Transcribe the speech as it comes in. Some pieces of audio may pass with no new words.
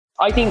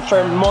I think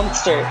for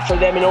Munster, for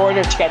them, in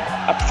order to get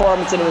a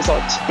performance and a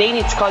result, they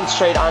need to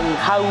concentrate on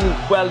how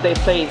well they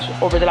played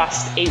over the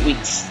last 8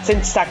 weeks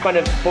since that kind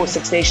of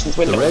post-Six Nations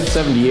window. The Red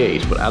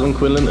 78 with Alan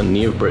Quinlan and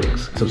Niamh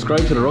Briggs. Subscribe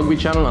to the Rugby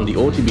channel on the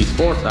OTB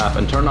Sports app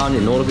and turn on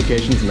your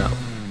notifications now.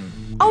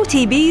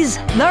 OTB's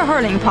The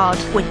Hurling Pod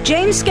with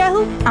James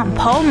Skehill and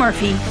Paul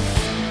Murphy.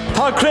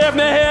 Tá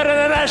craobhna here in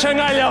the National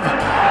Gaelic.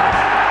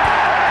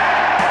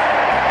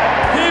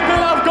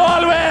 People of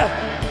Galway,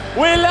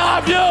 we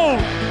love you.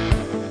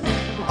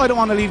 I don't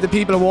want to leave the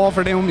people of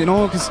Waterford down,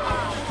 because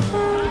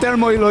they're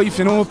my life,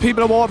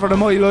 People of Waterford are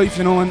my life,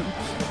 and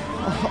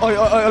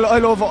I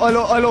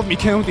love me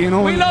county,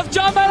 We love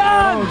John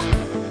Malone.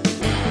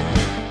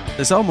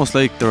 It's almost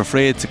like they're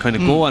afraid to kind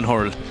of go and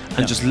hurl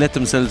and just let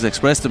themselves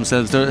express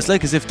themselves. It's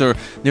like as if they're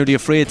nearly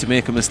afraid to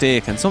make a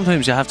mistake, and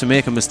sometimes you have to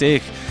make a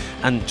mistake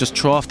and just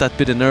throw off that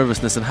bit of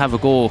nervousness and have a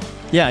go.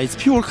 Yeah, it's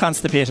pure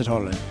constipated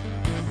hurling.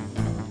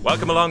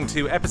 Welcome along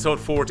to episode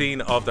 14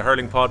 of the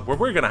Hurling Pod, where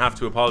we're going to have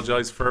to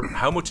apologise for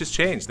how much has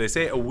changed. They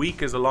say a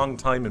week is a long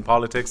time in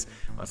politics.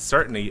 Well,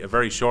 certainly a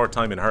very short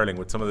time in hurling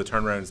with some of the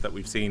turnarounds that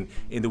we've seen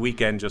in the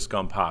weekend just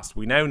gone past.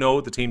 We now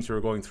know the teams who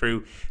are going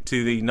through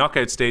to the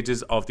knockout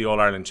stages of the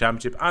All-Ireland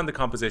Championship and the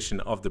composition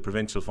of the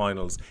provincial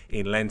finals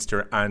in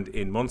Leinster and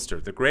in Munster.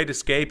 The Great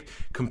Escape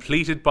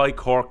completed by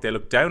Cork. They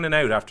looked down and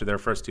out after their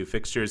first two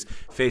fixtures,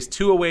 faced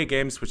two away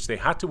games which they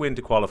had to win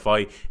to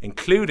qualify,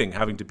 including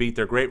having to beat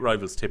their great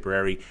rivals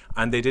Tipperary.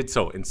 And they did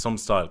so in some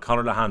style.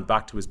 Conor Lehane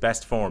back to his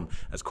best form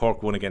as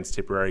Cork won against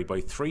Tipperary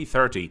by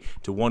 330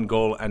 to 1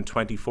 goal and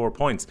 24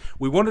 points.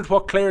 We wondered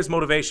what Clare's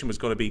motivation was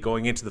going to be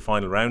going into the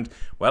final round.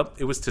 Well,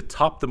 it was to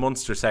top the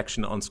Munster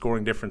section on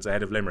scoring difference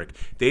ahead of Limerick.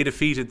 They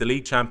defeated the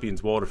league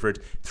champions Waterford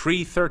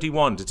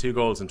 331 to 2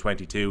 goals and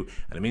 22,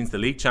 and it means the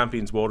league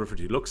champions Waterford,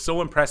 who looked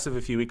so impressive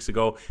a few weeks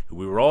ago, who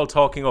we were all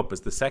talking up as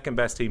the second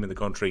best team in the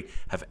country,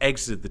 have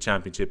exited the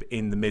championship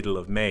in the middle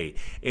of May.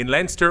 In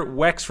Leinster,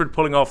 Wexford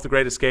pulling off the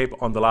Great Escape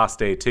on the last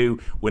day too,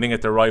 winning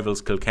at their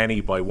rivals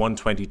Kilkenny by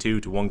 122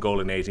 to 1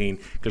 goal and 18.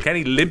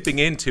 Kilkenny limping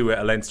into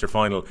a Leinster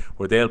final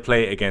where they'll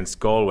play against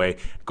Galway.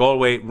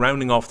 Galway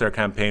rounding off their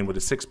campaign with a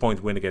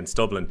 6-point win against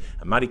Dublin,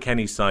 and Matty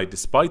Kenny's side,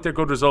 despite their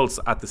good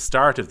results at the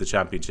start of the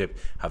championship,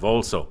 have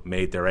also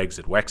made their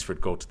exit. Wexford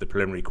go to the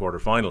preliminary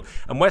quarter-final,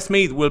 and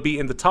Westmeath will be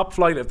in the top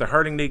flight of the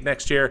Hurling League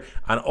next year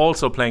and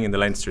also playing in the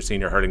Leinster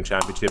Senior Hurling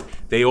Championship.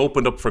 They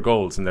opened up for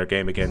goals in their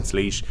game against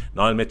Laois,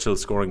 Niall Mitchell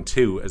scoring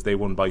 2 as they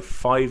won by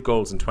 5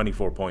 goals and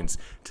 24 points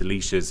to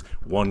Laois's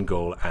 1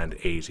 goal and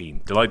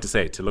 18. Delighted to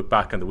say, to look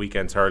back on the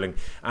weekend's hurling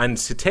and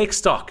to take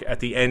stock at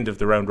the end of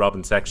the round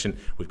robin section,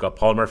 we've got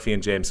Paul Murphy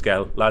and James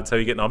Skehill. Lads, how are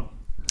you getting on?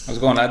 How's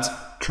it going, lads?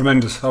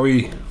 Tremendous. How are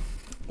you?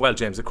 Well,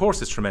 James, of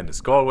course it's tremendous.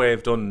 Galway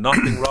have done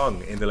nothing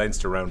wrong in the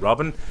Leinster round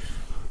robin.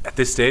 At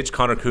this stage,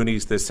 Conor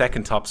Cooney's the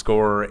second top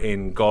scorer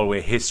in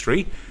Galway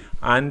history,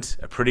 and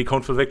a pretty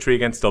comfortable victory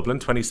against Dublin,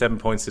 27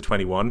 points to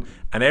 21,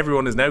 and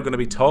everyone is now going to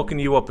be talking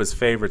you up as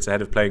favourites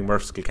ahead of playing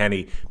Murph's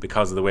Kilkenny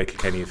because of the way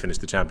Kilkenny have finished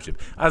the championship.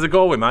 As a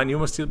Galway man, you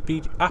must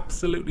be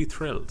absolutely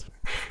thrilled.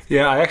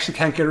 Yeah, I actually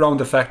can't get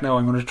around the fact now.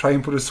 I'm going to try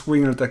and put a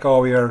swing at that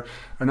Galway are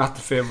not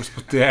the favourites,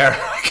 but they are.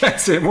 I can't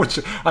say much.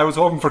 I was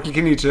hoping for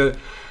Kilkenny to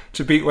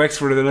beat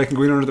Wexford and then I can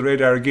go in under the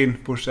radar again,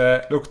 but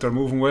look, they're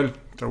moving well.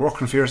 They're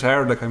working fierce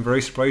hard. I'm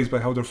very surprised by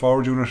how their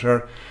forward unit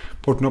are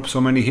putting up so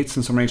many hits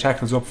and so many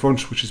tackles up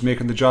front, which is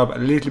making the job a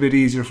little bit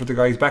easier for the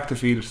guys back the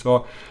field.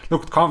 So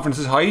look, the confidence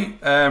is high.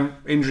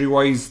 Injury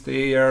wise,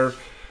 they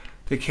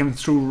came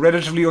through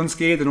relatively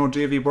unscathed. I know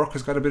Davy Burke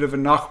has got a bit of a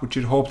knock, but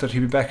you'd hope that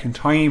he'll be back in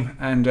time,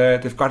 and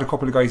they've got a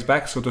couple of guys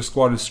back, so the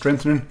squad is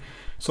strengthening.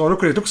 So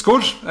look, it looks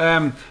good,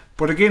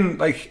 but again,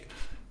 like,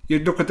 you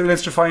look at the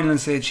Leinster final and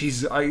say,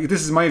 geez,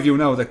 this is my view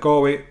now, that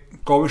Galway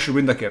should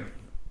win that game.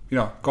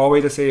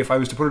 Galway, to say, if I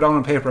was to put it down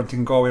on paper, I'm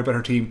thinking Galway are a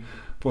better team,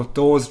 but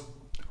those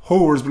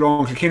whores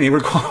belong to Kilkenny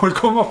will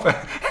come up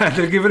and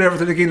they'll give it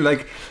everything again,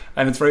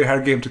 and it's a very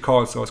hard game to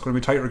call, so it's going to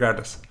be tight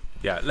regardless.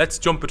 Yeah, let's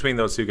jump between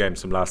those two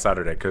games from last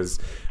Saturday, because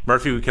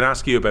Murphy, we can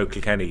ask you about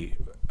Kilkenny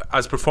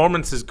as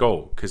performances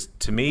go, because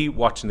to me,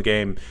 watching the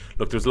game,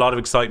 look, there was a lot of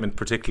excitement,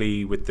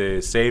 particularly with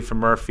the save from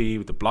Murphy,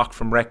 with the block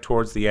from Rec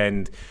towards the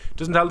end.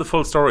 Doesn't tell the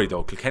full story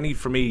though. Kilkenny,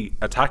 for me,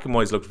 attacking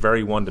wise, looked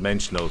very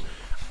one-dimensional,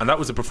 and that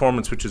was a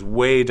performance which was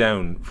way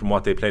down from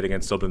what they played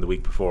against Dublin the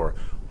week before.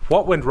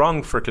 What went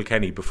wrong for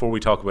Kilkenny before we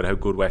talk about how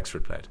good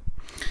Wexford played?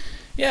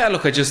 Yeah,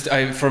 look,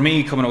 for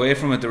me, coming away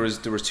from it, there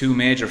was two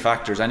major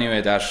factors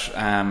anyway that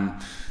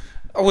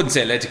I wouldn't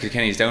say it led to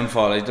Kilkenny's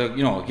downfall. I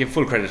give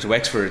full credit to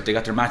Wexford. They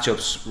got their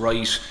matchups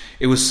right.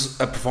 It was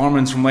a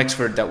performance from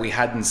Wexford that we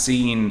hadn't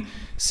seen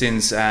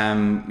since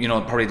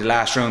probably the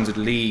last rounds of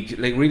the league,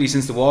 like really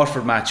since the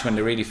Waterford match when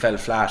they really fell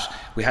flat.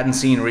 We hadn't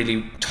seen a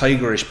really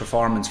tigerish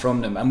performance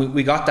from them, and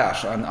we got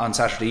that on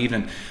Saturday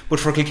evening.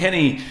 But for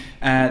Kilkenny,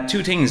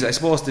 two things, I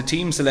suppose. The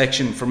team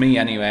selection for me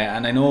anyway,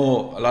 and I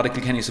know a lot of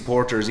Kilkenny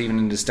supporters even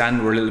in the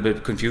stand were a little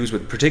bit confused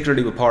with,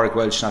 particularly with Pádraig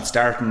Welch not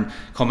starting,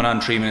 coming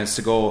on 3 minutes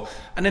to go.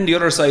 And then the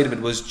other side of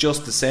it was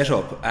just the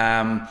setup.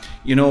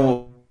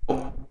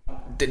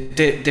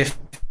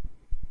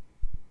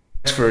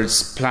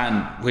 Wexford's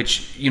plan,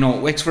 which, you know,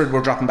 Wexford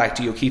were dropping back,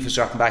 O'Keefe was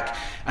dropping back,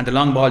 and the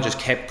long ball just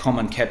kept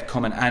coming,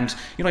 and,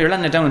 you know, you're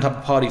landing it down on top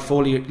of Paddy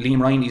Foley,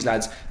 Liam Ryan, these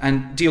lads,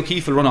 and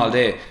O'Keefe will run all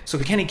day. So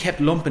Kilkenny kept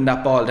lumping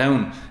that ball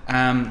down,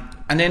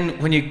 and then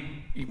when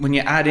you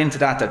add into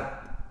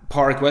that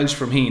Pádraig Welch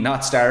from he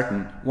not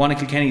starting, one of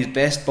Kilkenny's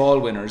best ball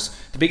winners.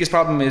 The biggest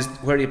problem is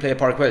where do you play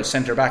Pádraig Welch?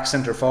 Centre back,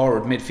 centre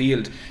forward,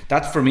 midfield.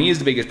 That for me is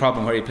the biggest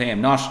problem, where you play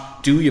him.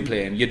 Not do you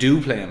play him, you do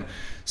play him.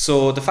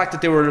 So the fact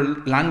that they were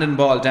landing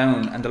ball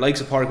down and the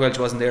likes of Pádraig Welch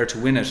wasn't there to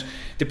win it.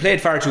 They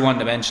played far too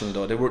one-dimensional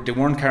though. They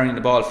weren't carrying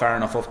the ball far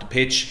enough off the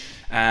pitch.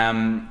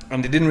 And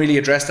they didn't really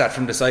address that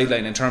from the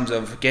sideline in terms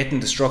of getting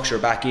the structure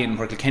back in,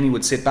 where Kilkenny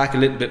would sit back a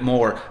little bit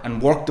more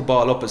and work the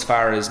ball up as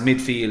far as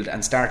midfield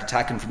and start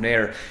attacking from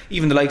there.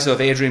 Even the likes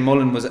of Adrian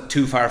Mullen was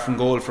too far from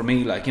goal for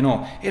me. Like, you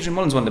know, Adrian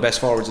Mullen's one of the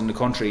best forwards in the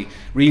country,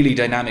 really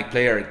dynamic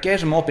player.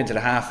 Get him up into the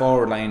half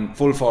forward line,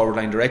 full forward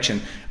line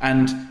direction,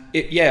 and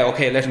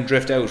let him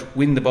drift out,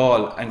 win the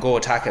ball and go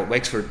attack at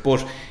Wexford.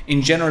 But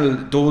in general,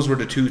 those were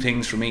the two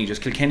things for me.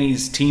 Just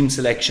Kilkenny's team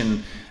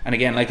selection, and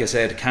again, like I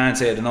said, can't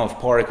say it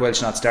enough, Pádraig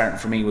Welch not starting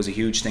for me was a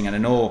huge thing. And I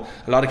know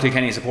a lot of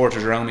Kilkenny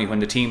supporters around me when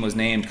the team was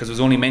named, because it was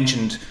only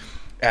mentioned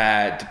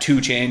the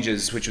two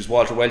changes, which was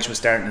Walter Welch was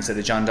starting instead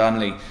of John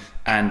Donnelly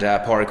and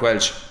Pádraig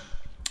Welch.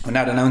 When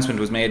that announcement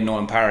was made in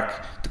Nolan Park,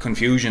 the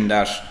confusion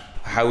that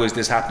how is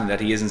this happening that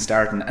he isn't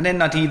starting, and then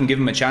not to even give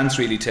him a chance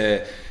really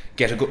to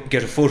get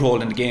a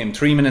foothold in the game.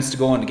 3 minutes to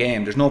go in the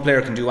game. There's no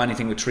player can do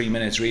anything with 3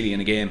 minutes really in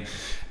a game.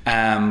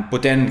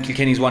 But then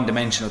Kilkenny's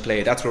one-dimensional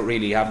play, that's what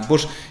really happened.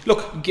 But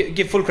look,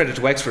 give full credit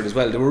to Wexford as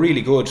well. They were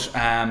really good.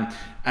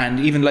 And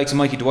even like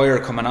Mikey Dwyer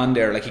coming on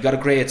there, like he got a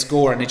great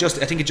score, and I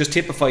think it just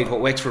typified what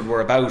Wexford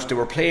were about. They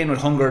were playing with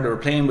hunger, they were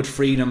playing with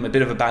freedom, a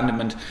bit of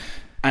abandonment.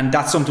 And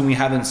that's something we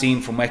haven't seen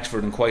from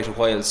Wexford in quite a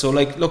while. So,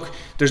 like, look,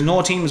 there's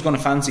no team who's going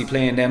to fancy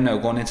playing them now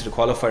going into the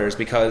qualifiers,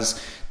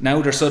 because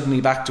now they're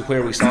suddenly back to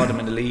where we saw them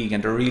in the league,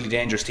 and they're a really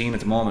dangerous team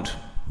at the moment.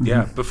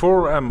 Yeah,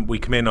 before we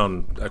come in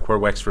on where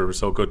Wexford were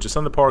so good, just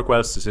on the Pádraig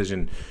Welch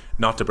decision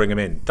not to bring him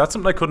in, that's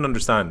something I couldn't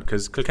understand,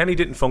 because Kilkenny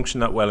didn't function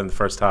that well in the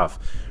first half.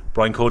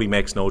 Brian Cody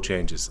makes no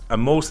changes, and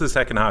most of the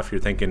second half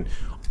you're thinking,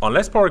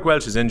 unless Pádraig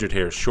Welch is injured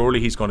here, surely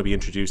he's going to be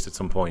introduced at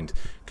some point.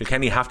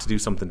 Kilkenny have to do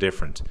something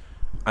different.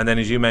 And then,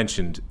 as you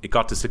mentioned, it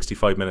got to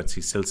 65 minutes,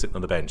 he's still sitting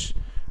on the bench.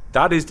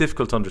 That is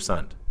difficult to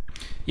understand.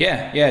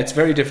 Yeah, it's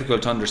very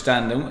difficult to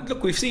understand. And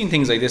look, we've seen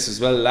things like this as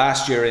well.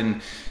 Last year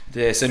in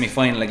the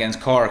semi-final against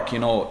Cork, you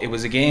know, it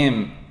was a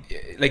game,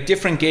 like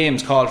different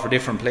games called for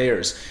different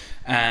players.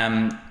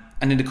 And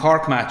in the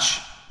Cork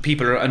match,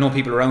 I know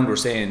people around were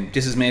saying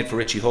this is made for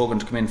Richie Hogan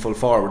to come in full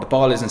forward. The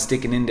ball isn't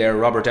sticking in there.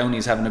 Robert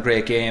Downey's having a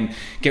great game.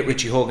 Get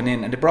Richie Hogan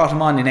in, and they brought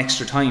him on in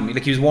extra time.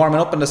 Like, he was warming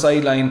up on the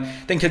sideline.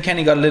 Then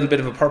Kilkenny got a little bit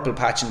of a purple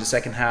patch in the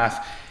second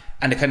half,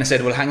 and they kind of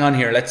said, "Well, hang on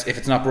here. If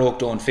it's not broke,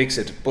 don't fix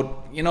it." But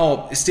you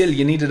know, still,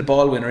 you needed a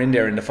ball winner in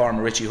there in the form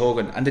of Richie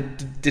Hogan, and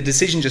the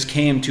decision just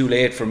came too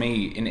late for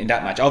me in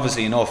that match.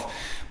 Obviously enough.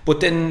 But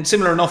then,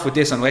 similar enough with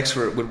this on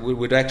Wexford,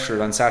 with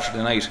Wexford on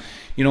Saturday night,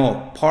 you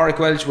know, Pádraig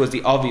Welch was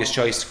the obvious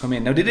choice to come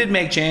in. Now, they did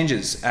make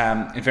changes.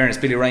 In fairness,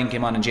 Billy Ryan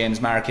came on and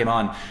James Marr came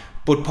on.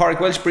 But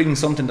Pádraig Welch brings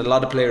something that a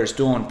lot of players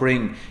don't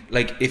bring.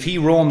 Like, if he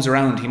roams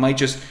around, he might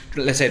just,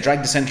 let's say,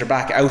 drag the centre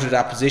back out of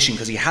that position,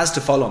 because he has to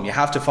follow him. You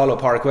have to follow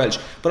Pádraig Welch.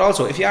 But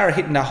also, if you are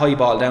hitting that high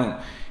ball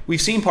down, we've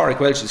seen Pádraig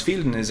Welch's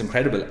fielding is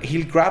incredible.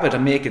 He'll grab it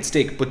and make it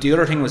stick. But the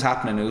other thing was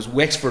happening, it was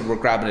Wexford were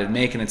grabbing it,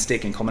 making it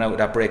stick and coming out with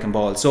that breaking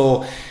ball.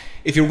 So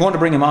if you're going to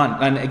bring him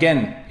on, and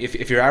again,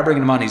 if you are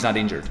bringing him on, he's not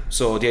injured.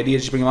 So the idea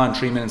is you bring him on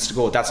 3 minutes to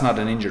go, that's not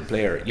an injured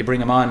player. You bring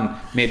him on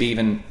maybe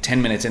even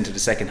 10 minutes into the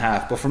second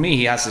half. But for me,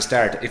 he has to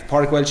start. If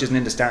Pádraig Welch isn't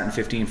in the starting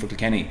 15 for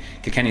Kilkenny,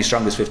 Kilkenny's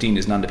strongest 15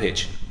 isn't on the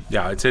pitch.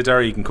 Yeah, I'd say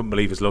Derry, you couldn't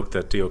believe his luck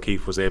that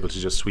O'Keefe was able to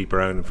just sweep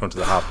around in front of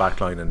the half back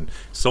line, and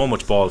so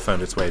much ball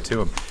found its way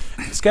to him.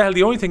 Skehill,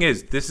 the only thing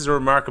is, this is a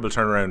remarkable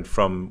turnaround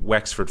from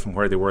Wexford from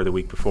where they were the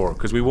week before,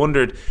 because we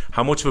wondered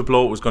how much of a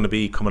blow it was going to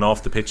be coming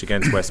off the pitch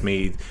against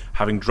Westmeath,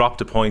 having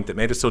dropped a point that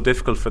made it so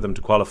difficult for them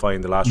to qualify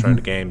in the last round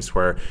of games,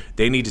 where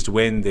they needed to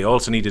win. They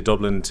also needed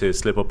Dublin to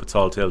slip up at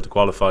Salt Hill to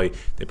qualify.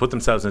 They put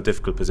themselves in a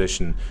difficult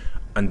position,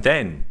 and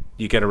then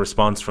you get a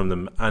response from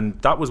them,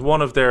 and that was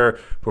one of their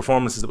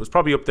performances that was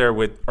probably up there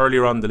with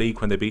earlier on in the league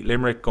when they beat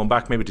Limerick, going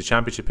back maybe to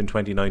Championship in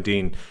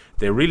 2019.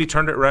 They really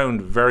turned it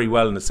around very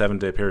well in a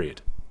 7-day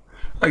period.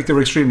 Like, they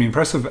were extremely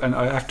impressive, and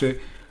I have to,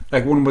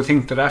 like, one would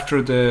think that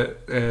after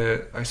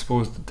the I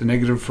suppose the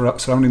negative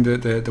surrounding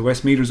the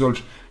Westmeath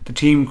result, the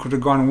team could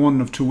have gone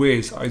one of two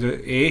ways. Either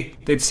A,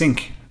 they'd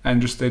sink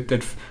and just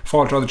they'd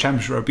falter out the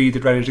championship, or B,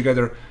 they'd rally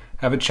together,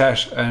 have a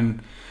chat,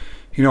 and,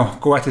 you know,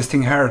 go at this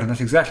thing hard. And that's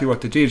exactly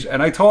what they did.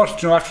 And I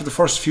thought, you know, after the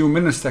first few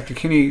minutes that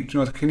Kilkenny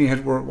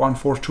were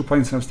 1-4, 2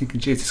 points, and I was thinking,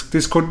 geez,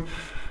 this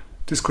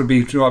could be,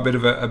 you know, a bit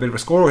of a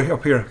score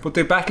up here. But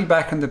they battled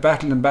back, and they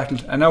battled and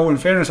battled. And now, in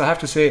fairness, I have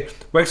to say,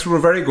 Wexford were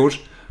very good,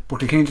 but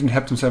Kilkenny didn't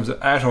help themselves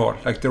at all.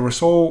 Like, they were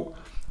so,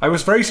 I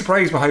was very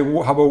surprised by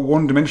how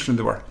one-dimensional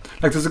they were.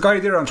 Like, there's a guy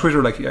there on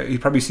Twitter, like, you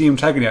probably see him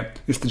tagging you.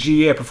 It's the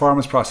GA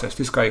performance process.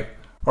 This guy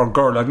or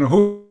girl, I don't know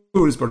who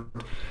rules, but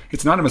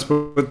it's anonymous.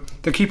 But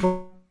they keep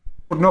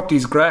putting up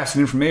these graphs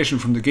and information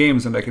from the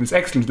games, and it's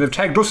excellent. They've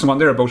tagged Russell on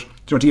there about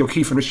Dee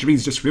O'Keefe and Richie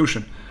Reid's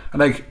distribution,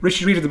 and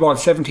Richie Reid had the ball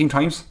 17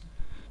 times.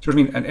 Do you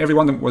know what I mean? And every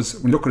one of them was,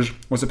 when you look at it,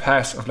 was a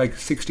pass of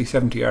 60,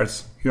 70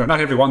 yards. Not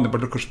every one of them,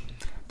 but look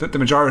at the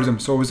majority of them.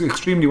 So it was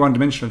extremely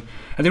one-dimensional.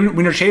 And then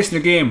when you're chasing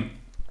a game,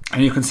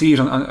 and you can see it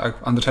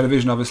on the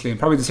television, obviously, and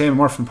probably the same in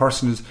Murph in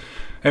person, is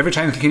every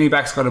time Kilkenny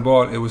backs got a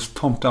ball, it was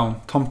thump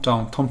down,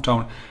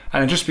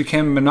 and it just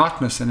became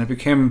monotonous, and it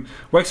became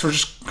Wexford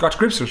just got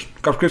grips with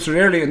it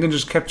early, and then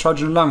just kept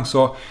trudging along.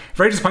 So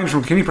very disappointing from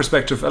a Kilkenny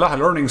perspective. A lot of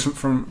learnings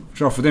from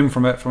for them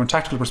from a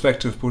tactical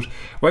perspective, but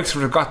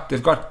Wexford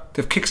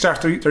they've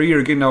kickstarted their year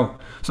again now.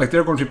 So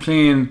they're going to be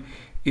playing.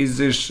 Is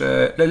it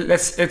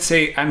let's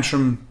say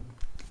Antrim,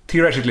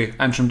 theoretically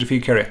Antrim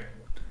defeat Kerry.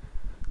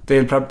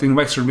 They'll probably in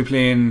Wexford will be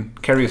playing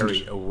Kerry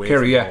away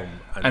Kerry, home,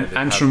 and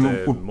Antrim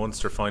have the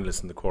Munster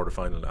finalists in the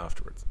quarter-final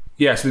afterwards.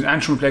 Yeah, so then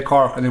Antrim will play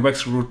Cork, and then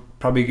Wexford will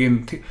probably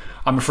again.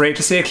 I'm afraid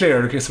to say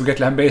Clare, in case we get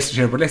lambasted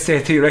here, but let's say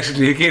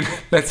theoretically again.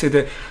 Let's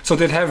say so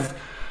they'll have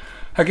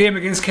a game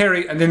against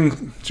Kerry, and then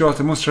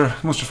the Munster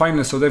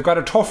finalists. So they've got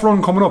a tough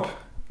run coming up,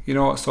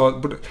 So,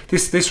 but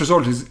this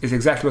result is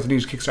exactly what they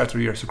need to kickstart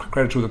their year. So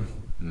credit to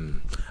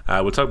them.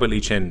 We'll talk about Lee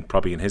Chin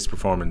probably in his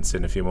performance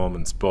in a few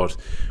moments, but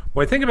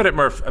when I think about it,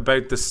 Murph,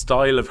 about the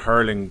style of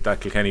hurling that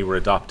Kilkenny were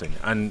adopting,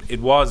 and it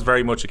was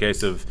very much a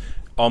case of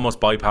almost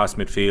bypass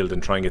midfield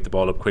and try and get the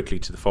ball up quickly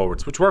to the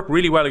forwards, which worked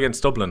really well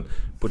against Dublin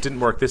but didn't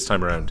work this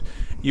time around.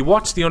 You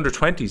watched the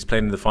under-20s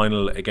playing in the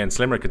final against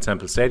Limerick at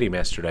Semple Stadium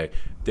yesterday.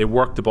 They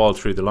worked the ball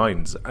through the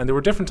lines, and there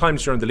were different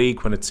times during the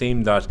league when it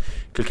seemed that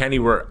Kilkenny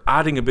were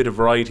adding a bit of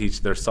variety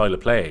to their style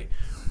of play.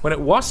 When it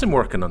wasn't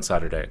working on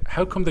Saturday,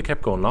 how come they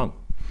kept going long?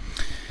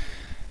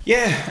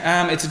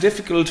 Yeah, it's a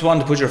difficult one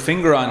to put your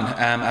finger on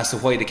as to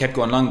why they kept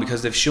going long,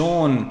 because they've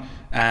shown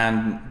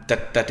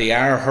that they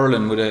are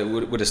hurling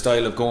with a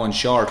style of going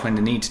short when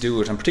they need to do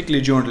it, and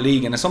particularly during the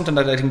league. And it's something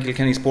that I think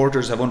Kilkenny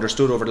supporters have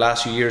understood over the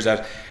last few years,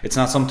 that it's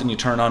not something you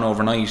turn on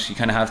overnight. You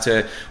kind of have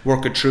to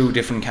work it through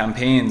different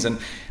campaigns, and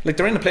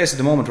they're in a place at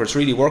the moment where it's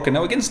really working.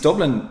 Now against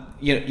Dublin,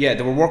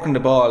 they were working the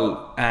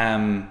ball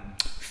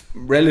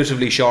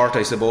relatively short,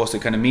 I suppose, to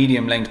kind of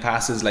medium length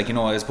passes,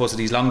 as opposed to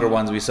these longer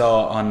ones we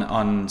saw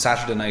on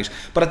Saturday night.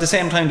 But at the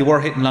same time, they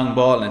were hitting long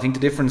ball, and I think the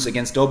difference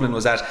against Dublin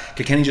was that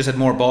Kilkenny just had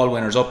more ball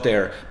winners up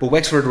there, but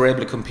Wexford were able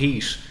to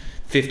compete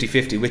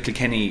 50-50 with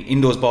Kilkenny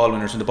in those ball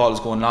winners when the ball was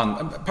going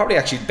long. Probably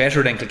actually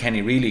better than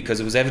Kilkenny, really, because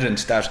it was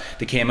evident that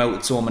they came out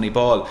with so many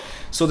ball.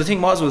 So the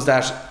thing was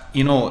that,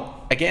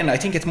 again, I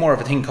think it's more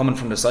of a thing coming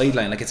from the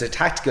sideline. It's a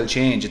tactical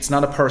change, it's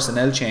not a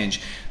personnel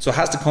change. So it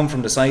has to come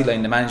from the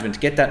sideline, the management, to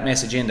get that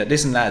message in that,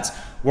 listen lads,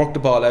 work the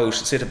ball out,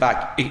 sit it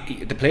back.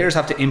 The players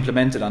have to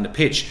implement it on the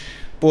pitch.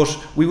 But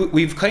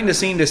we've kind of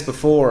seen this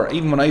before,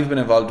 even when I've been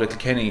involved with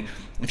Kilkenny.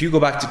 If you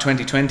go back to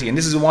 2020, and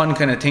this is one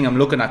kind of thing I'm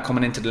looking at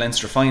coming into the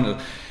Leinster final,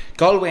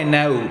 Galway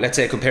now, let's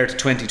say compared to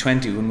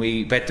 2020 when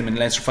we bet them in the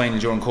Leinster final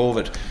during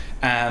COVID,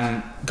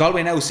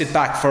 Galway now sit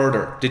back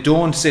further. They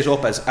don't sit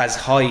up as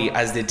high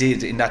as they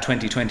did in that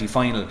 2020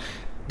 final.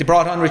 They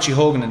brought on Richie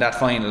Hogan in that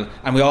final,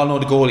 and we all know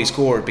the goal he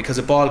scored because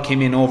the ball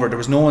came in over. There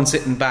was no one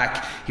sitting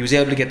back. He was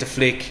able to get the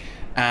flick,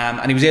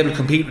 and he was able to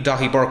compete with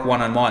Daithí Burke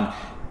one-on-one.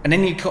 And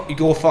then you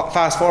go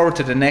fast forward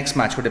to the next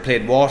match where they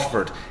played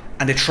Waterford,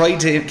 and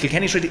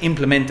Kilkenny tried to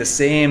implement the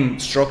same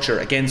structure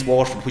against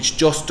Waterford, which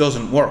just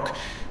doesn't work.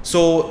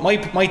 So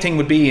my thing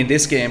would be in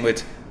this game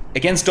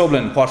against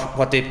Dublin,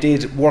 what they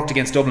did worked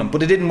against Dublin,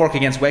 but it didn't work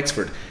against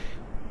Wexford.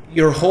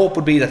 Your hope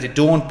would be that they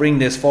don't bring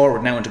this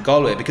forward now into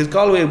Galway, because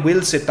Galway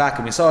will sit back,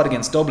 and we saw it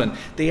against Dublin.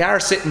 They are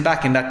sitting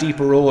back in that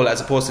deeper role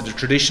as opposed to the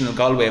traditional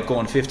Galway of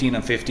going 15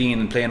 on 15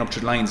 and playing up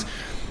through the lines.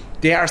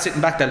 They are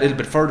sitting back that little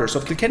bit further. So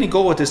if Kilkenny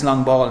go with this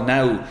long ball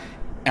now,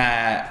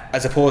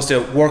 as opposed to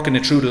working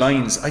it through the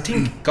lines, I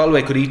think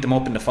Galway could eat them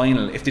up in the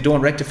final if they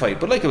don't rectify it.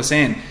 But like I was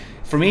saying,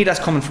 for me, that's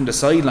coming from the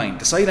sideline.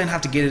 The sideline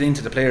have to get it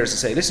into the players to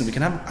say, listen, we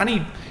can have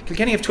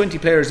Kilkenny have 20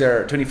 players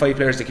there, 25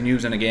 players they can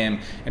use in a game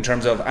in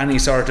terms of any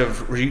sort of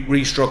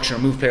restructure,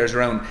 move players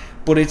around.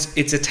 But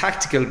it's a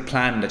tactical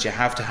plan that you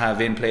have to have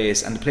in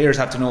place, and the players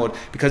have to know it,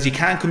 because you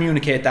can't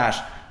communicate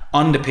that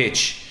on the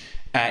pitch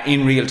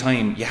in real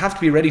time. You have to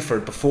be ready for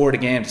it before the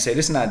game to say,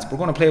 listen lads, we're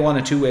going to play one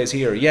of two ways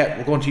here. Yeah,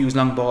 we're going to use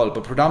long ball,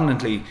 but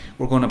predominantly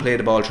we're going to play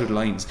the ball through the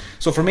lines.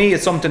 So for me,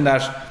 it's something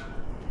that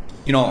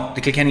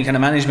the Kilkenny kind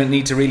of management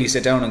need to really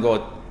sit down and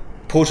go,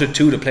 put it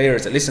to the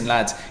players that, listen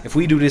lads, if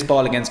we do this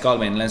ball against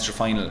Galway in the Leinster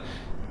final,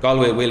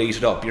 Galway will eat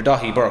it up. Your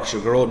Daithí Burks,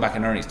 your Garrod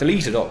McInerney's, they'll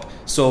eat it up.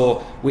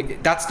 So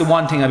that's the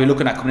one thing I'll be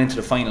looking at coming into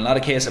the final. Not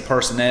a case of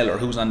personnel or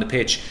who's on the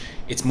pitch.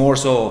 It's more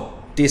so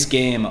this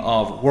game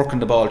of working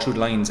the ball through the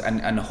lines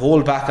and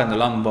hold back on the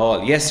long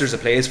ball. Yes, there's a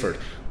place for it,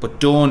 but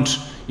don't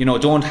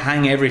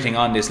hang everything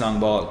on this long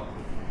ball.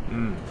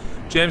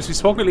 James, we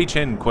spoke with Lee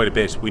Chin quite a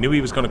bit. We knew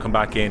he was going to come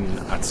back in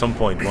at some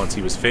point once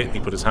he was fit and he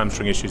put his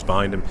hamstring issues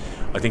behind him.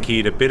 I think he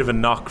had a bit of a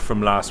knock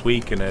from last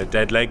week and a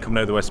dead leg coming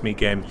out of the Westmeath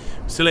game.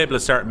 Still able to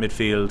start in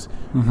midfield,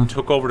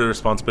 took over the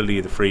responsibility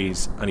of the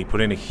frees, and he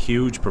put in a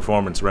huge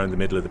performance around the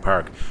middle of the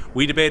park.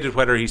 We debated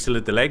whether he still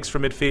had the legs for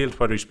midfield,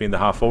 whether he should be in the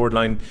half forward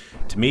line.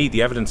 To me,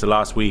 the evidence of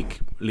last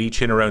week, Lee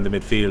Chin around the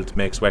midfield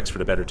makes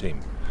Wexford a better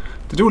team.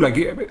 To do, like,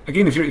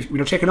 again, if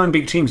you're taking on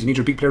big teams, you need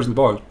your big players on the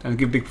ball and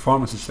give big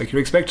performances. Like,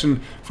 you're expecting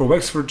for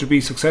Wexford to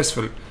be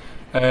successful,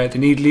 they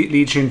need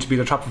Lee Chin to be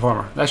the top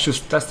performer. That's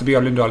the be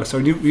all end all. So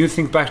you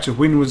think back to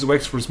when was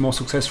Wexford's most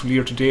successful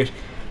year to date,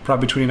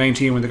 probably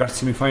 2019 when they got to the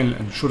semi-final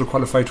and should have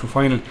qualified to a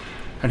final,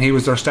 and he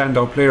was their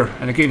standout player.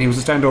 And again, he was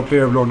a standout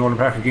player below Nolan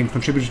Park. Again,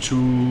 contributed to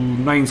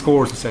 9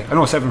 scores, let's say. I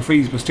know 7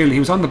 frees, but still he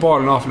was on the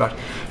ball an awful lot.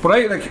 But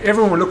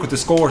everyone will look at the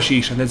score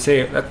sheet and they'd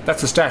say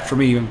that's a stat for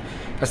me, and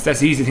that's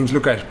the easy thing to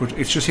look at. But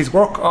it's just his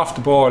work off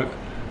the ball,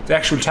 the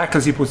actual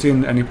tackles he puts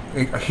in, and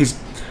he's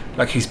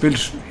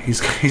built.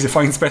 He's a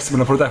fine specimen.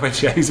 I'll put it that way.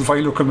 Yeah, he's a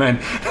fine looking man.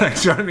 Do you know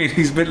what I mean?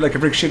 He's built like a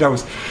brick shit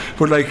house.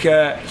 But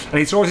and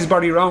he throws his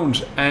body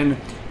around and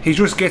he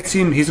just gets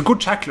in. He's a good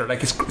tackler.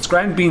 Like it's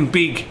grand being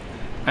big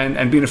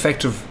and being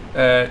effective,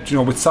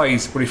 with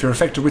size. But if you're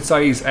effective with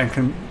size and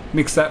can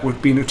mix that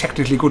with being a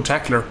technically good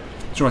tackler,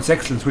 it's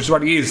excellence, which is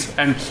what he is.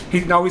 And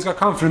he's got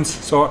confidence.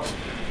 So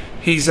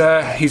he's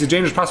a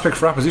dangerous prospect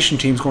for opposition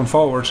teams going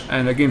forward.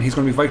 And again, he's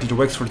going to be vital to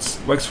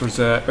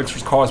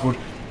Wexford's cause. But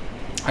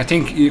I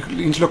think you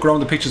need to look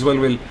around the pitch as well,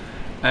 Will.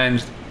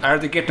 And are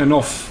they getting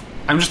enough?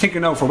 I'm just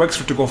thinking now for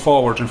Wexford to go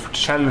forward and to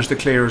challenge the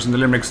Clares and the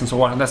Limericks and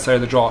so on, and that side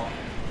of the draw.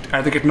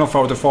 Are they getting enough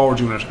out of the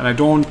forward unit? And I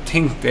don't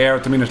think they are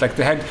at the minute. Like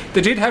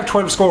they did have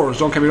 12 scorers,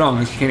 don't get me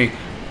wrong, Kilkenny,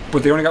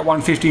 but they only got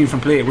 115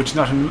 from play, which is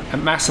not a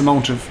mass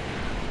amount of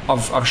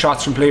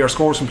shots from play or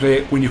scores from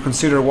play when you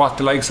consider what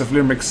the likes of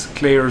Limericks,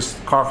 Clares,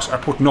 Corks are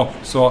putting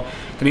up. So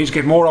they need to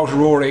get more out of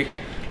Rory,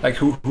 like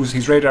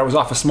his radar was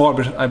off a small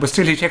bit, but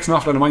still he takes an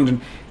awful lot of mind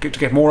and to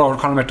get more out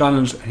of Conor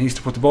McDonald. And he needs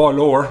to put the ball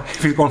lower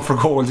if he's going for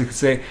goals, you could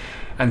say,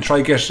 and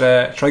try get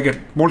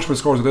multiple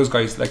scores with those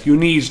guys. Like you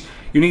need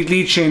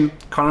Lee Chin,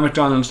 Conor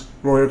McDonald,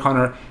 Rory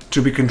O'Connor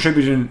to be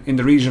contributing in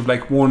the region of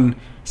like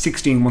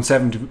 116,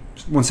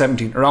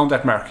 117 around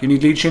that mark. You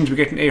need Lee Chin to be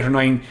getting 8 or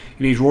 9.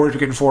 You need Rory to be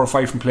getting 4 or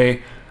 5 from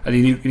play, and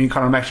you need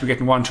Conor Mack to be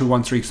getting 1, 2,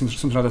 1, 3,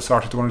 something of that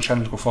sort if they want to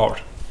challenge to go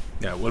forward.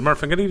 Yeah, well,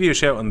 Murph, I'm going to give you a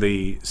shout on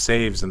the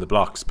saves and the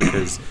blocks,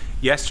 because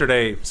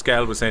yesterday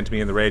Skehill was saying to me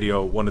in the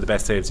radio one of the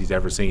best saves he's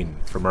ever seen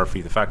for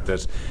Murphy. The fact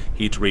that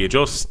he had to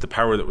readjust, the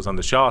power that was on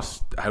the shot,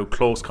 how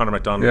close Conor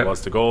McDonald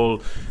was to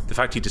goal, the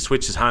fact he had to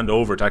switch his hand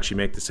over to actually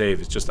make the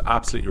save is just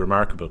absolutely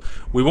remarkable.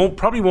 We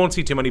probably won't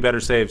see too many better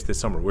saves this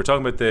summer. We're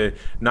talking about the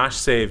Nash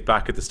save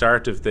back at the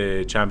start of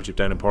the championship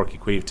down in Páirc Uí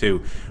Chaoimh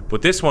too,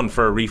 but this one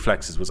for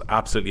reflexes was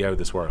absolutely out of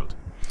this world.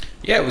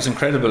 Yeah, it was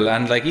incredible,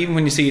 and like even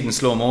when you see it in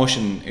slow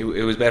motion, it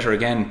was better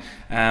again.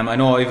 I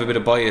know I have a bit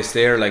of bias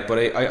there, like, but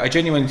I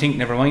genuinely think,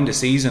 never mind the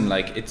season,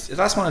 like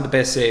that's one of the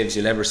best saves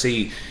you'll ever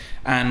see,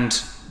 and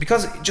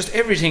because just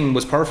everything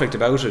was perfect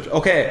about it.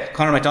 Okay,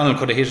 Conor McDonald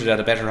could have hit it at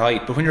a better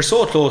height, but when you're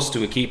so close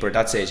to a keeper at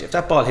that stage, if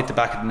that ball hit the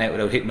back of the net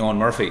without hitting Owen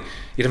Murphy,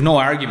 you'd have no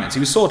arguments. He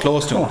was so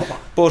close to him,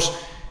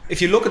 but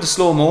if you look at the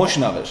slow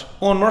motion of it,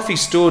 Owen Murphy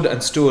stood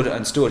and stood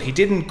and stood. He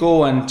didn't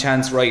go and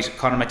chance, right,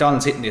 Conor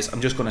McDonald's hitting this, I'm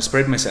just going to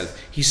spread myself.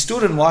 He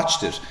stood and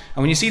watched it.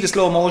 And when you see the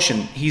slow motion,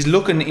 he's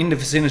looking in the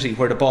vicinity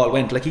where the ball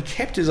went. Like, he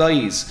kept his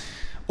eyes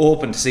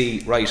open to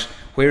see, right,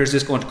 where is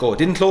this going to go?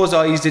 Didn't close his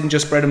eyes, didn't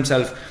just spread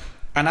himself,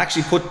 and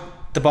actually put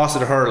the boss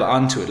of the hurl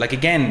onto it. Like,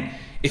 again,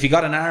 if he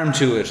got an arm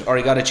to it or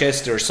he got a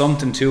chest or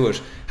something to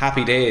it,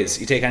 happy days,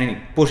 you take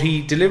anything. But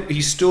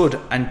he stood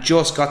and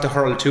just got the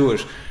hurl to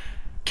it.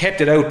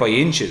 Kept it out by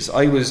inches.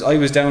 I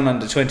was down on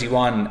the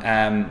 21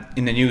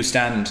 in the new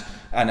stand,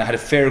 and I had a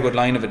fair good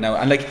line of it now.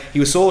 And like he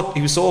was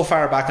so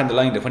far back on the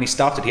line that when he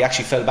stopped it, he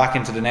actually fell back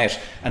into the net,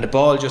 and the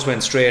ball just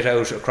went straight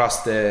out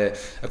across the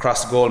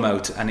goal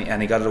mouth,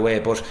 and he got it away.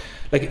 But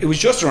like, it was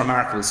just a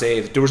remarkable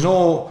save. There was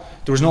no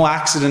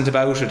accident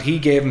about it. He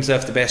gave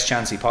himself the best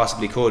chance he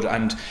possibly could,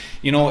 and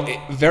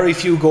very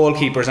few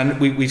goalkeepers, and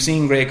we've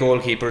seen great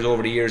goalkeepers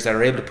over the years that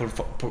are able to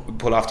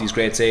pull off these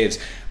great saves.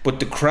 But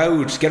the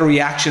crowd, get a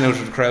reaction out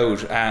of the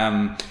crowd,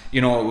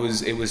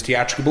 it was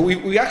theatrical.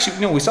 But we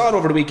actually, we saw it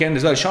over the weekend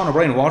as well. Sean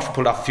O'Brien of Waterford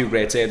pulled off a few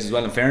great saves as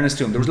well, in fairness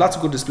to him. There was lots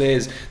of good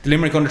displays. The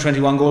Limerick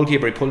under-21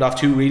 goalkeeper, he pulled off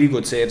 2 really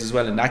good saves as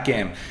well in that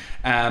game.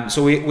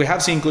 So we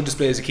have seen good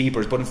displays of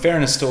keepers, but in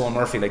fairness to Owen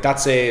Murphy, like that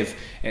save,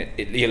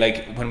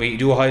 like when we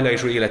do a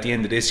highlight reel at the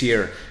end of this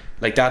year,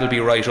 like that'll be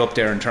right up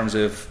there in terms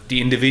of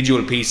the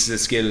individual pieces of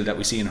skill that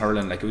we see in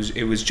hurling. Like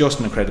it was just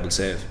an incredible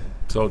save.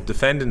 So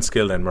defending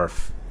skill then,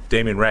 Murph.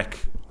 Damien Reck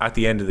at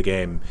the end of the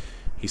game,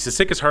 he's to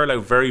stick his hurl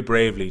out very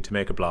bravely to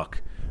make a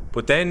block,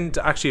 but then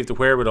to actually have the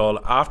wherewithal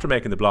after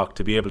making the block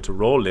to be able to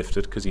roll lift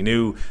it, because he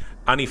knew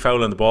any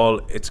foul on the ball,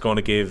 it's going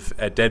to give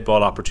a dead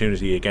ball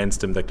opportunity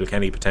against him that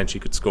Kilkenny potentially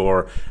could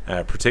score,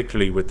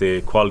 particularly with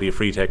the quality of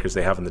free takers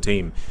they have in the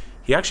team.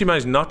 He actually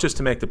managed not just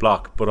to make the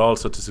block, but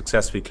also to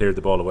successfully clear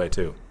the ball away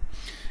too.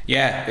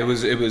 Yeah, it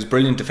was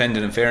brilliant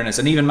defending, in fairness.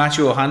 And even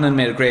Matthew O'Hanlon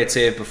made a great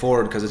save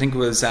before, because I think it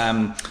was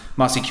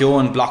Mossy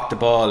Keown blocked the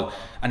ball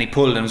and he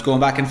pulled and was going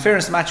back. In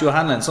fairness to Matthew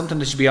O'Hanlon, something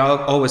that should be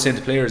always saying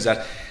to players,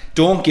 that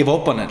don't give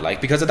up on it,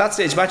 like, because at that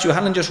stage Matthew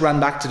O'Hanlon just ran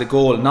back to the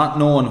goal not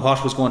knowing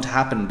what was going to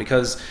happen,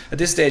 because at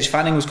this stage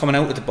Fanning was coming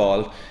out with the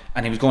ball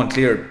and he was going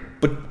clear,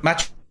 but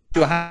Matthew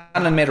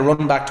O'Hanlon made a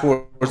run back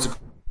towards the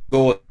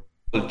goal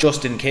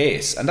just in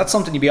case, and that's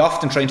something you'd be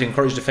often trying to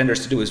encourage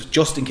defenders to do, is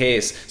just in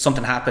case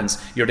something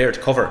happens, you're there to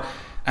cover.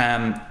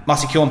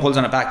 Mossy Keown pulls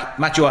on it back.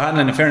 Matthew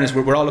O'Hanlon, in fairness,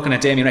 we're all looking at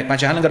Damien Reck.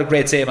 Matthew O'Hanlon got a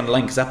great save on the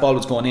line because that ball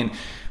was going in,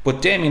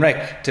 but Damien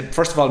Reck, to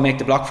first of all make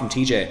the block from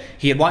TJ,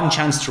 he had one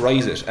chance to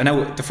rise it. And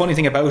now the funny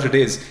thing about it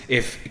is,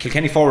 if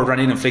Kilkenny forward ran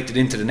in and flicked it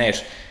into the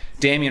net,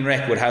 Damien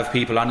Reck would have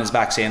people on his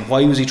back saying,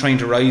 why was he trying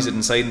to rise it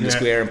inside in the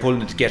square and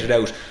pulling it to get it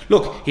out?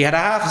 Look, he had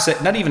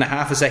not even a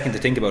half a second to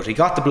think about it. He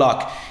got the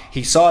block,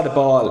 he saw the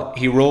ball,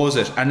 he rose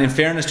it, and in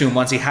fairness to him,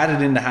 once he had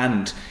it in the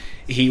hand,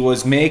 he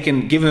was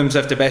giving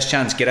himself the best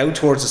chance, get out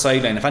towards the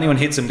sideline. If anyone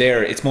hits him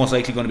there, it's most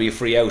likely going to be a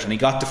free out, and he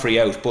got the free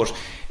out. But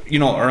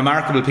a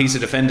remarkable piece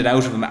of defending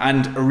out of him,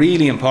 and a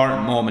really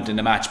important moment in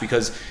the match,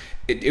 because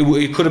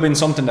it could have been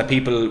something that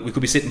we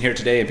could be sitting here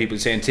today and people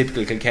saying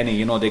typical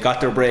Kilkenny, they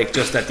got their break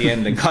just at the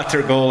end and got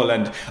their goal,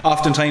 and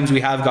oftentimes we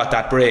have got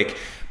that break,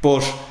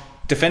 but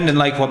defending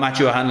like what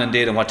Matthew O'Hanlon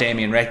did and what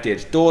Damien Reck did,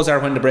 those are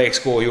when the breaks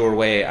go your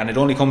way, and it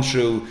only comes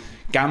through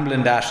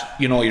gambling that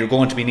you're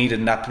going to be needed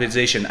in that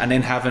position, and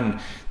then having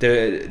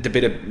the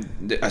bit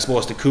of, I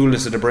suppose, the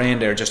coolness of the brain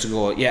there just to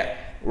go,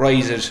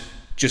 rise it,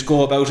 just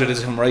go about it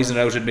as if I'm rising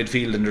out in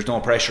midfield and there's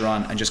no pressure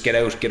on, and just get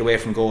away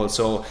from goal.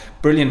 So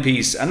brilliant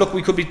piece. And look,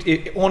 we could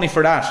be, only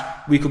for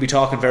that, we could be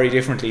talking very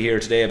differently here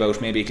today about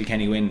maybe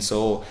Kilkenny win.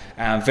 So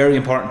very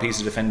important piece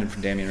of defending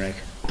from Damien Reck.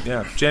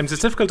 Yeah, James,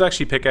 it's difficult to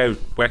actually pick out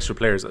Wexford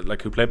players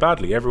who play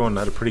badly. Everyone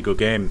had a pretty good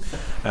game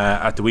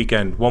at the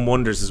weekend. One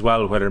wonders as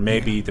well whether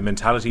maybe the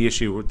mentality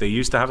issue they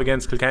used to have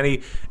against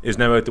Kilkenny is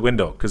now out the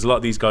window, because a lot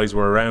of these guys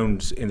were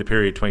around in the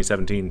period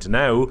 2017 to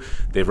now.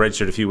 They've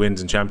registered a few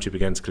wins in Championship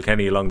against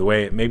Kilkenny along the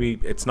way. Maybe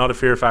it's not a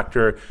fear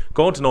factor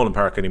going to Nolan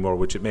Park anymore,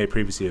 which it may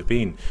previously have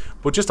been.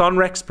 But just on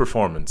Reck's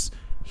performance,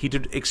 he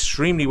did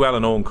extremely well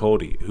on Owen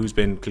Cody, who's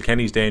been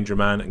Kilkenny's danger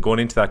man, and going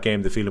into that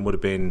game the feeling would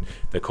have been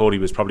that Cody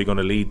was probably going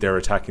to lead their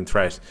attacking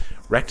threat.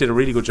 Reck did a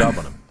really good job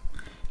on him.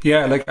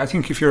 Yeah, I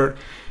think if you're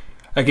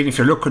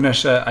looking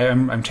at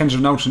I'm tempted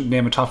now to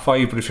name a top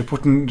 5, but if you're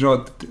putting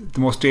the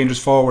most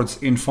dangerous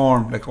forwards in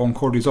form, like Owen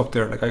Cody's up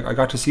there. I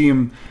got to see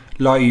him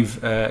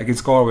live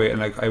against Galway,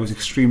 and I was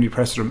extremely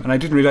impressed with him, and I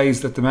didn't realise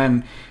that the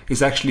man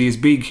is actually as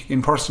big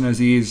in person as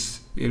he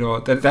is,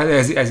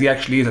 as he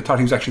actually is. I thought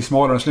he was actually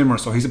smaller and slimmer,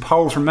 so he's a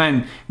powerful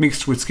man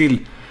mixed with skill.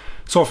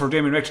 So for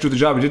Damien Reck to do the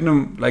job he did,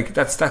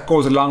 that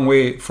goes a long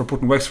way for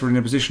putting Wexford in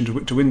a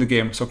position to win the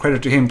game, so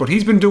credit to him. But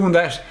he's been doing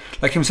that,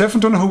 like himself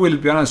and Donoghue will,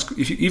 be honest.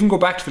 If you even go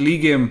back to the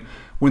league game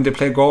when they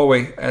play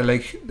Galway,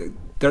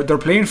 they're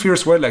playing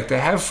fierce well, they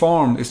have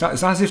form. It's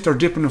not as if they're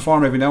dipping in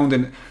form every now and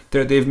then.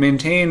 They've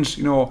maintained,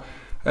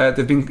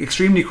 they've been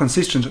extremely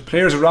consistent.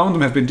 Players around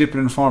them have been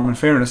dipping in form, in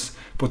fairness,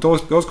 but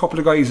those couple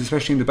of guys,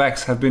 especially in the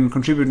backs, have been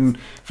contributing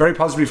very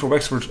positively for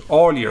Wexford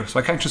all year. So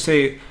I can't just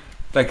say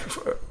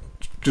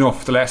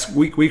for the last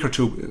week or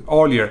two,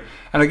 all year.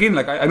 And again,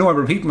 I know I'm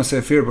repeating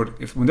myself here,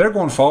 but when they're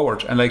going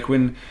forward, and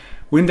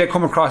when they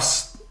come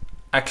across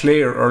a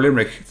Clare or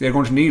Limerick, they're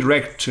going to need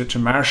Reck to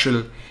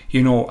marshal a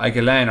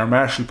Gillan, or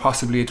marshal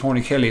possibly a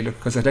Tony Kelly,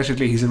 because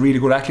athletically he's a really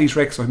good athlete,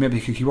 Reck, so maybe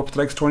he can keep up to the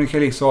likes of Tony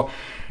Kelly. So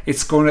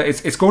it's going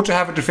to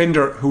have a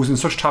defender who's in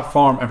such top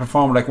form and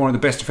perform like one of the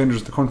best defenders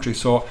in the country.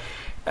 So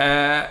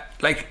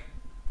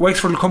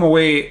Wexford will come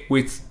away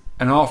with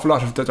an awful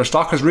lot of their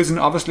stock has risen,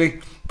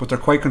 obviously, but they're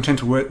quite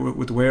content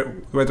with the way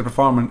they're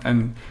performing.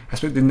 And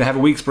then they have a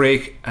week's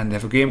break, and they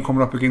have a game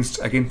coming up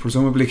against, again,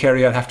 presumably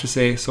Kerry, I'd have to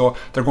say. So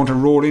they're going to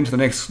roll into the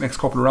next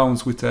couple of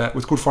rounds with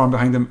good form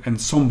behind them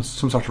and some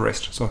sort of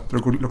rest. So they're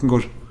looking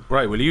good.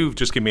 Right, well, you've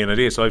just given me an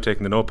idea, so I've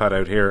taken the notepad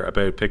out here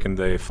about picking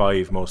the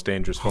 5 most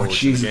dangerous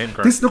forwards in the game. Look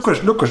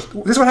at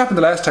this is what happened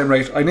the last time,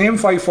 right? I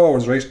named 5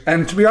 forwards, right?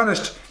 And to be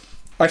honest,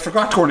 I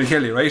forgot Tony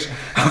Kelly, right?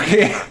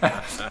 Okay,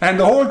 and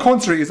the whole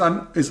country is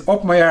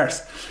up my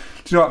arse.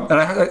 And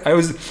I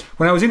was,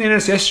 when I was in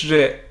Ennis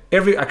yesterday,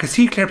 I could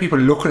see Clare people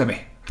looking at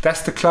me.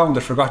 That's the clown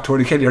that forgot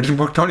Tony Kelly, or didn't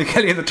put Tony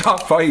Kelly in the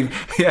top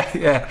 5.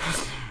 Yeah.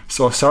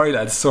 So sorry,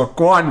 lads. So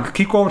go on,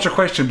 keep going with your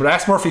question, but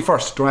ask Murphy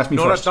first. Don't ask me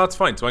first. No, that's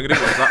fine. So I'm going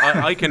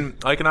to do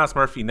I can ask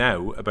Murphy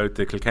now about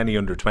the Kilkenny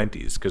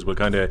under-20s, because we'll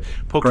kind of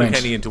put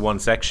Kilkenny into one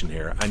section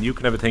here, and you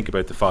can have a think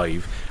about the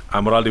 5.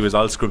 And what I'll do is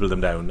I'll scribble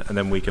them down, and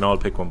then we can all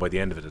pick one by the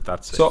end of it.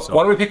 That's so.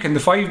 What are we picking? The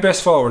 5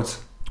 best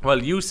forwards.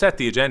 Well, you set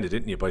the agenda,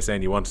 didn't you, by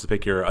saying you wanted to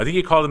pick I think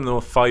you called them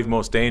the 5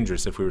 most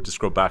dangerous if we were to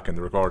scrub back in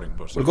the recording.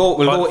 But we'll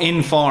go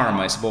in form,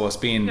 I suppose,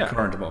 being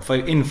current about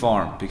 5 in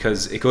form,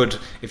 because it could,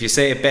 if you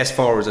say best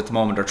forwards at the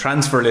moment, or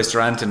transfer list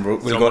or anything,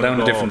 we'll go down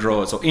a different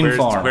road. So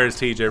form. Where's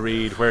TJ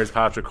Reid? Where's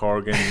Patrick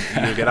Horgan?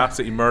 You'll get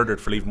absolutely murdered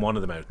for leaving one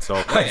of them out.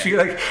 So I feel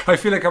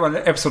like I'm on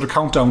an episode of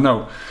Countdown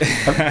now.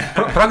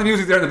 Put on the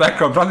music there in the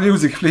background. Put on the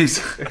music,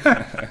 please.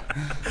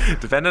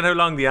 Depending on how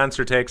long the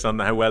answer takes on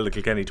how well the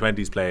Kilkenny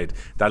 20s played,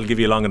 that'll give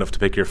you long enough to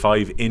pick your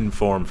 5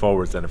 in-form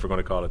forwards then, if we're going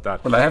to call it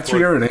that. Well, I have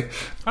 3 already.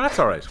 Oh, that's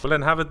all right. Well,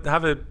 then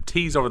have a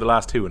tease over the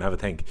last 2 and have a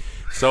think.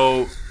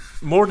 So,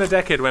 more than a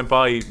decade went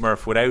by,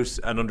 Murph, without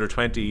an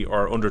under-20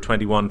 or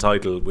under-21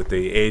 title, with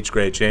the age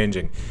grade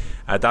changing.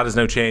 That has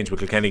now changed with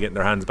Kilkenny getting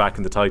their hands back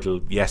in the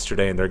title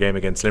yesterday in their game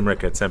against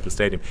Limerick at Semple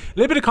Stadium. A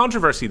little bit of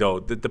controversy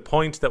though, the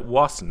point that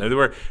wasn't. Now there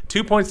were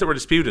 2 points that were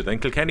disputed,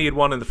 and Kilkenny had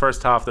one in the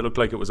first half that looked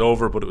like it was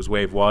over, but it was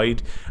waved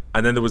wide,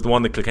 and then there was the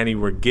one that Kilkenny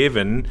were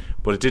given,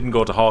 but it didn't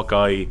go to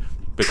Hawkeye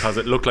because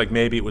it looked like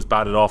maybe it was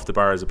batted off the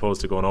bar as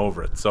opposed to going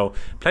over it. So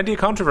plenty of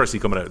controversy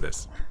coming out of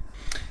this.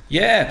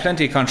 Yeah,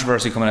 plenty of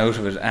controversy coming out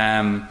of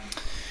it.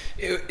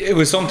 It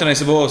was something, I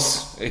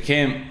suppose. It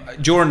came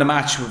during the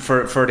match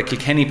for the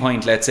Kilkenny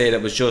point, let's say, that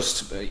was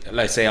just,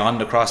 let's say, on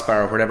the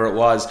crossbar or whatever it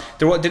was.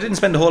 They didn't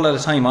spend a whole lot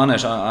of time on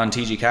it on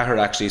TG Cahir,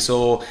 actually.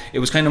 So it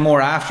was kind of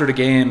more after the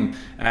game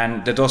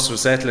and the dust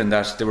was settling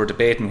that they were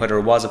debating whether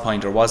it was a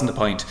point or wasn't a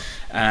point.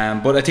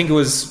 But I think it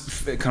was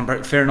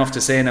fair enough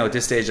to say now at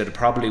this stage that it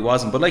probably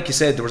wasn't. But like you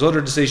said, there was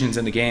other decisions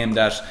in the game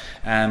that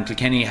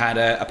Kilkenny had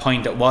a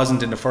point that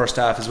wasn't in the first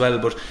half as well.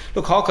 But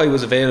look, Hawkeye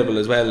was available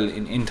as well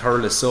in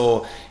Thurles,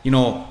 so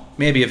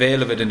maybe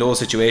avail of it in those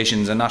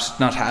situations and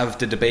not have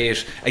the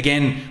debate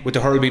again with the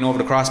hurl being over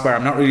the crossbar.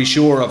 I'm not really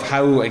sure of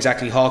how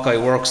exactly Hawkeye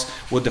works.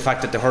 Would the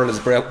fact that the hurl has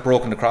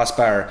broken the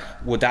crossbar,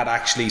 would that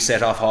actually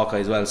set off Hawkeye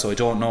as well? So I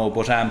don't know,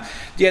 but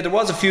there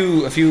was a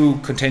few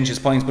contentious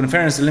points, but in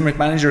fairness, the Limerick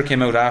manager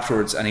came out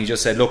afterwards and he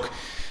just said, look,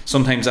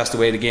 sometimes that's the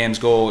way the games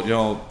go.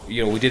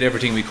 We did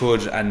everything we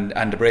could,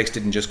 and the breaks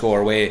didn't just go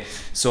our way.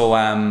 So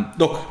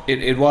look,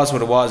 it was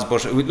what it was.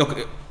 But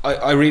look,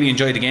 I really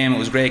enjoyed the game. It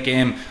was a great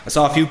game. I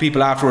saw a few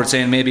people afterwards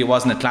saying maybe it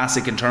wasn't a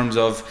classic in terms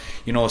of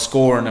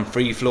scoring and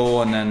free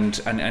flow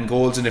and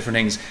goals and different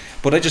things.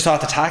 But I just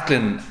thought the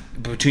tackling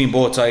between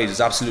both sides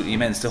was absolutely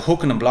immense. The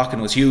hooking and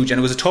blocking was huge, and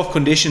it was a tough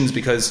conditions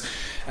because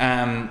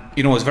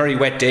it was a very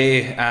wet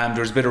day. There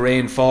was a bit of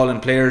rain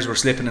falling, players were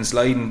slipping and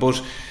sliding,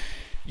 but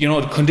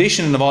the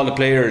conditioning of all the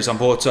players on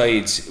both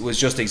sides was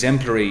just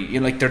exemplary.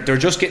 They're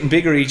just getting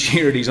bigger each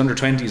year, these under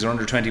 20s or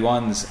under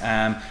 21s.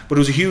 But it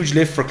was a huge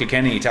lift for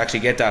Kilkenny to actually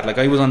get that.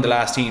 I was on the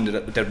last team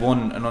that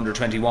won an under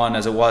 21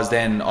 as it was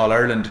then All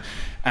Ireland,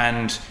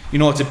 and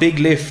it's a big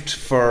lift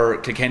for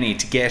Kilkenny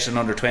to get an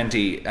under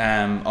 20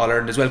 All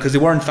Ireland as well, because they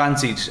weren't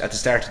fancied at the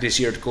start of this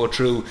year to go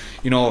through.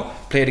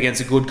 Played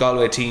against a good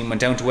Galway team, went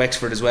down to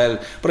Wexford as well.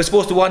 But I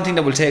suppose the one thing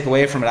that we'll take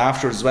away from it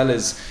after as well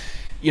is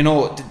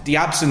the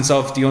absence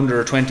of the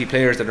under 20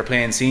 players that are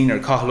playing senior,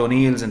 Cathal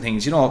O'Neill's and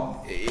things.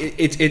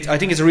 I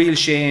think it's a real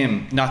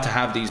shame not to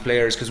have these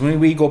players, because when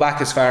we go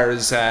back as far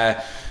as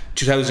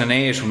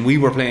 2008, when we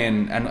were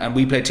playing and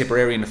we played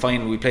Tipperary in the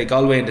final, we played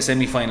Galway in the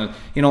semi-final,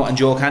 and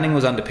Joe Canning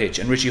was on the pitch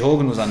and Richie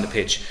Hogan was on the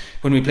pitch.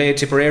 When we played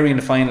Tipperary in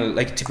the final,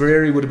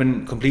 Tipperary would have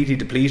been completely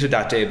depleted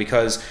that day,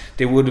 because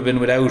they would have been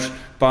without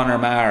Bonner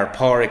Marr,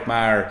 Pádraig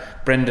Marr,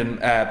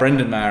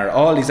 Brendan Marr,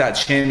 all these lads,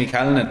 Shamey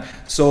Callanan.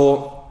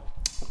 So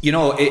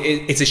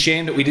it's a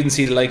shame that we didn't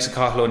see the likes of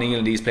Cathal O'Neill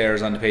and these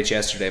players on the pitch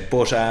yesterday.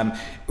 But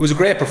it was a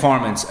great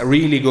performance, a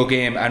really good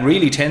game, and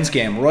really tense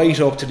game right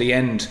up to the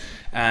end.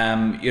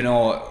 Right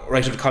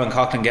up to Colin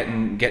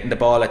Coughlin getting the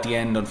ball at the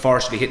end,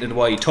 unfortunately hitting it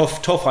wide.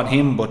 Tough on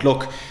him, but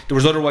look, there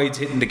was other wides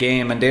hitting the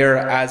game, and they're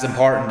as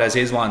important as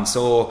his one.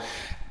 So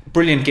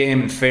brilliant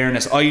game in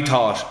fairness, I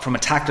thought, from a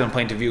tackling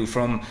point of view,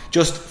 from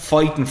just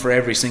fighting for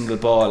every single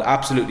ball.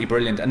 Absolutely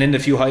brilliant. And then the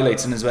few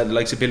highlights in as well, the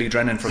likes of Billy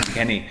Drennan from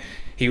Kilkenny.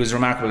 He was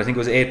remarkable. I think it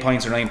was 8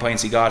 points or 9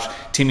 points he got.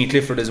 Timmy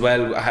Clifford as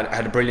well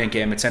had a brilliant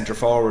game at centre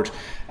forward.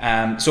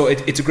 So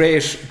it's a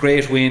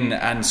great win,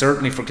 and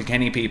certainly for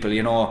Kilkenny people,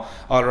 all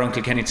around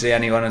Kilkenny today,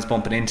 anyone is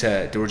bumping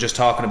into, they were just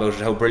talking about it,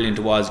 how brilliant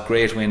it was.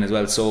 Great win as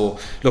well. So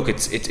look,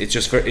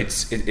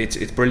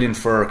 it's brilliant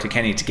for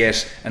Kilkenny to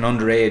get an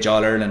underage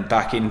All Ireland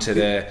back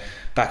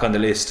on the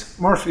list.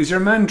 Murph, is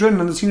your man Drennan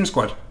on the senior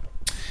squad?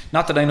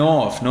 Not that I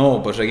know of, no.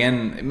 But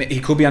again,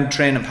 he could be on the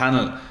training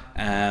panel.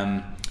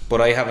 But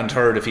I haven't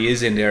heard if he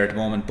is in there at the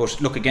moment. But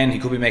look, again, he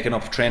could be making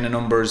up training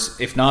numbers.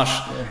 If not,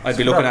 I'd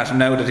be looking at him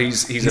now that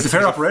he's a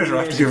fair operator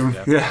after giving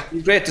him. Yeah.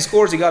 He's great. The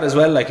scores he got as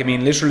well.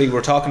 Literally,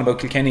 we're talking about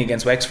Kilkenny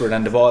against Wexford,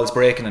 and the ball's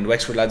breaking, and the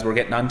Wexford lads were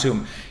getting onto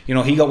him.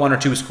 He got 1 or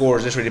 2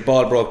 scores. Literally, the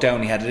ball broke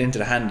down. He had it into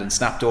the hand and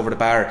snapped over the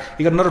bar.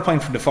 He got another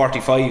point from the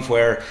 45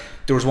 where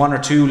there was 1 or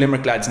 2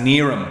 Limerick lads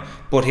near him,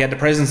 but he had the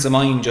presence of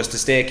mind just to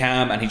stay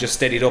calm, and he just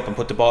steadied up and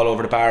put the ball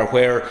over the bar,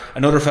 where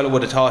another fellow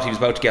would have thought he was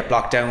about to get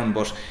blocked down.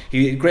 But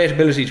he had great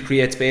ability to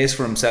create space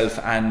for himself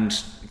and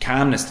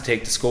calmness to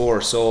take the score.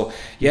 So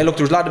yeah, look,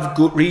 there was a lot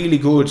of really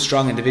good,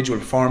 strong individual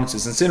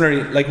performances, and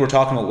similarly, like we're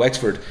talking about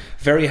Wexford,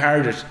 very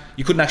hard.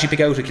 You couldn't actually pick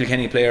out a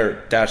Kilkenny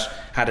player that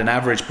had an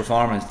average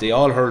performance. They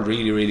all hurled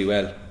really, really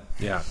well.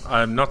 Yeah,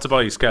 not to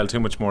buy Skehill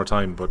too much more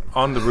time, but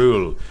on the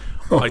rule,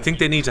 I think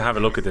they need to have a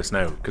look at this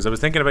now, because I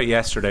was thinking about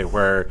yesterday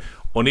where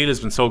O'Neill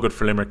has been so good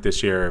for Limerick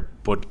this year,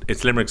 but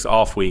it's Limerick's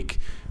off week.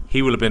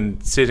 He will have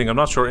been sitting, I'm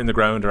not sure in the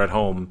ground or at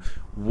home,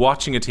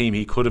 watching a team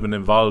he could have been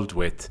involved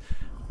with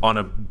on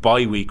a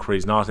bye week where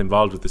he's not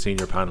involved with the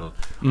senior panel.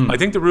 I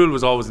think the rule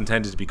was always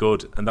intended to be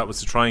good, and that was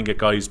to try and get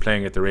guys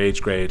playing at their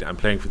age grade and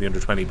playing for the under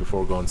 20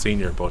 before going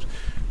senior. But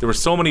there were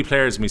so many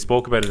players, and we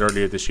spoke about it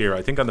earlier this year.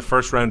 I think on the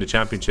first round of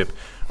championship,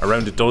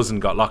 around a dozen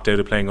got locked out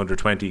of playing under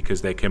 20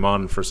 because they came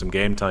on for some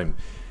game time.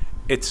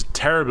 It's a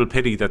terrible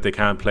pity that they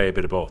can't play a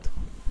bit of both.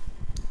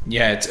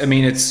 Yeah,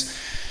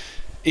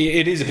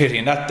 it is a pity,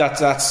 and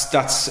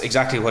that's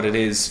exactly what it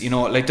is. You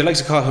know, like the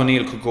likes of Cathal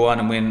O'Neill could go on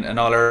and win an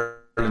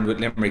All-Ireland with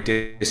Limerick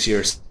this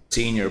year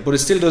senior, but it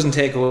still doesn't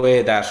take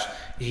away that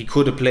he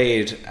could have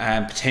played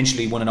and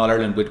potentially won an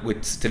All-Ireland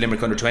with the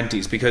Limerick under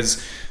 20s,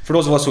 because for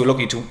those of us who are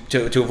lucky to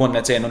have won,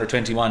 let's say, an under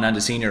 21 and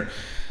a senior,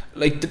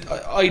 like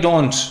I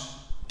don't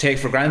take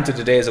for granted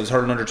the days I was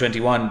hurling under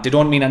 21. They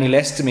don't mean any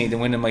less to me than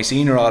winning my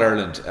senior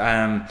All-Ireland.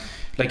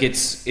 Like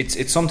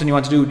it's something you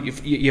want to do.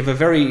 You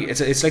have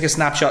it's like a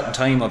snapshot in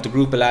time of the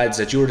group of lads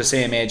that you're the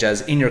same age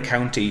as in your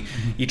county.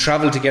 You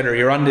travel together,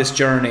 you're on this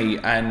journey,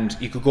 and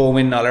you could go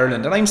win All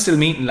Ireland. And I'm still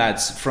meeting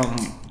lads from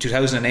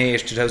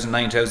 2008,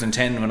 2009,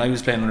 2010 when I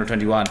was playing under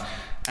 21.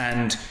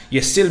 And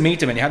you still meet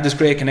them, and you have this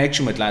great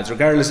connection with lads,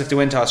 regardless if they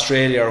went to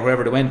Australia or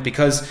wherever they went,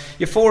 because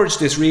you forged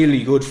this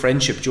really good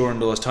friendship during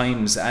those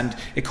times. And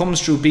it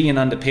comes through being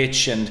on the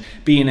pitch and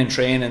being in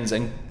trainings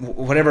and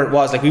whatever it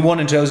was. Like, we won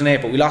in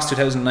 2008, but we lost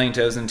 2009,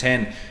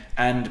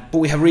 2010, but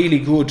we have really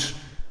good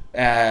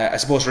I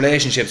suppose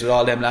relationships with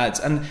all them lads,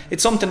 and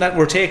it's something that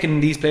we're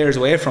taking these players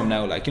away from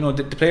now. Like, you know,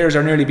 the players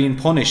are nearly being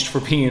punished for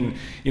being,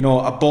 you know,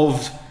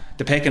 above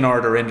the pecking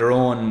order in their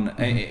own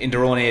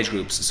age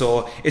groups.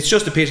 So it's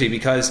just a pity,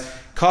 because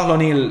Cathal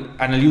O'Neill,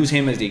 and I'll use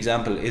him as the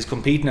example, is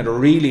competing at a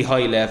really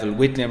high level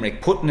with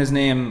Limerick. Putting his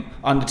name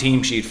on the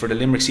team sheet for the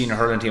Limerick senior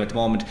hurling team at the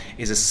moment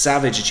is a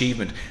savage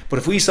achievement. But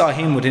if we saw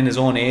him within his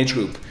own age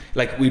group,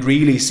 like, we'd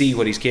really see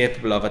what he's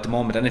capable of at the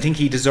moment. And I think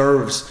he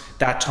deserves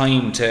that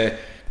time to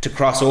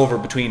cross over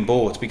between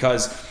both,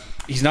 because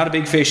he's not a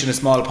big fish in a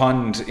small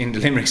pond in the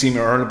Limerick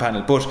senior hurling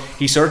panel, but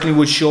he certainly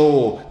would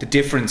show the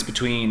difference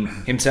between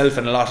himself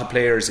and a lot of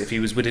players if he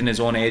was within his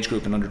own age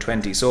group in under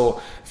 20.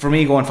 So for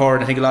me going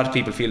forward, I think a lot of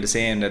people feel the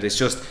same, that it's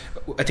just,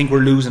 I think we're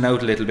losing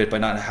out a little bit by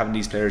not having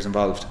these players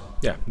involved.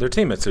 Yeah, their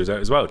teammates lose out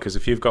as well, because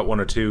if you've got one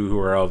or two who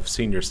are of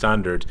senior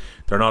standard,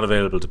 they're not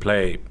available to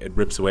play, it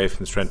rips away from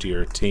the strength of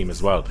your team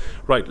as well.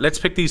 Right, let's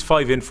pick these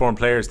 5 informed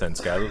players then,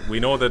 Skehill. We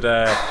know that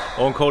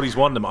Owen Cody's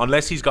won them,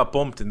 unless he's got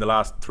bumped in the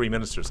last 3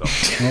 minutes or so.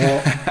 No,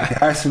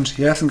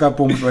 he hasn't got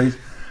bumped, right?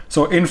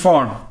 So in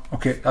form,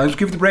 okay, I'll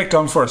give the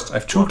breakdown first. I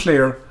have 2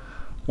 Clare,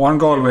 1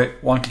 Galway,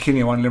 1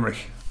 Kilkenny, 1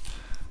 Limerick.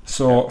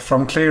 So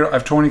from Clare, I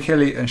have Tony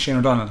Kelly and Shane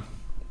O'Donnell.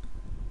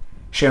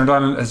 Shane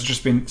O'Donnell has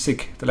just been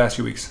sick the last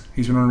few weeks.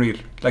 He's been unreal.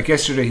 Like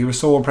yesterday, he was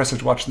so impressive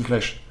to watch in the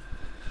flesh.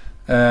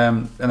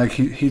 And like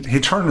he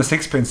turned the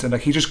sixpence, and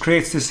like he just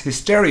creates this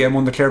hysteria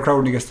among the Clare crowd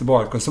when he gets the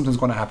ball, because something's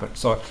going to happen.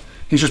 So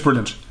he's just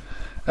brilliant.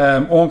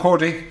 Owen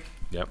Cody,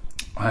 yep,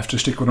 I have to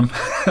stick with him.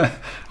 I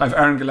have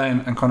Aaron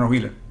Gillane and Conor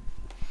Whelan.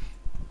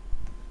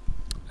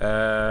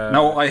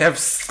 No, I have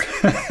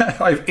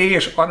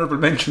 8 honourable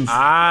mentions.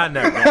 No,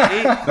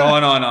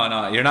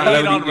 you're not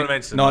allowed honourable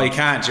mentions. No, you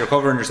can't. You're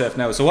covering yourself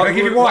now. So what? Can I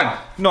give you 1?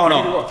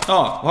 No.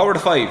 What were the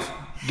 5?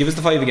 Give us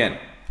the 5 again.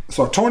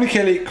 So Tony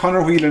Kelly,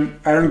 Conor Whelan,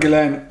 Aaron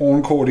Gillane,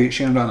 Owen Cody,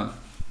 Shane O'Donnell.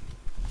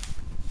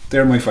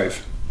 They're my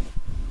 5.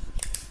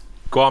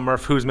 Go on,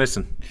 Murph. Who's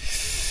missing?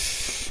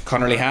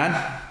 Conor Lehan.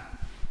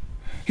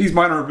 He's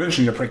my honourable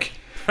mention, you prick.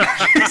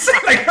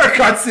 Like, for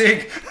God's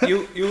sake.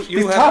 You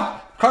have top.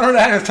 Conor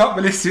Lehan is top of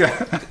the list, yeah.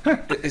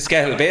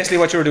 Skehill, basically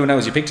what you were doing now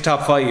is you picked the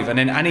top 5, and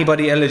then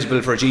anybody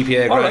eligible for a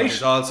GPA grant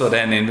is also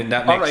then in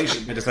that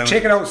next. Alright,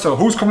 check it out. So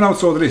who's coming out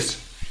so the list?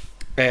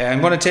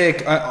 I'm going to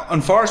take,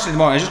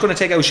 unfortunately, I'm just going to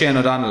take out Shane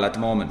O'Donnell at the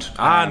moment.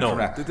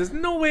 No, there's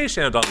no way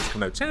Shane O'Donnell's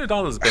coming out. Shane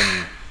O'Donnell's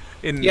been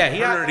in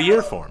Hurler of the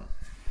Year form.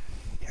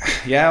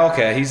 Yeah,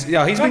 okay, he's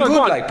been good,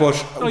 like, but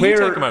you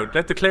take him out.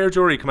 Let the Clare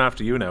jury come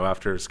after you now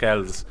after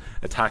Skell's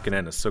attacking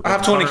Ennis. So I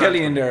have Tony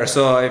Kelly in there,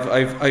 so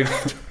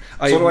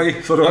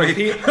So do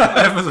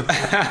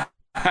I.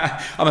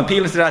 I'm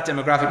appealing to that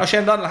demographic. No,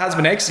 Shane O'Donnell has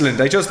been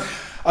excellent.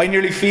 I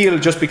nearly feel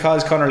just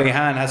because Conor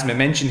Lehan hasn't been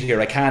mentioned here,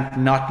 I can't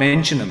not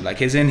mention him.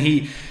 Like, as in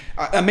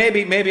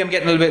maybe I'm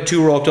getting a little bit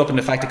too roped up in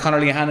the fact that Conor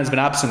Lehan has been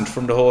absent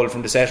from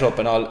the setup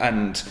and all,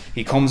 and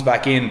he comes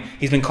back in.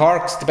 He's been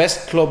Cork's the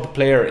best club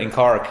player in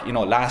Cork, you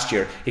know, last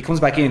year. He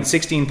comes back in,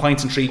 16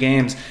 points in 3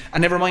 games,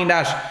 and never mind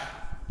that,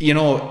 you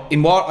know,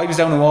 I was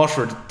down in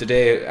Waterford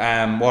today,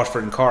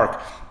 Waterford and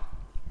Cork.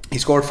 He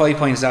scored 5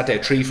 points that day,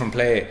 3 from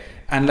play.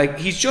 And like,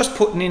 he's just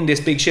putting in this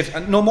big shift.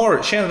 And no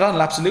more, Shane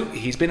O'Donnell, absolutely,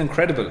 he's been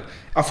incredible.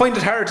 I find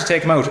it hard to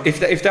take him out.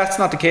 If that's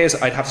not the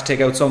case, I'd have to take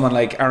out someone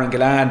like Aaron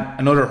Gillane,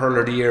 another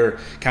Hurler of the Year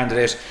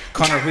candidate,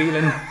 Conor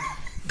Whelan.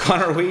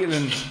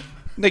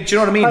 Like, do you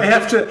know what I mean? I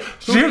have to.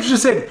 You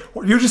just said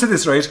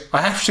this, right?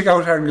 I have to take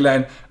out Aaron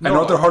Gillane,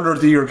 another Hurler of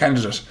the Year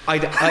candidate.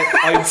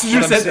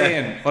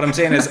 What I'm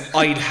saying is,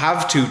 I'd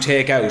have to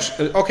take out.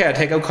 Okay, I'd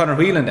take out Conor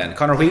Whelan then.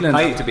 Conor Whelan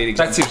have to be the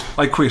example. That's it.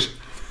 I quit.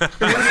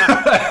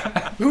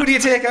 Who do you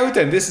take out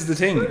then? This is the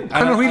thing.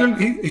 Conor Whelan,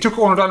 he took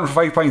Owen O'Donnell for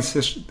 5 points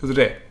the other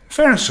day.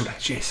 Fairness to that,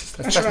 Jesus.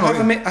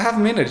 I have a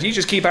minute. You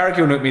just keep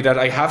arguing with me that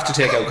I have to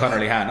take out Conor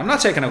Lehan. I'm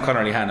not taking out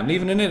Conor Lehan. I'm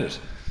leaving it in it.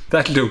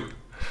 That'll do.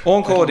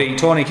 Owen Cody,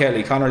 Tony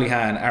Kelly, Conor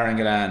Lehan, Aaron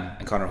Gillan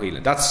and Conor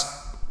Whelan. That's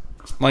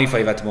my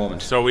 5 at the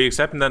moment. So are we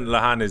accepting that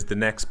Lehan is the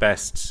next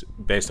best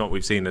based on what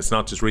we've seen? It's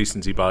not just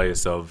recency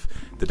bias of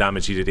the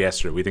damage he did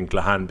yesterday. We think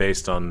Lehan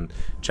based on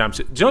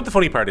championship. Do you know what the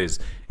funny part is?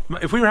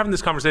 If we were having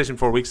this conversation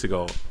 4 weeks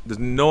ago,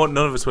 none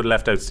of us would have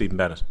left out Stephen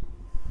Bennett.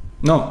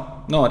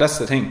 No, that's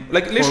the thing.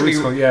 Like literally,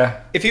 ago,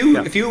 yeah. If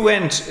you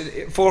went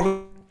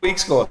 4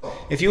 weeks ago,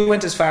 if you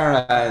went as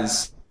far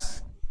as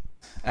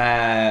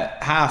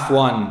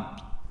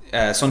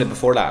 1/2 Sunday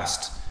before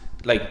last,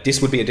 like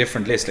this would be a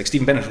different list. Like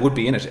Stephen Bennett would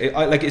be in it.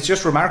 It's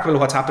just remarkable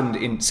what's happened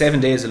in 7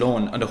 days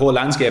alone on the whole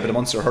landscape of the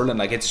Munster hurling.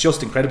 Like it's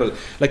just incredible.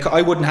 Like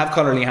I wouldn't have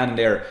Conor Lehan in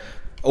there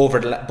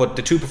but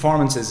the 2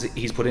 performances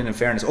he's put in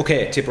fairness.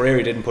 Okay,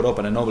 Tipperary didn't put up,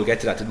 and I know we'll get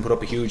to that. Didn't put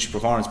up a huge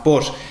performance,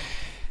 but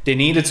they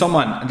needed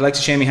someone, and the likes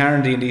of Shamie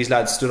Harnedy and these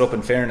lads stood up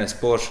in fairness.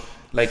 But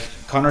like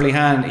Conor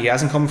Lehan, he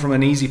hasn't come from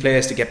an easy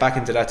place to get back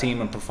into that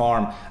team and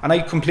perform, and I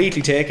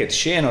completely take it.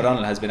 Shane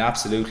O'Donnell has been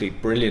absolutely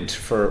brilliant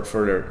for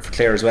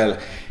Clare as well.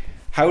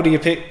 How do you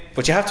pick?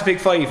 But you have to pick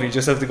 5, and you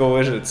just have to go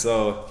with it.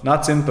 So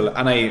not simple.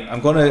 And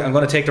I'm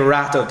gonna take the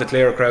wrath of the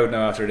Clare crowd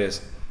now after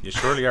this. You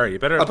surely are. You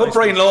better. I'll put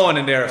Brian Lohan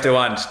in there if they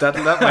want. That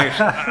might.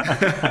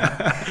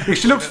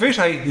 He looks fit.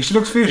 He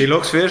looks fit. He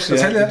looks fit.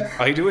 Yeah.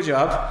 I do a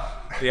job.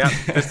 Yeah,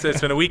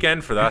 it's been a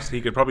weekend for that. He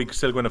could probably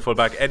still go in a full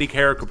back. Eddie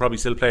Kerr could probably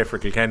still play for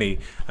Kilkenny.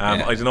 I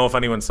don't know if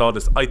anyone saw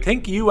this. I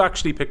think you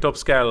actually picked up,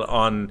 Skehill,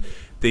 on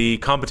the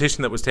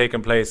competition that was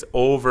taking place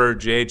over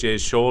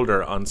JJ's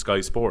shoulder on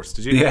Sky Sports.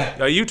 Did you?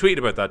 Yeah. You tweeted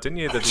about that, didn't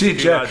you? That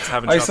lads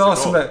having I saw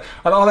some.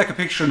 I like a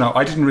picture now.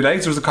 I didn't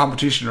realise there was a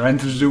competition or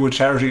anything to do with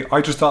charity. I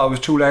just thought it was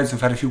 2 lads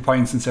who've had a few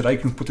pints and said, I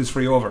can put this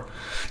free over.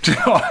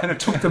 And it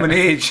took them an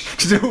age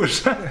to do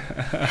it.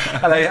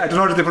 And I don't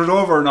know if they put it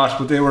over or not,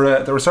 but they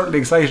were certainly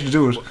excited to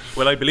do it.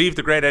 Well, I believe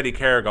the great Eddie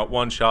Kerr got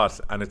 1 shot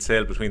and it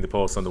sailed between the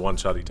posts on the 1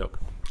 shot he took.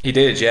 He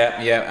did,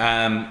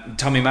 yeah.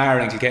 Tommy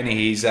Maher in Kilkenny,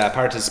 he's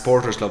part of the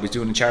supporters club. He's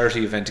doing a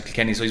charity event in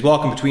Kilkenny, so he's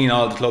walking between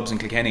all the clubs in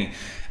Kilkenny,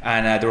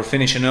 and they were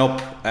finishing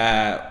up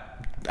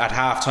at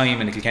half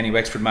time in the Kilkenny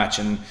Wexford match,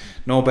 and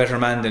no better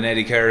man than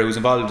Eddie Kerr, who was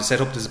involved to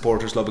set up the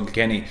supporters club in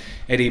Kilkenny.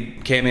 Eddie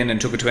came in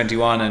and took a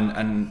 21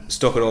 and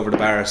stuck it over the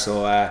bar.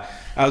 So that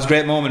was a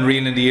great moment,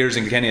 reeling in the ears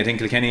in Kilkenny. I think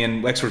Kilkenny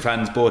and Wexford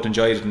fans both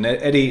enjoyed it, and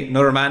Eddie,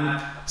 another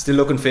man, still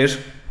looking fit.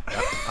 Yeah,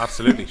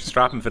 absolutely,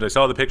 strapping fit. I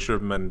saw the picture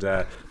of him, and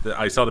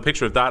I saw the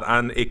picture of that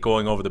and it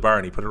going over the bar,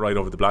 and he put it right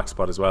over the black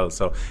spot as well.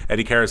 So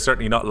Eddie Kerr has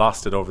certainly not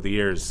lost it over the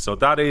years. So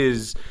that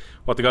is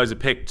what the guys have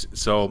picked.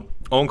 So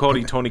Owen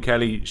Cody, Tony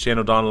Kelly, Shane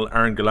O'Donnell,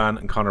 Aaron Gillan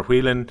and Conor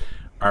Whelan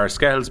are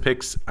Skehill's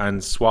picks,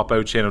 and swap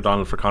out Shane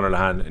O'Donnell for Conor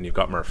Lehan and you've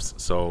got Murphs.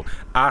 So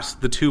ask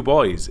the 2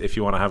 boys if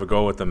you want to have a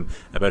go with them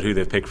about who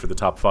they've picked for the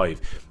top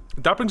 5.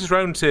 That brings us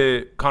round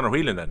to Conor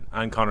Whelan then,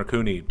 and Conor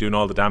Cooney doing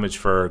all the damage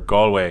for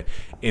Galway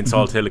in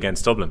Salt Hill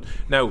against Dublin.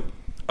 Now,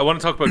 I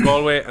want to talk about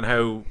Galway and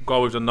how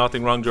Galway've done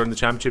nothing wrong during the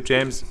championship,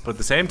 James, but at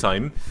the same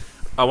time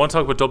I want to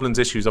talk about Dublin's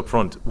issues up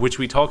front, which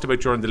we talked about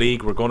during the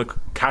league. We're going to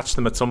catch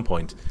them at some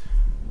point.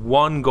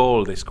 1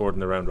 goal they scored in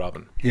the round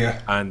robin,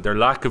 and their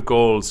lack of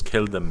goals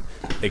killed them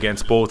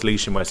against both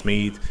Laois and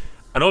Westmeath.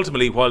 And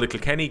ultimately, while the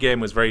Kilkenny game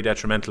was very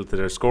detrimental to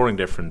their scoring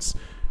difference,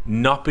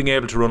 not being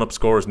able to run up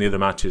scores in the other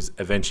matches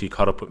eventually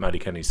caught up with Matty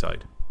Kenny's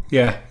side.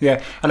 Yeah.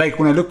 And like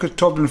when I look at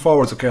Dublin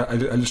forwards, okay,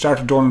 I'll start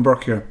with Donald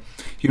Burke here.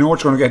 You know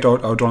what you're going to get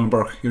out of Donald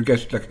Burke. You'll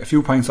get like a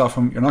few points off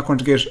him. You're not going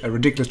to get a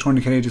ridiculous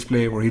Tony Kelly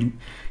display where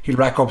he'll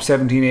rack up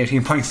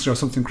 17-18 points or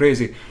something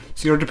crazy.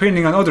 So you're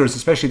depending on others,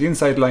 especially the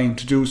inside line,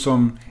 to do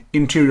some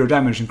interior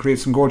damage and create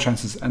some goal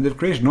chances, and they've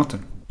created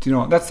nothing. You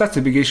know, that's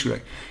a big issue.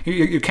 Like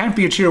you can't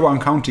be a Tier 1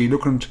 county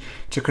looking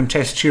to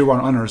contest Tier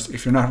 1 honours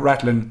if you're not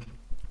rattling,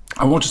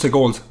 I won't just say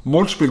goals,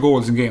 multiple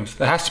goals in games.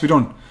 That has to be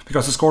done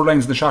because the score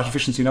lines and the shot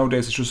efficiency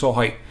nowadays is just so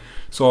high.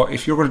 So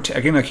if you're going to,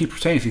 again, I keep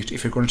saying,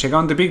 if you're going to take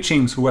on the big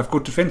teams who have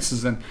good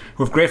defences and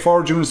who have great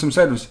forward units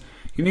themselves,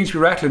 you need to be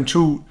rattling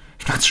 2,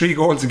 if not 3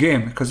 goals a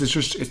game, because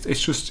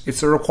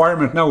it's a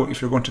requirement now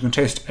if you're going to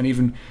contest and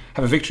even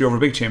have a victory over a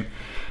big team.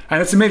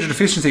 And it's a major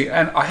deficiency.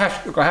 And I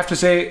have to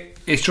say,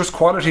 it's just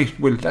quality.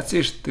 Well, that's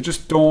it. They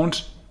just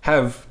don't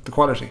have the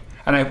quality.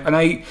 And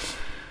I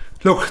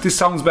look, this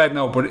sounds bad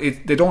now, but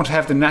they don't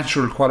have the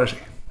natural quality.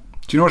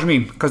 Do you know what I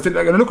mean? Because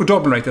like, I look at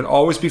Dublin, right? They'll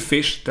always be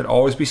fit. They'll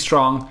always be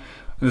strong.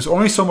 And there's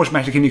only so much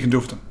Matty Kenny can do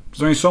for them.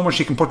 There's only so much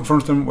he can put in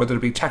front of them, whether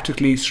it be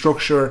tactically,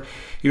 structure,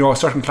 a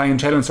certain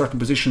clientele in certain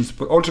positions.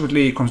 But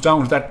ultimately, it comes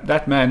down to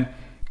that man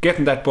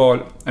getting that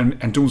ball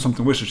and doing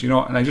something with it,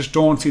 And I just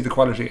don't see the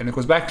quality. And it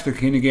goes back to the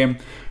Kilkenny game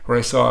where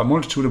I saw a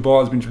multitude of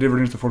balls being delivered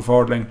into the full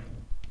forward line,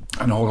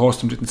 and a whole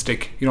host of them didn't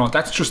stick.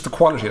 That's just the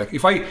quality. Like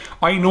if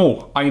I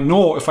know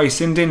if I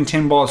send in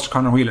 10 balls to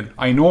Conor Whelan,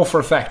 I know for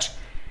a fact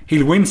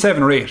he'll win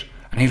 7 or 8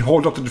 and he'll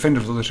hold up the defender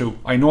for the other 2.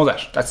 I know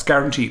that's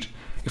guaranteed.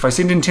 If I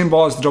send in 10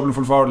 balls to the Dublin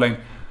full forward line,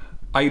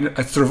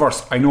 it's the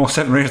reverse. I know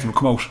 7 or 8 of them will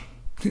come out.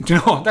 Do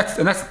you know,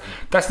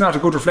 that's not a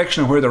good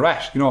reflection of where they're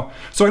at, you know.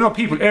 So I know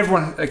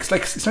everyone,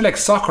 it's not like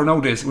soccer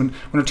nowadays. When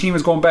a team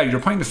is going bad, you're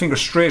pointing the finger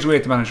straight away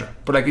at the manager.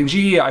 But like in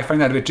GAA, I find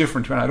that a bit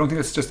different. Man. I don't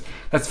think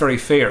that's very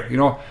fair, you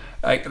know.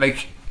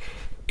 Like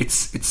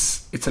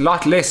it's a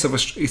lot less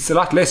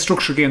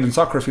structured game than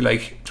soccer, if you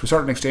like, to a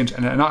certain extent,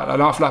 and an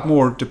awful lot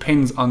more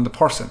depends on the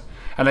person.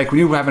 And like when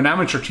you have an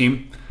amateur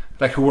team,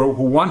 like who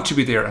want to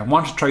be there and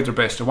want to try their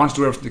best and want to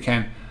do everything they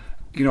can,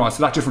 you know, it's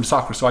a lot different to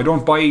soccer. So I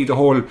don't buy the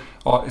whole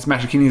it's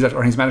Matty Kinney's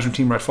or his management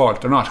team are at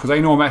fault. They're not, because I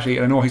know Matty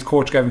and I know his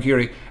coach Gavin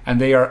Keary, and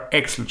they are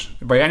excellent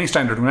by any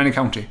standard in any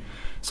county.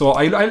 So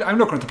I'm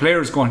looking at the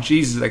players going,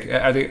 Jesus, like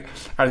are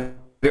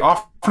they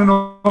offering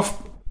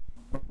enough?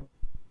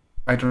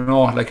 I don't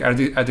know. Like are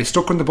they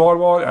stuck on the ball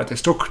wall? Are they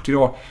stuck, you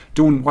know,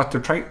 doing what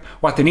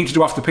they need to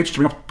do off the pitch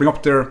to bring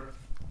up their,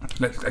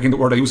 again, the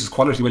word I use is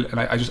quality. And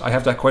I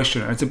have that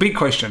question, and it's a big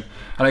question.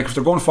 And like if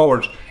they're going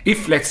forward,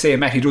 if let's say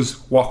Matty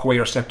does walk away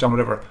or step down,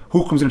 whatever,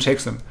 who comes in and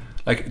takes them?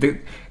 Like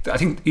I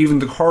think even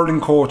the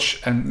hurling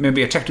coach and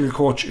maybe a technical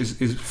coach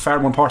is far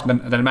more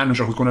important than a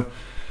manager who's going to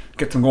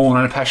get them going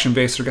on a passion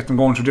base or get them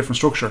going to a different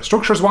structure.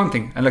 Structure is one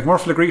thing, and like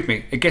Murphy will agree with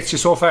me, it gets you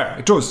so far.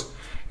 It does.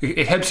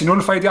 It helps you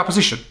nullify the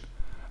opposition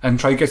and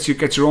try to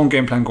get your own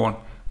game plan going.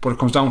 But it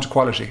comes down to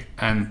quality,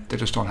 and they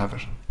just don't have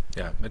it.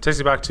 Yeah, it takes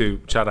me back to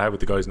chat I had with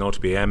the guys in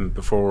OTBM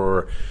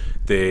before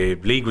the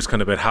league was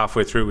kind of about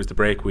halfway through. It was the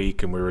break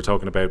week, and we were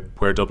talking about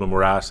where Dublin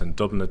were at, and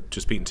Dublin had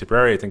just beaten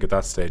Tipperary, I think, at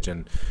that stage.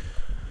 And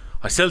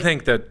I still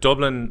think that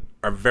Dublin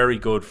are very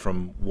good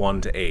from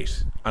 1 to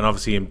 8, and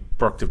obviously in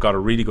Burke they've got a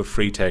really good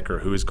free taker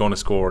who is going to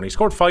score, and he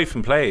scored 5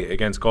 in play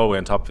against Galway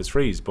on top of his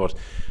frees, but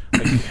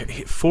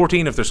like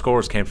 14 of their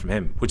scores came from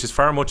him, which is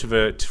far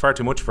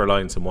too much of a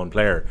reliance on one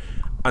player.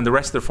 And the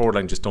rest of their forward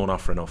line just don't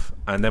offer enough.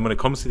 And then when it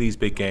comes to these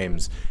big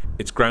games,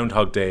 it's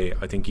Groundhog Day,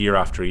 I think, year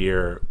after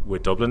year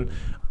with Dublin.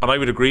 And I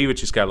would agree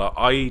with you, Skehill.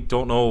 I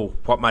don't know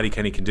what Matty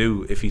Kenny can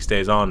do if he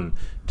stays on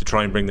to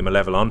try and bring them a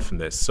level on from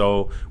this.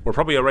 So we're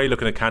probably already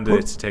looking at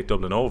candidates to take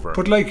Dublin over.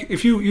 But like,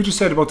 if you just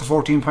said about the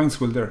 14 points,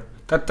 Will, there,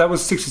 that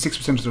was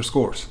 66% of their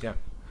scores. Yeah.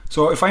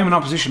 So if I'm an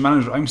opposition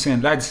manager, I'm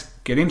saying, lads,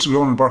 get into the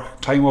Ronan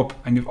Burke, time up,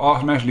 and you've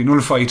automatically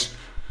nullified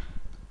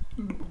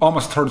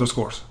almost a third of their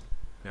scores.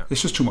 Yeah.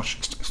 It's just too much.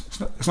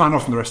 It's not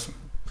enough from the rest of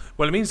them.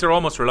 Well, it means they're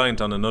almost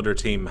reliant on another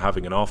team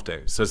having an off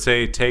day. So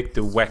say take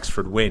the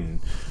Wexford win,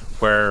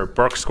 where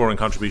Burke's scoring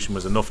contribution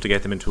was enough to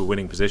get them into a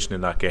winning position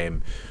in that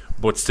game,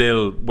 but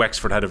still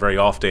Wexford had a very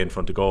off day in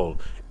front of goal.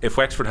 If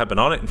Wexford had been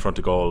on it in front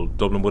of goal,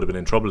 Dublin would have been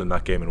in trouble in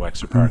that game in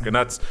Wexford Park. And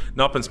that's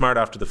not been smart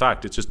after the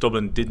fact. It's just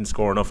Dublin didn't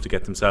score enough to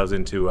get themselves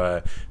into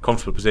a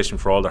comfortable position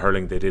for all the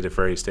hurling they did at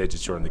various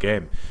stages during the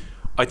game.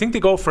 I think they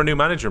go for a new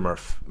manager,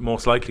 Murph,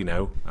 most likely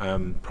now.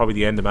 Probably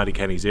the end of Matty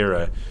Kenny's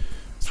era.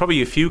 There's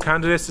probably a few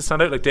candidates to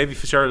stand out. Like Davy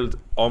Fitzgerald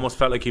almost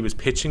felt like he was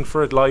pitching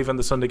for it live on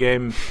the Sunday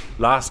game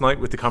last night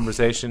with the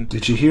conversation.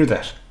 Did you hear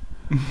that?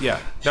 Yeah.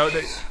 Now,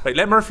 right,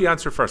 let Murphy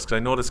answer first, because I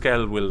know the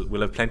Skehill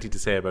will have plenty to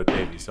say about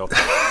Davy. So,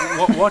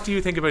 what do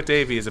you think about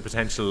Davy as a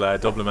potential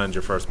Dublin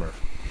manager first, Murph?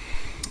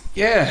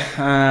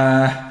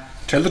 Yeah.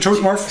 Tell the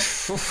truth,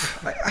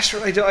 Murph.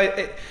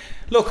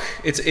 Look,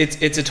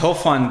 it's a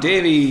tough one.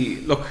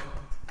 Davy, look,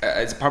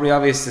 it's probably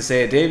obvious to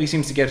say Davy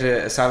seems to get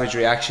a savage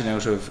reaction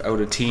out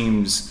of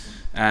teams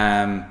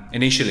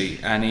initially,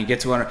 and he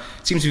gets one. It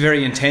seems to be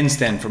very intense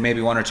then for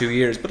maybe 1 or 2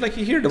 years. But like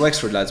you hear the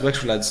Wexford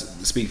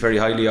lads speak very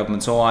highly of him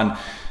and so on.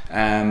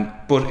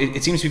 But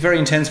it seems to be very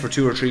intense for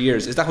 2 or 3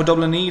 years. Is that what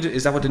Dublin need?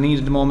 Is that what they need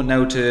at the moment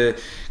now, to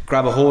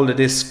grab a hold of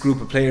this group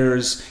of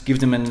players,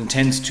 give them an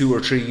intense 2 or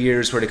 3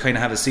 years where they kind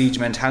of have a siege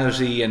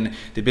mentality and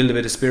they build a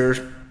bit of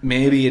spirit?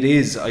 Maybe it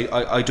is.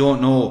 I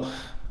don't know.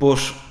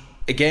 But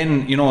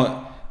again, you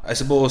know, I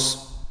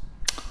suppose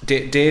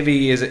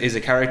Davy is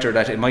a character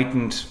that it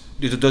mightn't.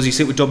 Does he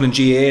sit with Dublin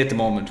GAA at the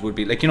moment? Would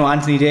be like, you know,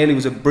 Anthony Daly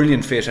was a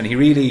brilliant fit, and he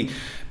really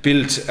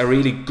built a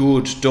really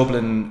good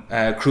Dublin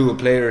crew of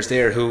players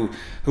there who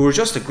were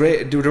just they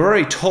were a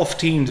very tough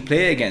team to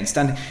play against,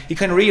 and he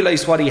kind of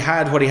realised what he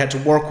had to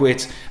work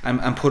with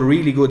and put a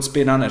really good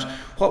spin on it.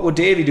 What would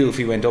Davy do if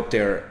he went up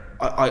there?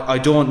 I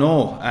don't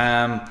know.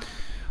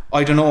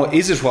 I don't know.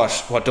 Is it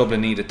what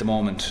Dublin need at the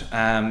moment?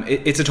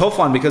 It's a tough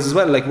one, because as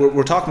well, like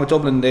we're talking about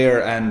Dublin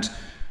there, and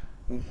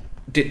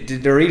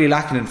they're really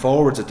lacking in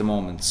forwards at the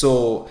moment.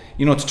 So,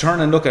 you know, to turn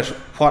and look at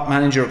what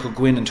manager could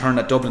go in and turn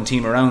that Dublin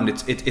team around,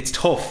 it's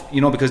tough, you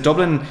know, because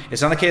Dublin,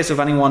 it's not a case of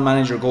any one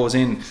manager goes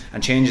in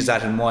and changes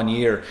that in 1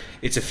 year.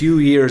 It's a few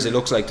years. It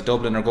looks like the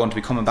Dublin are going to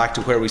be coming back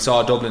to where we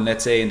saw Dublin,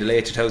 let's say in the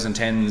late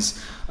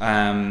 2010s,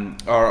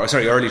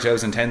 early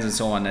 2010s and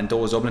so on, and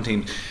those Dublin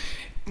teams.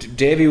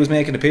 Davy was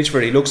making a pitch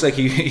for it. He looks like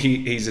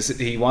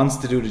he wants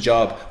to do the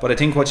job, but I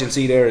think what you'll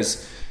see there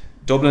is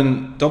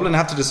Dublin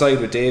have to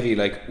decide with Davy,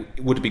 like,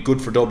 would it be good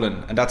for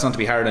Dublin? And that's not to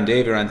be hard on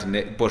Davy or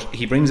anything, but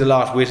he brings a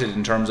lot with it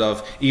in terms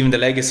of even the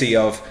legacy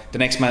of the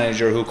next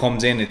manager who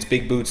comes in. It's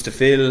big boots to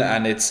fill,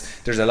 and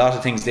there's a lot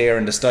of things there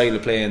in the style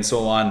of play and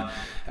so on.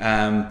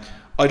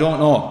 I don't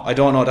know.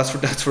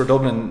 That's for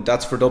Dublin.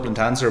 That's for Dublin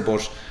to answer.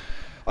 But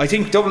I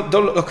think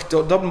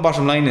Dublin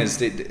bottom line is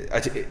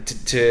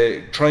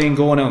to try and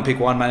go now and pick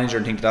one manager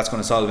and think that's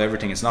going to solve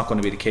everything. It's not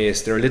going to be the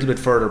case. They're a little bit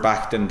further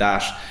back than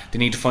that. They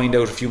need to find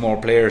out a few more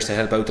players to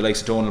help out the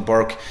likes of Donald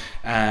Burke.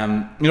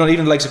 Even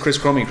the likes of Chris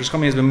Crummy. Chris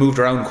Crummy has been moved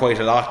around quite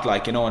a lot,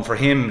 and for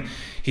him,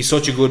 he's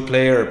such a good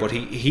player, but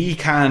he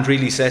can't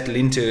really settle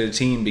into the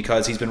team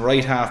because he's been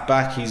right half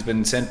back, he's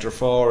been centre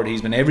forward,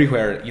 he's been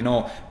everywhere,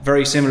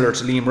 very similar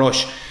to Liam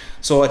Rush.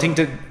 So I think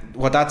that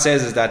what that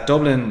says is that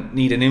Dublin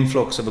need an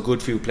influx of a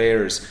good few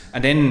players,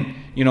 and then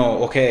you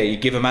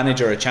give a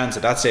manager a chance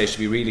at that stage to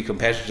be really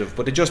competitive,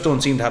 but they just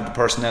don't seem to have the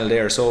personnel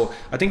there. So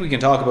I think we can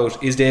talk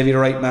about, is Davy the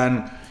right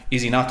man?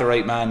 Is he not the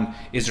right man?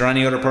 Is there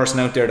any other person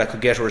out there that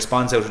could get a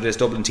response out of this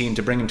Dublin team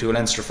to bring him to a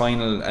Leinster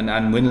final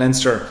and win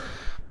Leinster?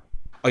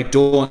 I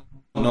don't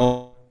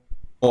know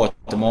at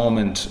the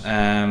moment.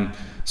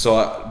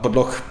 But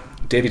look,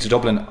 Davy to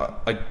Dublin,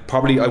 I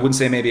wouldn't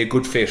say maybe a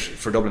good fit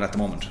for Dublin at the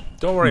moment.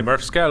 Don't worry,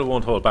 Murph. Skehill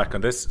won't hold back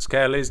on this.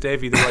 Skehill, is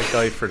Davy the right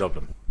guy for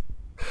Dublin?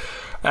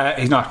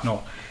 He's not.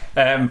 No.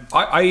 I'm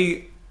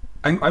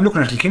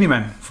looking at Kilkenny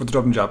man for the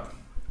Dublin job,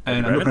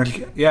 and I'm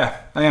looking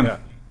at I am.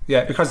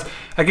 Yeah, because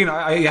again,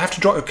 you have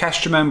to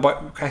cast your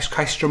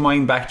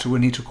mind back to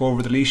when he took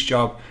over the Laois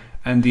job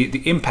and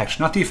the impact,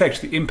 not the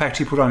effect, the impact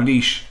he put on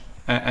Laois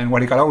and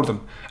what he got out of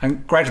them.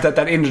 And granted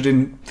that ended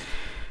in,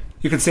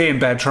 you could say in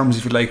bad terms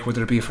if you like,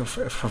 whether it be for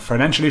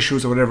financial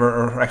issues or whatever,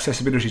 or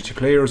accessibility to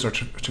players or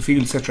to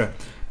field, etc.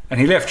 And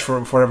he left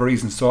for whatever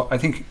reason. So I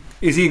think,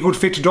 is he a good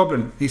fit to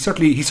Dublin? He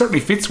certainly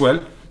fits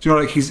well.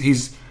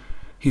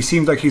 He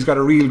seems like he's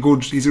a real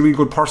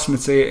good person,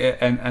 let's say,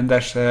 and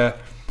that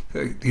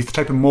he's the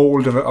type of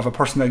mould of a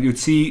person that you'd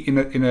see in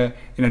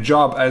a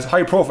job as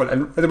high profile.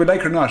 And whether we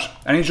like it or not,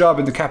 any job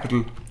in the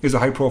capital is a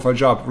high profile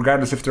job,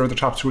 regardless if they're the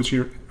top 2 or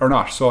 3 or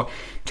not. So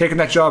taking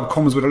that job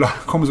comes with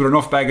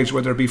enough baggage,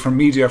 whether it be from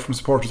media or from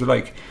supporters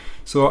alike.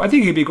 So I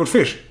think he'd be a good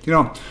fit.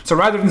 So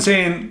rather than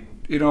saying,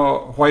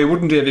 why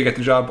wouldn't Davy get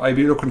the job, I'd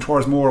be looking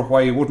towards more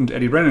why wouldn't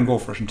Eddie Brennan go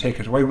for it and take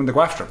it? Why wouldn't they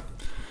go after him?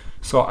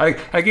 So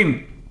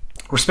again,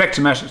 respect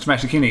to Matt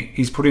Kilkenny.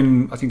 He's put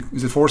in, I think,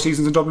 is it 4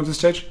 seasons in Dublin at this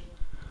stage?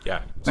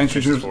 Yeah, it's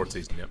the 4th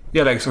season.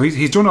 Yeah, so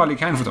he's done all he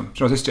can for them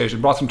at this stage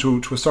and brought them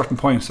to a certain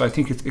point. So I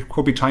think it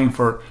could be time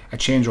for a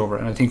changeover,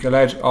 and I think a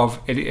lad of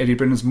Eddie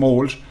Brennan's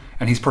mould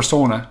and his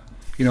persona,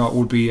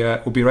 would be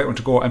the right one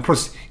to go. And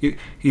plus,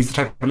 he's the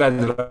type of lad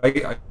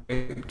that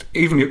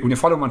even when you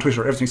follow him on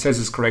Twitter, everything he says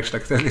is correct.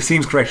 Like, it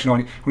seems correct.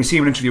 When you see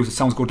him in interviews, it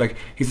sounds good. Like,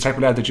 he's the type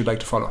of lad that you'd like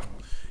to follow.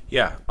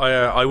 Yeah,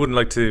 I wouldn't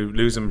like to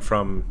lose him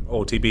from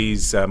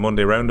OTB's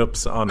Monday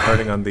roundups on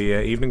Hurling on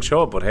the evening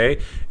show, but hey,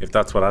 if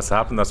that's what has to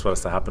happen, that's what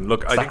has to happen.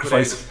 Look,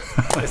 sacrifice.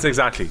 I think it's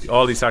exactly,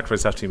 all these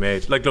sacrifices have to be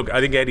made. Look,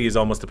 I think Eddie is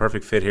almost the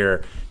perfect fit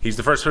here. He's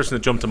the first person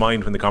that jumped to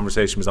mind when the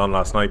conversation was on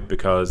last night,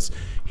 because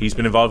he's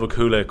been involved with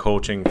Kula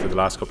coaching for the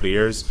last couple of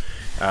years.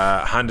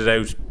 Handed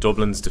out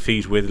Dublin's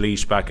defeat with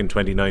Laois back in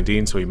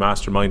 2019, so he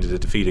masterminded a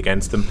defeat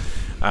against them.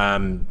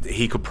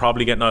 He could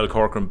probably get Niall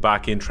Corcoran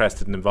back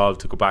interested and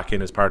involved to go back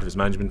in as part of his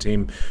management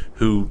team,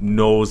 who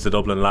knows the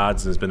Dublin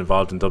lads and has been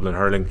involved in Dublin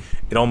hurling.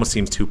 It almost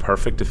seems too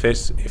perfect to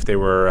fit. If they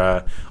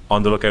were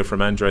on the lookout for a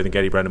manager, I think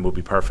Eddie Brennan would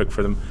be perfect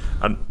for them,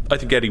 and I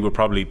think Eddie would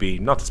probably be,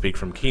 not to speak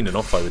from, keen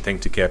enough, I would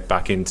think, to get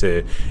back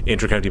into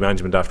inter-county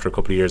management after a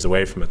couple of years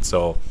away from it.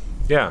 So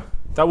yeah,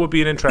 that would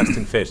be an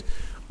interesting fit.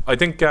 I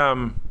think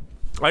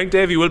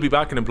Davy will be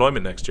back in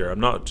employment next year. I'm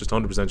not just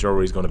 100% sure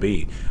where he's going to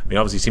be. I mean,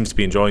 obviously he seems to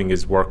be enjoying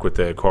his work with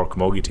the Cork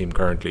Camogie team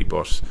currently,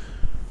 but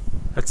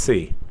let's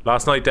see.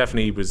 Last night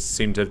definitely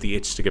seemed to have the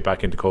itch to get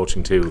back into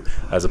coaching too,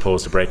 as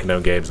opposed to breaking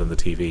down games on the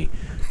TV.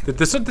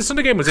 The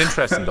Sunday game was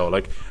interesting though.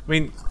 Like, I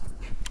mean,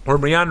 we're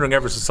meandering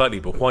ever so slightly,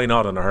 but why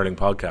not on a hurling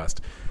podcast?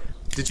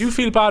 Did you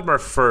feel bad,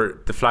 Murph,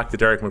 for the flack that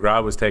Derek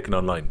McGrath was taking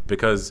online?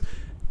 Because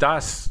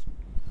that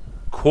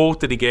quote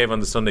that he gave on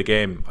the Sunday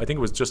game, I think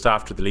it was just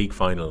after the league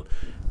final,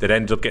 that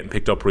ended up getting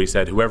picked up, where he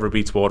said whoever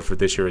beats Waterford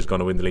this year is going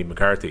to win the Liam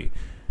McCarthy.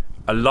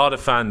 A lot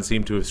of fans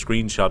seem to have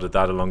screenshotted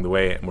that along the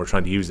way and were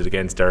trying to use it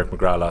against Derek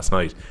McGrath last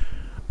night.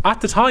 At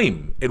the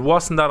time, it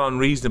wasn't that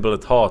unreasonable a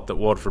thought that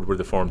Waterford were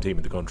the form team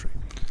in the country.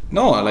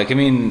 No, like, I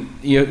mean,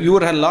 you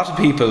would have had a lot of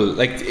people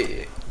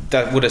like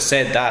that would have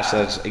said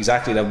that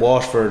exactly, that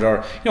Waterford,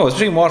 or it's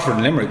between Waterford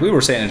and Limerick. We were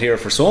saying it here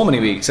for so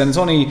many weeks, and it's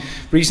only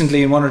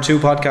recently in 1 or 2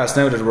 podcasts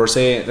now that we're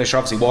saying, like,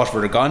 obviously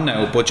Waterford are gone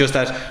now, but just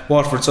that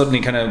Waterford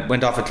suddenly kind of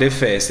went off a cliff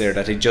face there,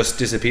 that it just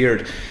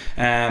disappeared.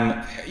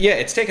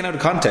 It's taken out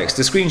of context.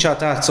 The screenshot,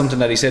 that's something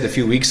that he said a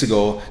few weeks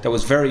ago that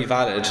was very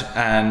valid,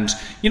 and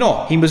he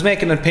was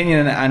making an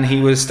opinion, and he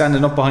was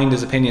standing up behind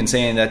his opinion,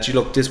 saying that,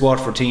 look, this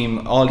Waterford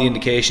team, all the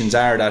indications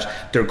are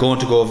that they're going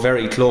to go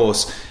very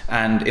close,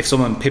 and if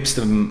someone pips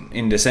them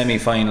in the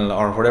semi-final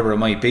or whatever it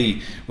might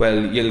be,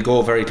 well, you'll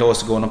go very close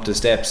to going up the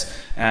steps.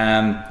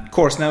 Of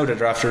course, now that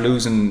they're after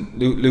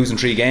losing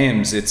 3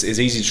 games, it's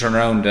easy to turn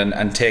around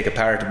and take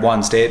apart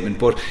one statement.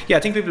 But yeah, I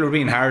think people are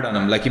being hard on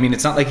him. Like, I mean,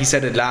 it's not like he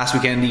said it last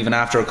weekend, even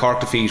after a Cork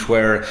defeat,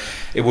 where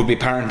it would be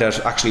apparent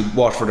that actually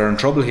Waterford are in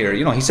trouble here.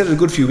 You know, he said it a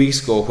good few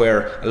weeks ago,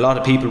 where a lot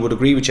of people would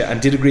agree with you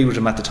and did agree with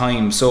him at the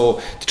time.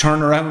 So to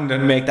turn around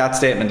and make that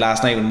statement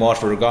last night when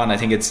Waterford were gone, I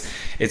think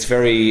it's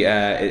very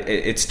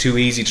it's too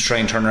easy to try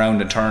and turn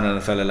around and turn on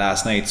a fella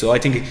last night. So I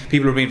think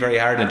people are being very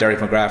hard on Derek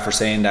McGrath for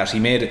saying that. He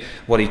made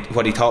what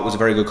he thought was a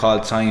very good call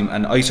at the time,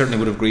 and I certainly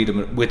would have agreed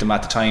with him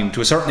at the time,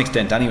 to a certain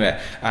extent anyway.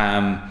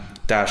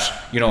 That,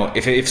 you know,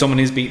 if someone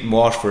is beating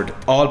Waterford,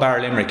 all bar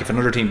Limerick, if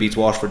another team beats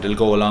Waterford, they'll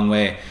go a long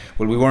way.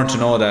 Well, we weren't to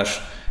know that,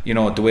 you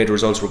know, the way the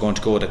results were going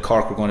to go, that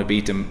Cork were going to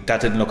beat them.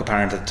 That didn't look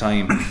apparent at the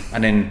time,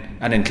 and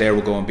then Clare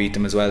would go and beat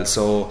them as well.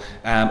 So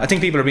I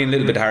think people are being a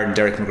little bit hard on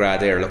Derek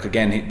McGrath there. Look,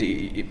 again,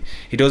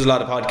 he does a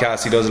lot of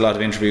podcasts, he does a lot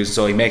of interviews,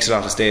 so he makes a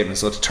lot of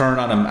statements. So to turn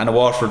on him, and a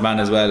Waterford man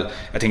as well,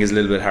 I think is a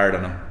little bit hard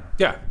on him.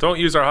 Yeah, don't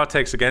use our hot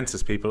takes against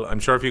us, people. I'm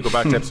sure if you go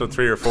back to episode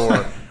 3 or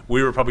 4,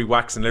 we were probably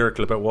waxing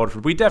lyrical about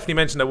Waterford. We definitely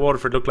mentioned that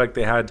Waterford looked like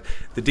they had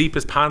the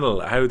deepest panel,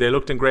 how they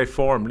looked in great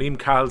form. Liam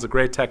Cahill's a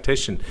great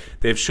tactician.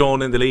 They've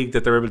shown in the league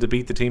that they're able to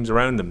beat the teams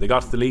around them. They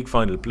got to the league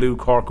final, blew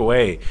Cork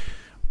away.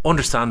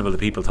 Understandable that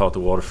people thought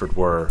that Waterford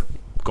were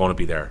going to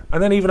be there.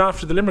 And then even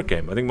after the Limerick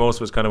game, I think most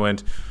of us kind of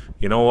went,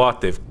 you know what,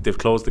 they've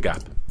closed the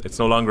gap. It's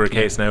no longer a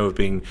case now of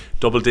being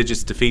double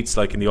digits defeats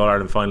like in the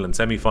All-Ireland final and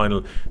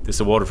semi-final. This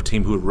is a Waterford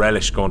team who would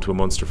relish going to a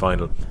Munster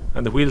final,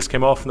 and the wheels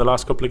came off in the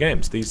last couple of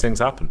games. These things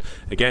happen.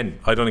 Again,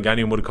 I don't think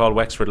anyone would have called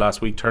Wexford last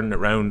week turning it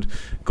round,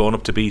 going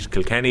up to beat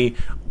Kilkenny.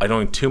 I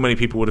don't think too many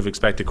people would have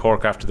expected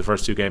Cork after the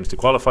first 2 games to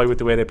qualify with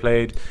the way they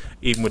played.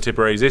 Even with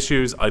Tipperary's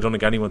issues, I don't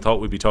think anyone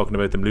thought we'd be talking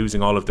about them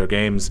losing all of their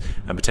games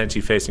and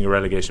potentially facing a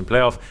relegation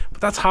playoff.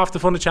 But that's half the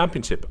fun of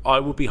championship. I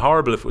would be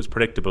horrible if it was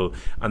predictable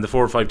and the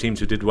 4 or 5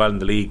 teams who did well in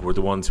the league were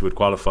the ones who had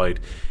qualified.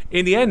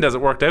 In the end, as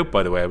it worked out,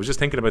 by the way, I was just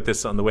thinking about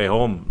this on the way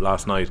home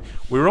last night.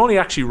 We were only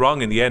actually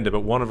wrong in the end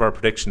about one of our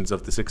predictions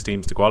of the 6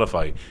 teams to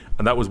qualify,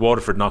 and that was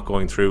Waterford not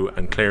going through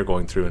and Clare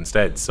going through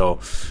instead. So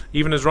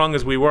even as wrong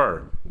as we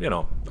were, you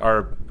know,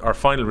 our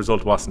final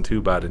result wasn't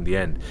too bad in the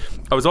end.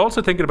 I was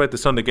also thinking about the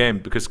Sunday game,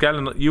 because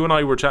Skehill, you and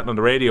I were chatting on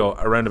the radio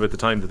around about the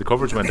time that the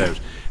coverage went out.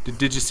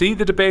 Did you see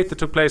the debate that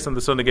took place on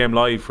the Sunday game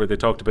live where they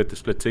talked about the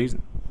split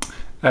season?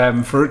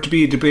 For it to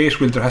be a debate,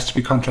 there has to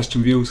be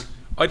contrasting views.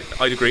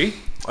 I'd agree,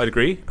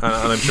 and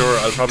I'm sure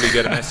I'll probably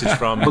get a message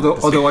from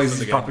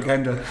otherwise it's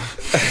propaganda.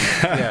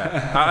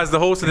 Yeah, as the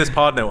host of this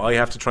pod now, I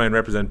have to try and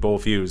represent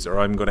both views, or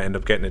I'm going to end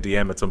up getting a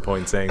DM at some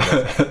point saying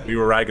that we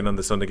were ragging on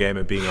the Sunday game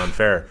and being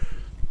unfair.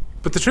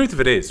 But the truth of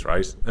it is,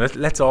 right, and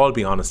let's all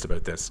be honest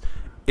about this,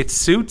 it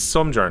suits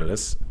some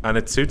journalists and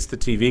it suits the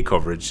TV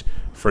coverage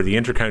for the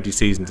inter-county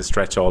season to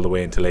stretch all the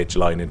way into late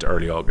July and into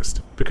early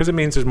August, because it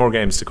means there's more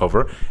games to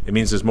cover, it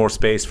means there's more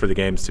space for the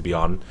games to be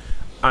on,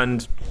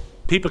 and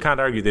people can't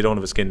argue they don't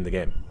have a skin in the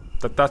game.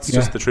 That's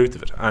just the truth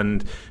of it.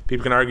 And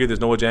people can argue there's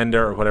no agenda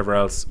or whatever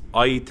else.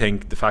 I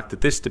think the fact that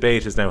this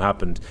debate has now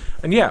happened,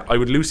 and yeah, I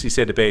would loosely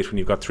say debate when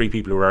you've got 3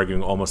 people who are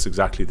arguing almost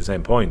exactly the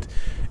same point.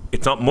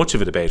 It's not much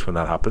of a debate when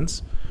that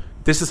happens.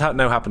 This has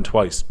now happened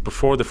twice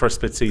before the first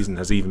split season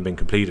has even been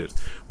completed.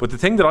 But the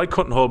thing that I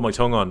couldn't hold my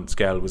tongue on,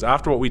 Skehill, was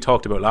after what we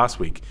talked about last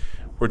week,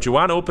 where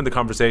Joanne opened the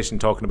conversation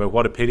talking about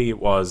what a pity it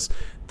was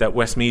that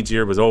Westmead's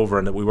year was over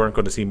and that we weren't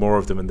going to see more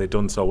of them and they'd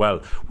done so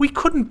well. We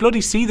couldn't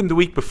bloody see them the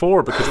week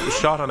before because it was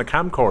shot on a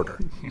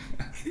camcorder.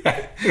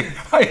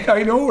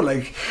 I know,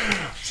 like,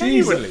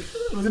 genuinely.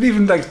 Was it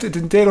even like,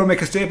 didn't Dalo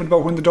make a statement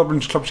about when the Dublin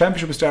Club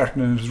Championship was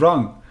starting and it was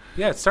wrong?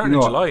 Yeah, it's starting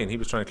in July, and he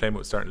was trying to claim it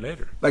was starting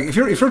later. Like, if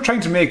you're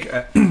trying to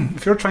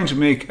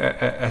make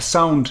a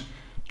sound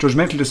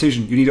judgmental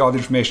decision, you need all the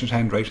information at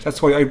hand, right?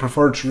 That's why I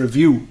prefer to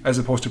review as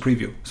opposed to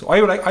preview. So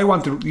I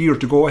want the year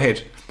to go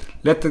ahead,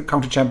 let the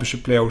county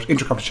championship play out,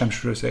 inter-county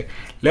championship, I say,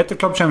 let the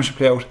club championship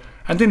play out,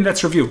 and then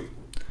let's review.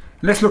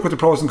 And let's look at the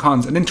pros and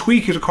cons, and then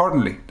tweak it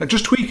accordingly. Like,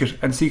 just tweak it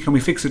and see, can we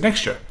fix it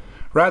next year,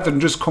 rather than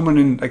just coming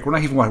in like we're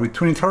not even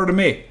 23rd of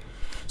May,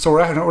 so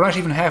we're not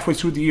even halfway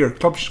through the year.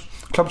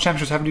 Club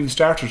championships haven't even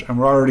started, and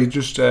we're already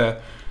just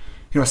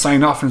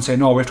signing off and saying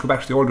no, we have to go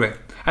back to the old way.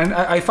 And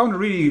I found it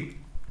really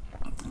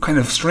kind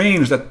of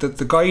strange that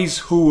the guys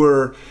who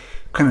were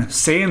kind of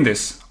saying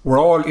this were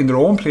all in their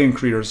own playing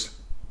careers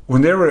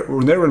when they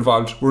were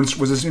involved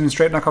was in a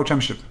straight knockout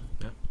championship.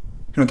 Yeah.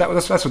 You know,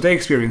 that's what they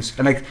experienced.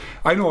 And like,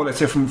 I know, let's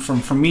say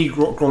from me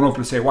growing up,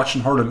 let's say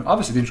watching hurling,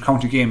 obviously the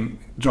inter-county game,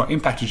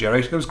 impacted you,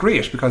 right? It was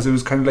great because it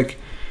was kind of like,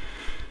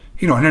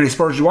 you know, nearly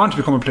spurred you on to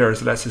become a player,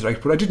 so that's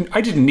right. But I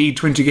didn't need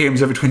 20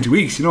 games every 20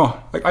 weeks, you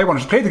know. Like, I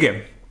wanted to play the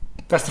game.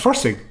 That's the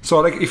first thing. So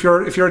like, if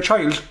you're a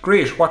child,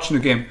 great watching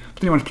the game,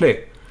 but then you want to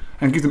play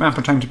and give them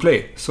ample time to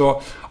play.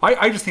 So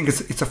I just think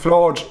it's a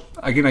flawed,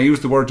 again, I use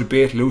the word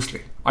debate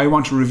loosely. I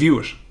want to review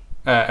it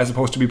as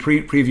opposed to be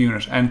previewing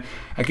it. And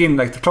again,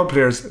 like the club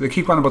players, they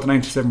keep on about the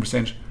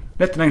 97%.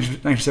 Let the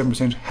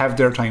 97% have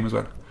their time as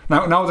well.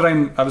 Now that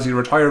I'm obviously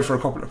retired for a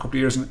couple of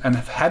years and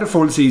have had a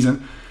full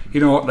season, you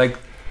know, like,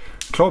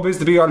 club is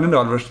the be all and end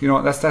all of it. You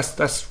know,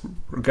 that's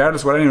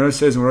regardless of what anyone else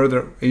says and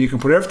whether you can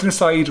put everything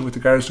aside with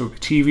regards to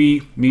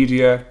TV,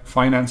 media,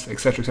 finance,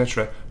 etc.,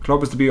 etc.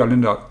 Club is the be all and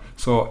end all.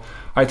 So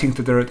I think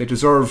that they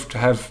deserve to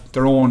have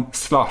their own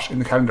slot in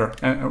the calendar.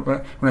 And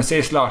when I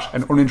say slot,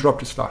 an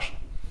uninterrupted slot.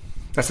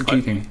 That's the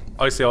key thing.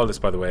 I say all this,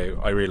 by the way.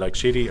 I really like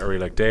Sheedy. I really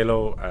like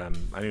Dalo.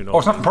 I don't know. Oh,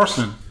 it's not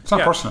personal. It's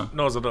not personal.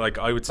 No, so like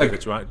I would say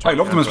that I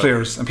love them as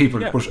players and people,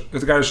 but with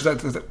regards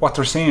to what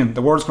they're saying,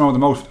 the words coming out of the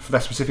mouth for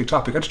that specific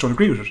topic, I just don't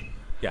agree with it.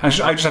 Yeah.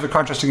 And I just have a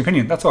contrasting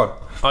opinion. That's all.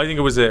 I think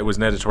it was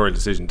an editorial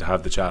decision to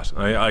have the chat.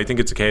 I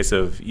think it's a case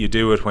of you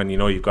do it when you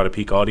know you've got a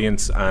peak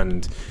audience,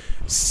 and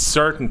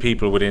certain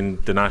people within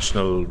the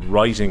national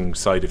writing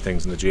side of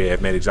things in the GA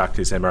have made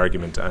exactly the same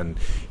argument, and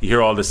you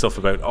hear all this stuff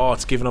about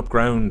it's giving up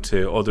ground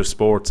to other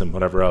sports and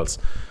whatever else.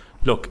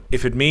 Look,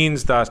 if it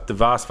means that the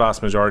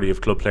vast majority of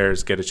club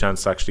players get a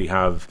chance to actually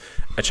have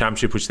a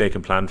championship which they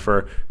can plan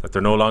for, that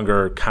they're no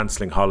longer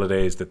cancelling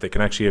holidays, that they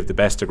can actually have the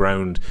best of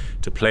ground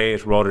to play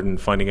it rather than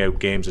finding out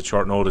games at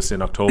short notice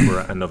in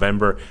October and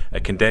November, a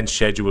condensed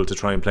schedule to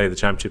try and play the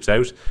championships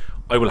out,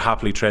 I will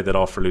happily trade that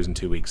off for losing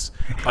 2 weeks.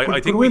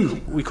 I think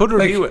we could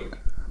review it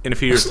in a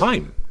few years'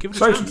 time. Give it a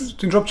chance. Sorry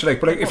to interrupt you,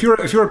 but if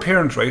you're a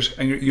parent, right,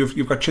 and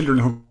you've got children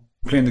who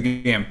playing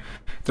the game,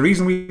 the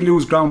reason we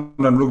lose ground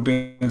on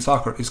rugby and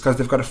soccer is because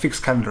they've got a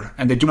fixed calendar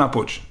and they do not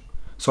budge.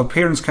 So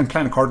parents can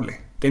plan accordingly.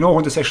 They know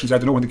when the sessions are,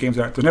 they know when the games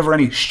are. There's never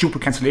any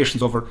stupid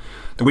cancellations over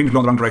the wind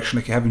blowing the wrong direction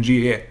like you have in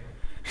GAA.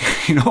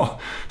 You know,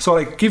 so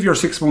like give your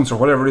 6 months or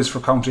whatever it is for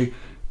county,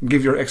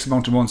 give your X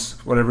amount of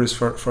months, whatever it is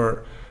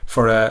for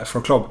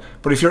club.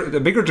 But if you're the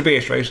bigger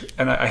debate, right,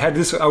 and I had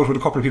this out with a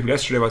couple of people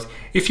yesterday, was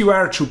if you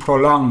are to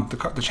prolong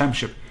the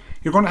championship,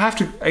 are you going to have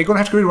to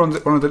really run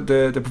one of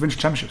the provincial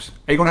championships?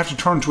 Are you going to have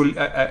to turn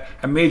to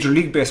a major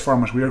league-based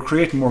format where you're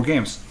creating more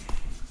games?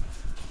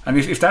 And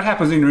if that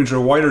happens, then you're into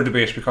a wider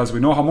debate, because we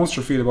know how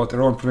Munster feel about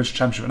their own provincial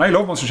championship, and I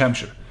love Munster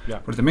championship. Yeah.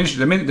 But the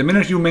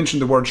minute you mention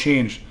the word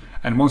change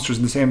and Munster's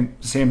in the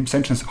same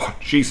sentence, oh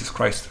Jesus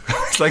Christ!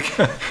 It's like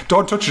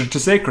don't touch it;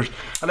 it's sacred.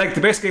 I like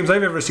the best games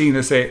I've ever seen.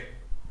 They say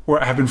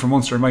have been from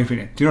Munster, in my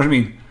opinion. Do you know what I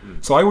mean?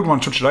 So I wouldn't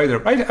want to touch it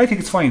either. I think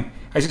it's fine.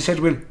 As you said,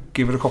 we'll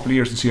give it a couple of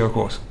years and see how it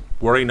goes.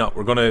 Worry not.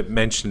 We're going to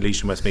mention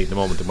Laois and Westmeath in a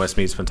moment, and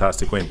Westmeath's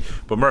fantastic win.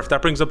 But Murph,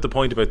 that brings up the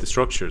point about the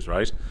structures,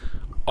 right?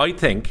 I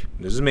think,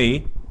 this is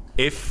me,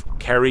 if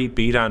Kerry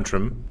beat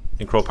Antrim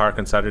in Croke Park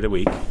on Saturday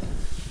week,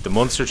 the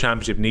Munster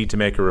Championship need to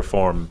make a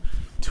reform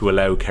to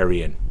allow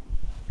Kerry in.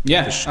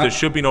 Yeah, there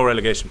should be no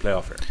relegation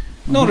playoff here.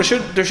 No, there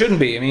shouldn't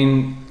be. I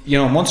mean, you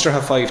know, Munster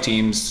have 5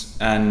 teams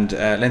and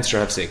Leinster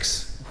have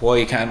 6.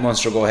 Why can't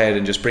Munster go ahead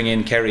and just bring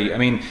in Kerry? I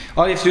mean,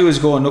 all you have to do is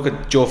go and look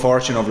at Joe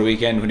Fortune over the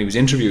weekend when he was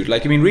interviewed.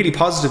 Like, I mean, really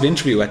positive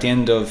interview at the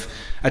end of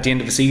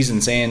the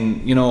season,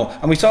 saying, you know,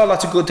 and we saw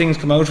lots of good things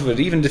come out of it.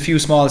 Even the few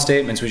small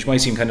statements, which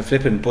might seem kind of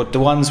flippant, but the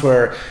ones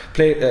where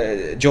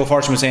Joe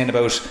Fortune was saying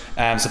about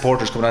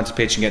supporters coming onto the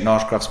pitch and getting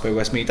autographs by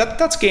Westmeath,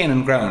 that's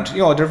gaining ground.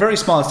 You know, they're very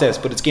small steps,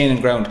 but it's gaining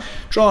ground.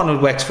 Drawing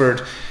with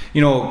Wexford, you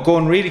know,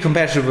 going really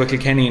competitive with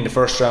Kilkenny in the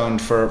first round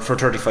for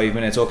 35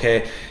 minutes,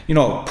 okay. You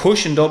know,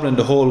 pushing Dublin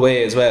the whole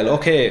way as well,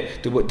 okay.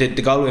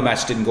 The Galway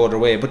match didn't go their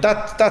way, but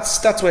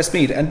that's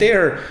Westmeath, and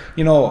they're,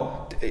 you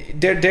know,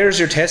 there's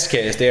your test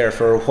case there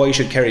for why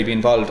should Kerry be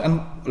involved.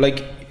 And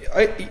like,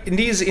 in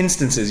these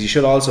instances, you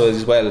should also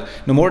as well,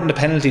 no more than the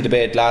penalty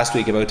debate last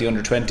week about the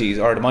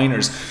under-20s or the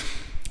minors.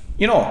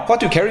 You know, what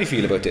do Kerry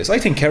feel about this? I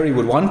think Kerry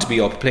would want to be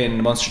up playing in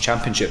the Munster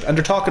Championship, and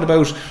they're talking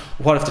about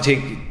what if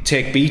they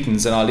take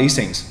beatings and all these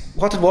things.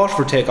 What did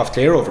Waterford take off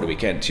Clare over the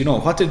weekend? You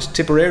know, what did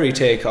Tipperary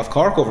take off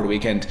Cork over the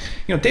weekend?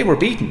 You know, they were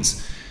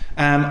beatings.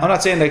 I'm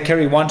not saying that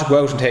Kerry want to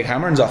go out and take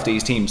hammerings off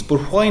these teams, but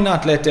why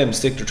not let them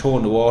stick their toe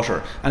in the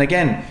water? And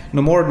again,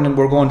 no more than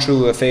we're going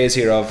through a phase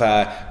here of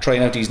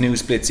trying out these new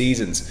split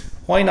seasons.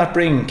 Why not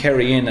bring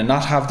Kerry in and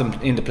not have them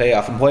in the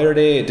playoff? And why are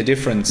they the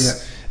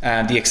difference?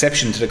 Yeah. The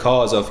exception to the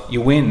cause of you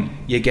win,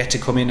 you get to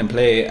come in and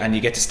play and you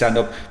get to stand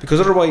up,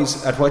 because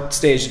otherwise at what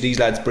stage do these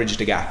lads bridge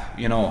the gap,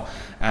 you know?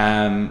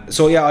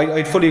 So yeah,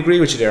 I'd fully agree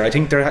with you there. I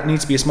think there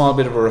needs to be a small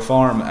bit of a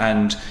reform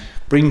and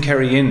bring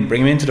Kerry in,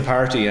 bring them into the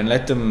party and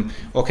let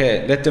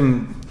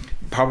them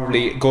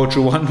probably go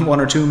through one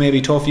or two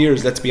maybe tough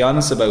years, let's be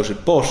honest about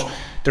it, but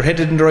they're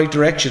headed in the right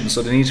direction,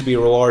 so they need to be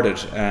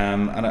rewarded,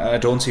 and I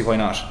don't see why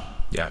not.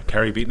 Yeah,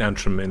 Kerry beating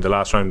Antrim in the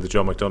last round of the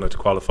Joe McDonagh to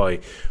qualify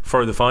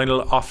for the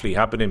final. Offaly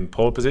had been in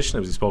pole position,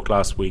 as we spoke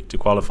last week, to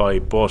qualify,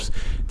 but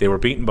they were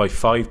beaten by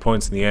 5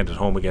 points in the end at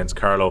home against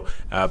Carlow.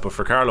 But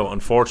for Carlow,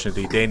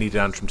 unfortunately, they needed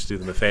Antrim to do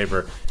them a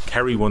favour.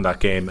 Kerry won that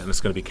game, and it's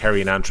going to be Kerry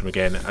and Antrim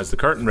again as the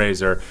curtain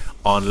raiser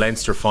on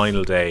Leinster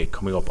final day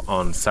coming up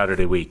on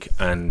Saturday week.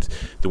 And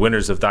the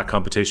winners of that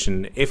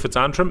competition, if it's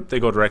Antrim, they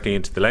go directly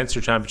into the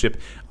Leinster Championship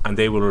and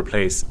they will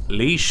replace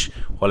Laois,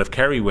 while if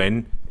Kerry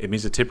win, it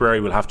means that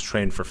Tipperary will have to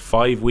train for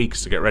 5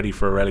 weeks to get ready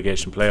for a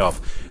relegation playoff.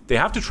 They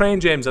have to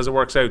train, James, as it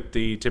works out,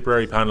 the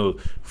Tipperary panel,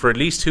 for at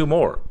least 2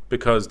 more,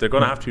 because they're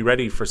going to have to be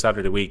ready for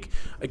Saturday week.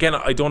 Again,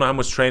 I don't know how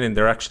much training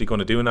they're actually going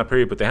to do in that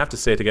period, but they have to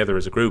stay together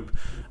as a group.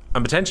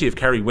 And potentially if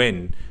Kerry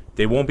win,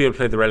 they won't be able to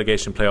play the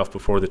relegation playoff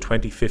before the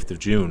 25th of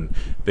June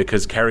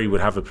because Kerry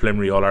would have a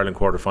preliminary All-Ireland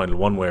quarter-final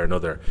one way or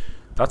another.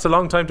 That's a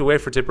long time to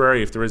wait for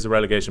Tipperary if there is a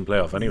relegation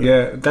playoff anyway.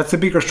 Yeah, that's a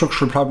bigger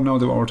structural problem now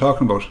than what we're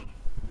talking about.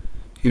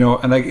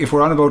 And like if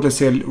we're on about, let's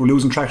say, we're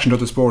losing traction to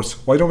other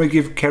sports, why don't we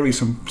give Kerry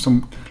some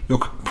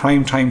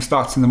prime time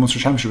slots in the Munster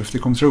Championship if they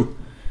come through?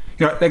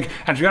 And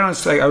to be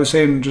honest, I was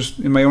saying just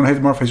in my own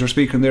head, Murphy, as you're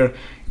speaking there,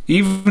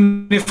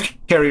 even if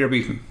Kerry are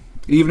beaten,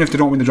 even if they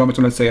don't win the Drummond,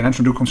 let's say, and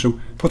Antrim do come through,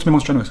 put them in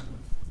Munster anyways.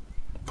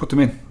 Put them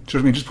in. Do you know what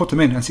I mean? Just put them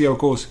in and see how it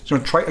goes.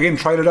 Try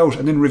it out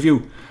and then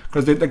review,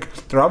 because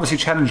they're obviously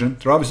challenging.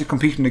 They're obviously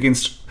competing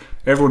against.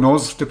 Everyone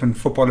knows flipping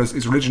football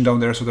is religion down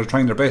there, so they're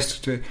trying their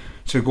best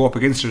to go up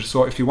against it.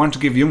 So if you want to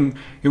give young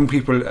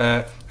people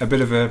a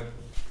bit of a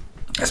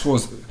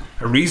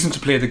reason to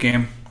play the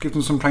game, give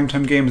them some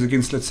primetime games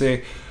against, let's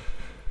say,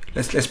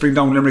 let's bring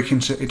down Limerick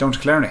down to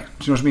Killarney. Do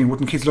you know what I mean?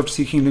 Wouldn't kids love to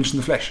see Keane Lynch in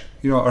the flesh?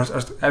 And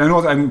I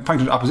know that I'm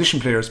pointing at opposition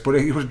players, but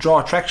it would draw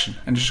attraction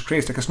and it just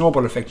creates like a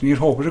snowball effect, and you'd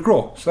hope it would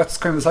grow. So that's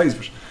kind of the size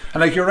of it.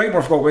 And like you're right,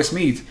 Murph, about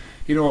Westmeath.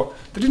 They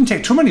didn't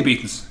take too many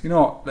beatings. They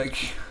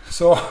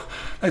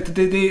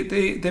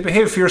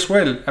behave fierce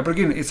well. But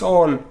again, it's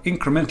all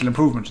incremental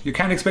improvement. You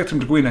can't expect them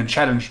to go in and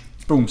challenge,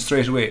 boom,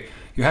 straight away.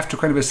 You have to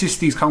kind of assist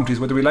these counties,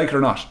 whether we like it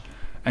or not,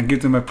 and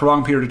give them a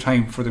prolonged period of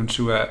time for them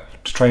to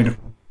try and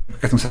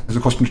get themselves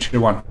accustomed to Tier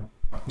 1.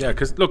 Yeah,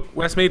 because look,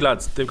 Westmeath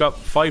lads, they've got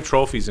 5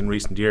 trophies in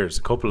recent years,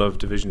 a couple of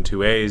Division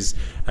 2As,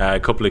 a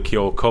couple of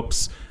Keogh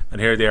Cups, and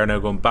here they are now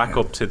going back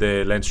up to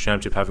the Leinster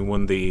Championship, having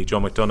won the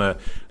Joe McDonagh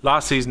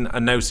last season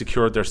and now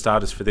secured their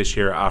status for this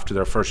year after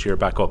their first year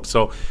back up.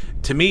 So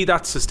to me,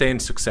 that's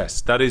sustained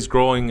success. That is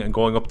growing and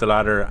going up the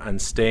ladder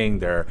and staying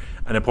there,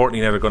 and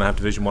importantly now they're going to have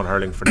Division 1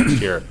 hurling for next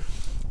year.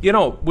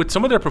 With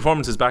some of their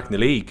performances back in the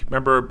league,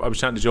 remember I was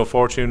chatting to Joe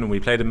Fortune and we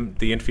played him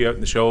the interview out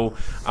in the show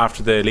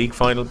after the league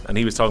final, and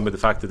he was talking about the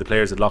fact that the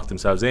players had locked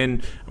themselves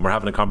in and were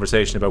having a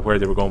conversation about where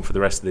they were going for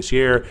the rest of this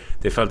year.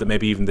 They felt that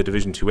maybe even the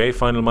Division 2A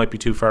final might be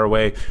too far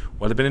away.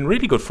 Well, they've been in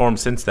really good form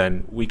since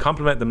then. We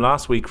complimented them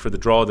last week for the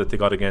draw that they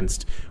got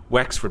against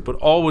Wexford, but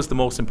always the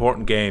most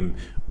important game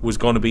was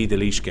going to be the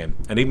Laois game.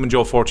 And even when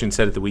Joe Fortune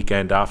said at the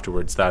weekend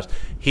afterwards that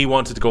he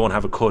wanted to go and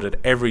have a cut at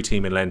every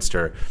team in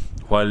Leinster,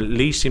 while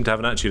Laois seemed to have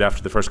an attitude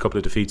after the first couple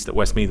of defeats that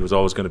Westmeath was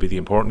always going to be the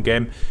important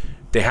game,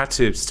 they had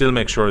to still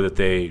make sure that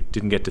they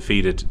didn't get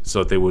defeated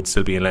so that they would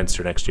still be in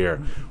Leinster next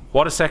year.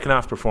 What a second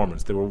half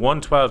performance. They were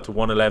 112 to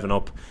 111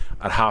 up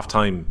at half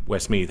time,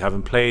 Westmeath,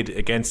 having played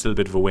against a little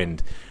bit of a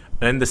wind.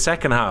 And in the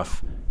second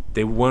half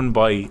they won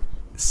by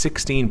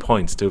 16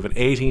 points to have an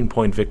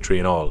 18-point victory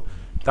in all.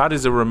 That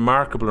is a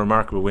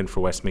remarkable win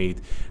for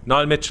Westmeath.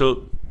 Niall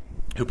Mitchell,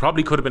 who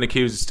probably could have been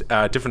accused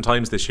at different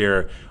times this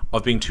year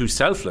of being too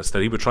selfless,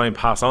 that he would try and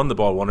pass on the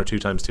ball 1 or 2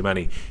 times too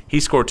many.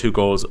 He scored 2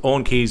 goals.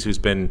 Owen Keys, who's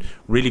been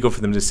really good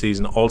for them this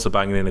season, also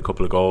banging in a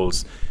couple of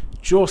goals.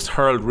 Just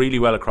hurled really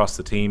well across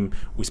the team.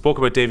 We spoke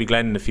about Davy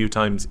Glennon a few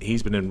times.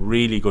 He's been in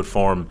really good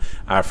form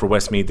for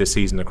Westmeath this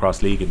season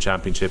across league and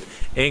championship.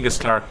 Angus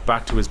Clark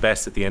back to his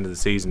best at the end of the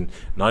season.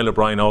 Niall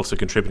O'Brien also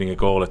contributing a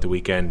goal at the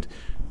weekend.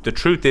 The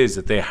truth is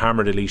that they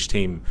hammered a Laois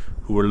team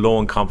who were low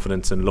in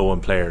confidence and low in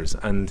players.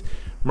 And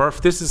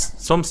Murph, this is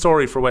some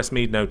story for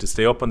Westmeath now to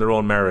stay up on their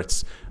own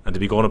merits and to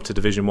be going up to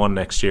Division 1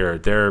 next year.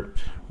 They're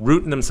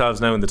rooting themselves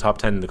now in the top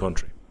 10 in the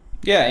country.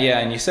 Yeah,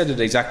 and you said it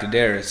exactly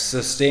there. It's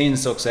sustained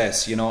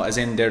success, as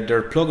in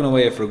they're plugging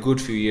away for a good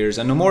few years,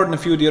 and no more than a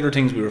few of the other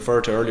things we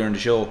referred to earlier in the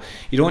show.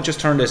 You don't just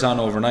turn this on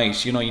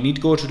overnight. You need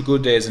to go through the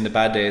good days and the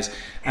bad days,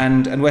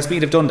 and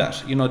Westmeath have done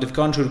that. They've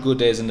gone through the good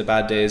days and the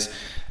bad days,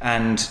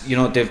 and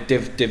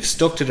they've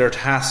stuck to their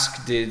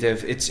task.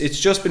 It's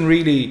just been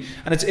really,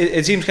 and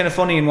it seems kind of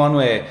funny in one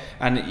way,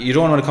 and you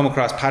don't want to come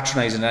across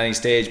patronising at any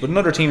stage, but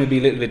another team would be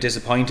a little bit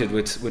disappointed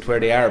with where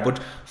they are. But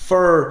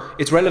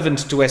it's relevant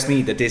to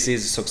Westmeath that this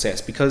is a success,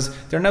 because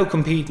they're now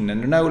competing, and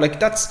they're now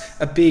that's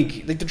a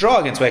big, the draw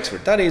against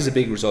Wexford, that is a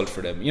big result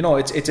for them.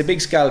 It's a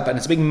big scalp, and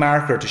it's a big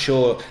marker to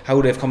show how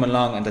they've come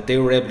along and that they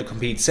were able to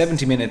compete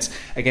 70 minutes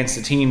against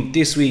a team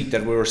this week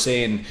that we were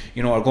saying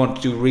are going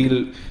to do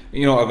real,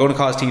 are going to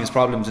cause teams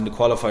problems in the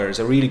qualifiers.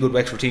 A really good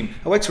Wexford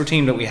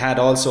team, that we had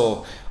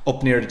also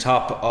up near the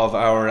top of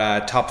our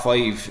top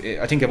 5.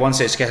 I think at one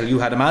stage, Skehill, you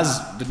had them as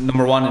the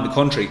number 1 in the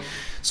country.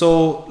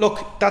 So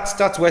look,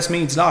 that's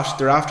Westmeath's lot.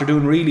 They're after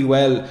doing really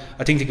well.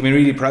 I think they can be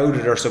really proud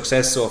of their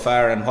success so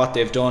far and what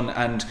they've done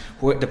and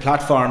the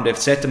platform they've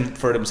set them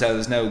for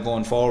themselves now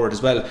going forward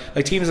as well.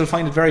 Teams will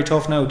find it very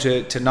tough now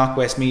to knock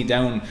Westmeath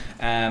down.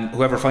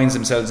 Whoever finds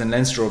themselves in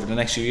Leinster over the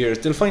next few years,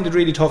 they'll find it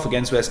really tough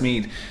against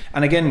Westmeath.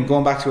 And again,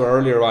 going back to our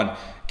earlier one,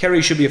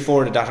 Kerry should be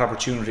afforded that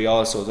opportunity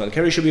also as well.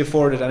 Kerry should be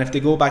afforded, and if they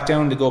go back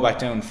down, they go back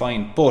down,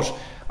 fine. But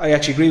I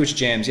actually agree with you,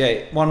 James.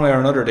 Yeah, one way or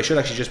another, they should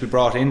actually just be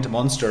brought into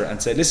Munster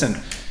and say, listen,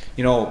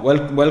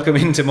 welcome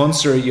into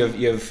Munster.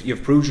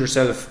 You've proved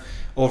yourself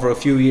over a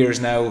few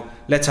years now.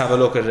 Let's have a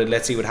look at it.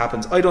 Let's see what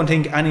happens. I don't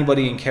think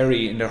anybody in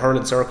Kerry, in the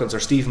hurling circles, or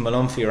Stephen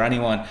Malumphey or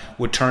anyone,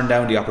 would turn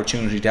down the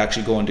opportunity to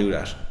actually go and do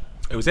that.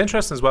 It was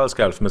interesting as well,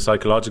 Skehill, from a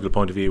psychological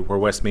point of view, where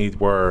Westmeath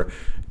were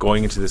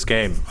going into this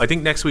game. I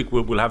think next week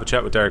we'll have a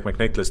chat with Derek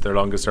McNicholas, their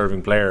longest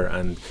serving player,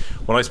 and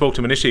when I spoke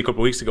to him initially a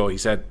couple of weeks ago, he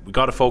said we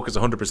got to focus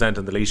 100%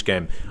 on the Laois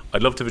game.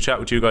 I'd love to have a chat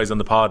with you guys on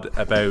the pod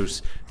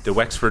about the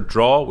Wexford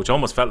draw, which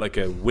almost felt like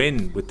a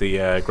win with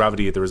the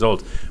gravity of the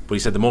result, but he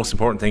said the most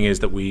important thing is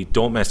that we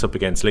don't mess up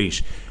against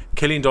Laois.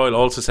 Killian Doyle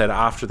also said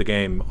after the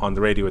game on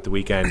the radio at the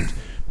weekend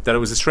that it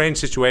was a strange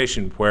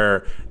situation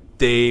where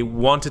they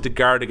wanted to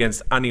guard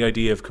against any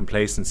idea of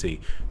complacency,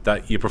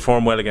 that you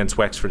perform well against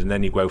Wexford and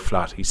then you go out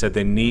flat. He said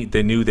they knew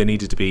they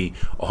needed to be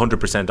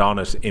 100% on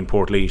it in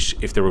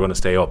Portlaoise if they were going to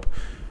stay up.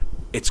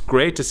 It's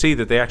great to see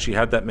that they actually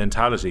had that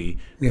mentality,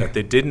 that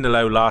they didn't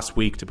allow last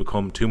week to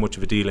become too much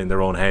of a deal in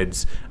their own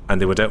heads,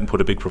 and they went out and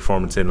put a big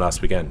performance in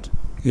last weekend.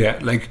 Yeah,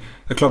 like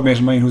a club mate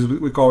of mine who's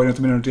with Galway at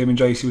the minute, Damien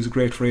Joyce, he was a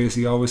great phrase.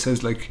 He always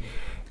says like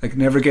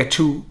never get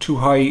too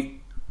high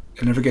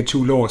and never get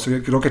too low. So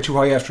you don't get too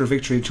high after a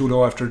victory and too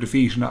low after a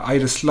defeat. And I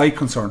had a slight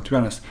concern, to be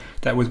honest,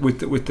 that with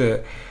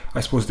the I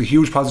suppose the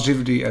huge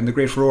positivity and the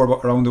great furore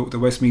around the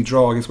Westmeath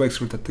draw against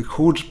Wexford, that they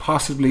could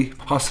possibly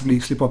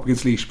slip up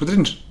against Laois, but they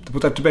didn't. They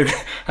put that to bed,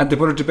 and they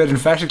put it to bed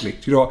emphatically.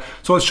 So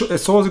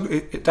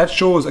that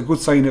shows a good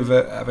sign of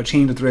a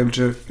team that they're able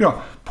to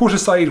put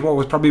aside what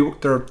was probably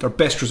their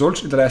best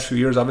result in the last few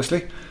years,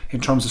 obviously in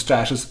terms of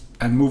status,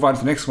 and move on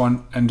to the next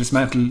one and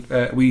dismantle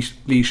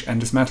Laois and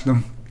dismantle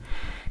them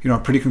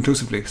pretty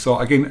conclusively. So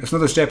again, it's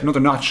another step,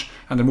 another notch,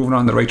 and they're moving on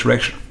in the right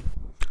direction.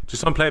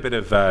 Just want to play a bit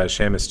of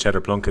Seamus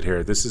Cheddar Plunkett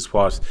here. This is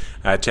what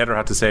Cheddar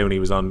had to say when he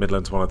was on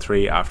Midlands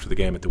 103 after the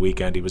game at the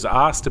weekend. He was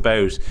asked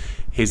about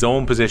his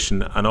own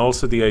position and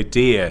also the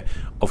idea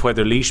of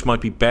whether Laois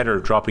might be better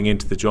dropping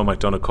into the Joe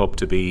McDonagh Cup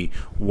to be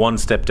one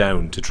step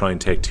down to try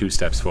and take two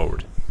steps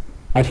forward.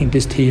 I think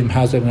this team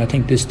has it, and I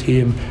think this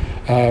team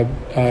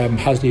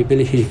has the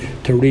ability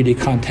to really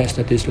contest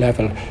at this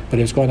level, but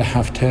it's going to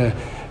have to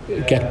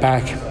get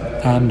back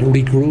and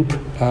regroup.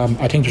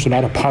 I think there's a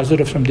lot of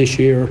positives from this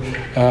year.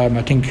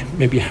 I think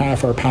maybe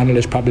half our panel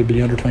is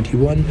probably under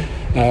 21.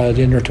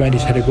 The under 20s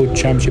had a good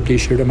championship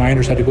this year. The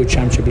minors had a good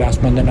championship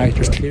last Monday night.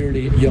 There's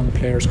clearly young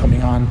players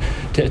coming on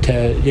to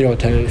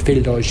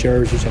fill those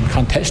jerseys and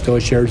contest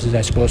those jerseys,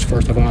 I suppose,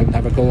 first of all, and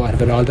have a go out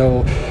of it,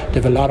 although they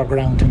have a lot of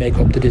ground to make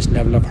up to this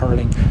level of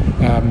hurling.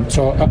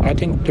 So I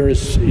think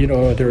there's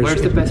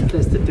where's the best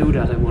place to do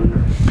that, I wonder?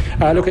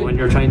 When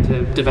you're trying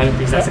to develop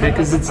these assets,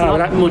 because it's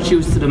not much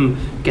use to them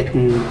getting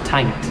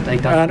tanked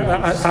like that.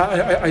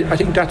 I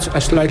think that's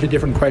a slightly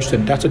different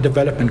question. That's a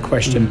development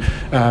question,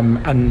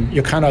 and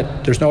you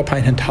cannot. There's no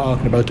point in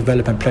talking about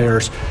development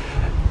players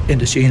in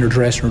the senior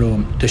dressing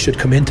room. They should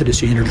come into the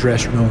senior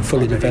dressing room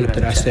fully developed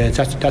at that stage.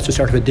 That's a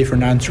sort of a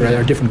different answer, or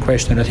a different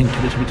question, I think,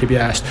 to be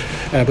asked.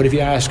 But if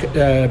you ask,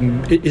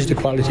 is the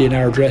quality in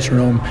our dressing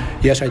room?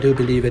 Yes, I do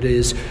believe it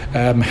is.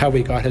 How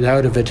we got it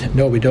out of it?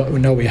 No, we don't.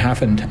 No, we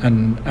haven't.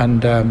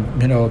 And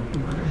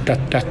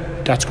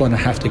that's going to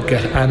have to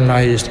get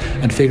analysed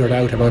and figured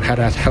out about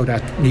how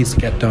that needs to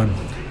get done.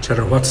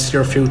 Cheddar, what's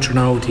your future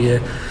now? Do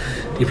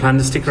you plan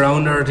to stick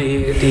around, or do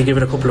you give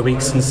it a couple of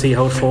weeks and see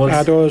how it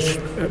falls?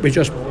 We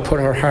just put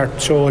our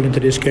heart soul into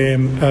this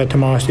game,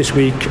 Tomas, this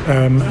week.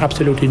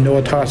 Absolutely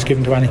no thoughts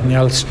given to anything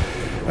else.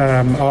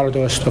 All of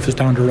those stuff is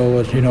down the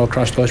road,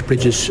 across those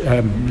bridges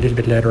a little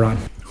bit later on.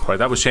 Right,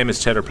 that was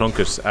Seamus Cheddar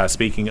Plunkett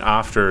speaking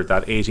after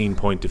that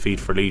 18-point defeat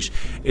for Laois.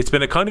 It's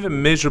been a kind of a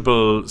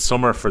miserable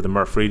summer for the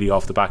Murph, really,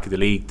 off the back of the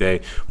league. They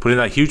put in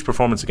that huge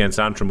performance against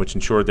Antrim, which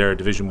ensured their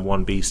Division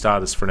 1B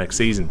status for next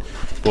season.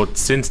 But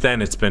since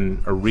then, it's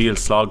been a real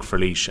slog for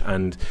Laois,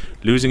 and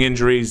losing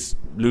injuries,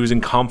 losing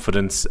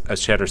confidence,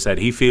 as Cheddar said.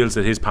 He feels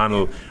that his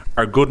panel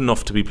are good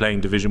enough to be playing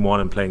Division 1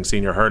 and playing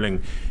senior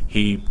hurling.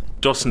 He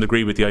doesn't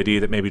agree with the idea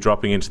that maybe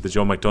dropping into the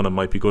Joe McDonagh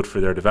might be good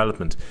for their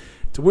development.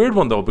 It's a weird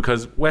one, though,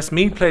 because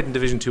Westmeath played in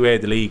Division 2A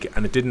of the league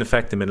and it didn't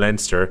affect them in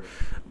Leinster.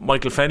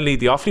 Michael Fennelly,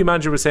 the Offaly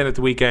manager, was saying at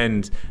the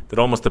weekend that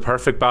almost the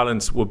perfect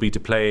balance would be to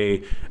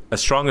play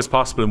as strong as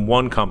possible in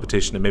one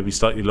competition and maybe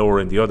slightly lower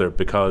in the other,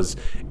 because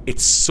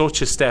it's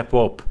such a step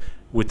up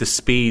with the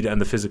speed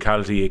and the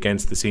physicality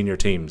against the senior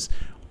teams.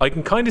 I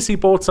can kind of see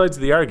both sides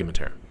of the argument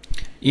here.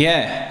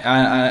 Yeah,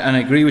 and I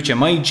agree with you.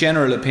 My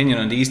general opinion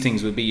on these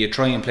things would be you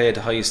try and play at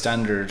the highest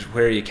standard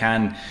where you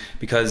can,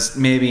 because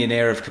maybe an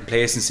air of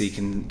complacency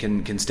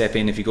can step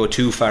in if you go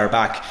too far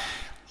back.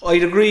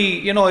 I'd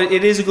agree,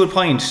 it is a good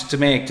point to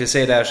make, to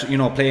say that,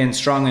 playing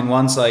strong in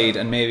one side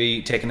and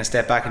maybe taking a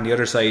step back on the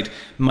other side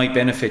might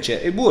benefit you.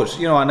 It would,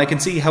 and I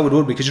can see how it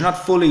would, because you're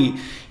not fully,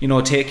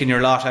 taking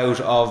your lot out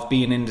of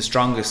being in the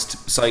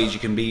strongest side you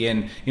can be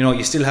in.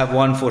 You still have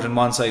one foot in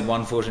one side,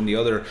 one foot in the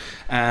other.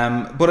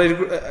 But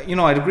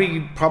I'd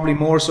agree probably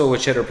more so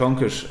with Cheddar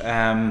Plunkett.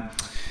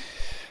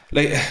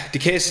 Like the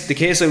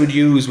case I would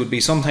use would be,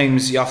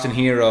 sometimes you often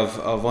hear of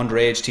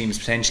underage teams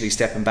potentially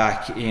stepping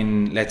back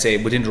in, let's say,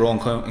 within their own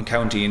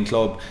county and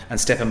club, and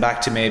stepping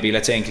back to maybe,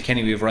 let's say in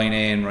Kilkenny we have Ryan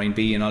A and Ryan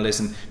B and all this,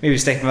 and maybe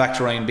stepping back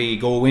to Ryan B,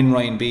 go win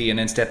Ryan B and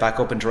then step back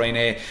up into Ryan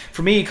A.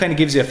 For me, it kind of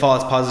gives you a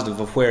false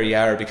positive of where you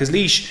are, because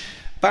Laois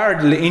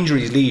bar the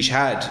injuries Laois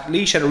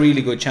had a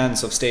really good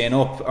chance of staying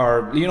up,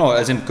 or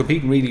as in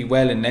competing really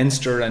well in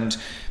Leinster and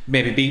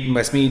maybe beating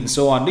Westmeath and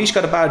so on. Laois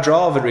got a bad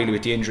draw of it really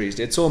with the injuries.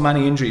 They had so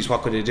many injuries,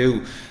 what could they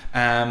do?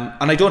 And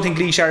I don't think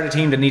Laois are the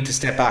team that need to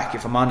step back,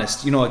 if I'm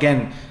honest.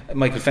 Again,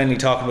 Michael Fennelly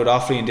talking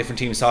about Offaly and different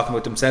teams talking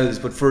about themselves,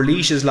 but for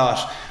Laois's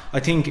lot, I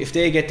think if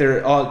they get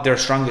their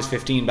strongest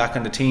 15 back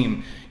on the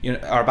team,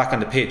 or back on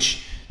the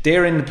pitch,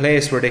 they're in the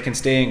place where they can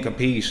stay and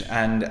compete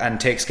and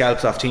take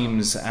scalps off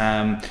teams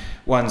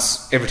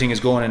once everything is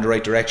going in the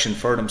right direction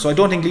for them. So I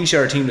don't think Laois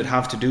are a team that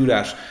have to do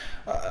that.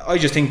 I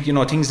just think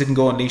things didn't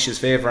go in Laois's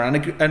favour, and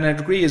I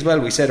agree as well.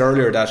 We said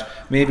earlier that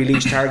maybe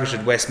Laois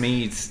targeted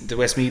the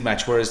Westmeath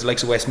match, whereas the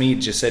likes of Westmeath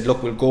just said,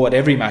 look, we'll go at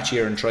every match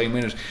here and try and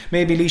win it.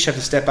 Maybe Laois have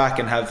to step back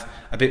and have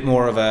a bit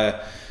more of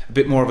a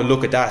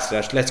look at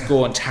that let's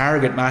go and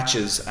target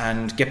matches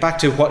and get back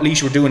to what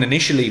Laois were doing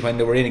initially when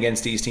they were in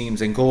against these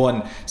teams, and go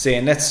and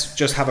saying, let's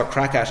just have a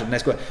crack at it and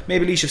let's go.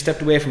 Maybe Laois have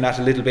stepped away from that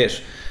a little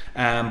bit.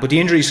 But the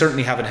injuries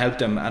certainly haven't helped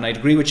them, and I'd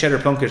agree with Cheddar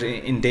Plunkett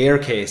in their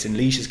case, in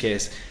Laois's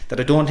case,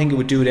 that I don't think it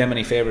would do them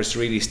any favours to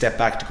really step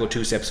back to go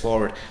 2 steps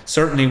forward.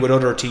 Certainly with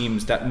other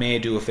teams that may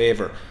do a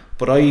favour,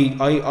 but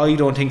I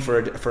don't think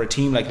for a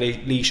team like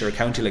Laois or a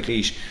county like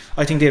Laois,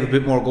 I think they have a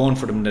bit more going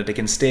for them, that they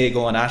can stay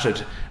going at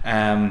it.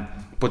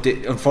 But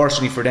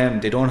unfortunately for them,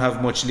 they don't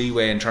have much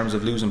leeway in terms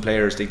of losing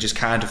players. They just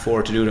can't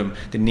afford to do them.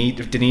 They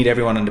need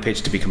everyone on the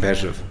pitch to be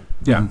competitive.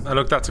 Yeah, and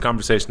look, that's a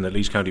conversation that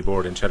Laois County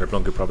Board and Cheddar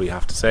Plunkett probably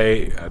have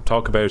to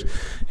talk about.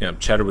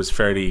 Cheddar was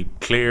fairly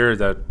clear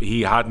that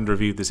he hadn't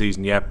reviewed the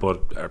season yet,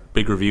 but a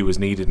big review was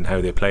needed in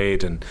how they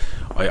played, and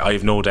I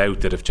have no doubt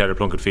that if Cheddar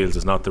Plunkett feels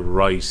he's not the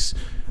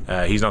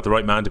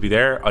right man to be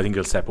there, I think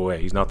he'll step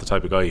away. He's not the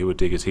type of guy who would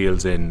dig his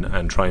heels in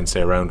and try and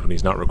stay around when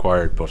he's not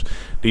required. But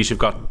Laois have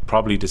got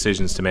probably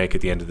decisions to make at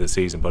the end of the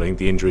season, but I think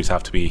the injuries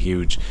have to be a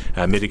huge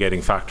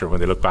mitigating factor when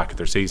they look back at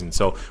their season.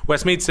 So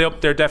Westmeath stay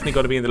up, they're definitely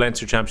going to be in the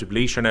Leinster Championship.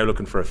 Laois are now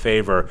looking for a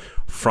favour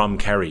from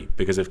Kerry,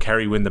 because if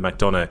Kerry win the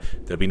McDonagh,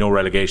 there'll be no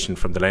relegation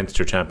from the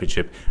Leinster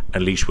Championship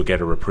and Laois will get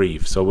a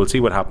reprieve. So we'll see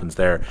what happens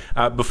there.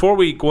 Before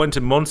we go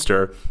into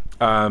Munster,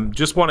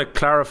 just want to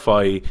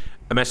clarify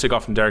a message I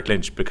got from Derek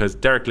Lynch, because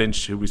Derek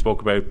Lynch, who we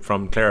spoke about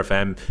from Clare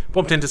FM,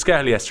 bumped into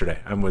Skehill yesterday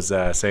and was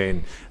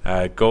saying,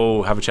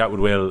 go have a chat with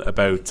Will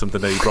about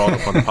something that he brought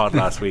up on the pod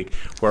last week,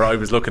 where I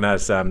was looking at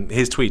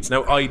his tweets.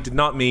 Now, I did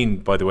not mean,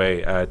 by the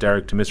way,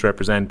 Derek, to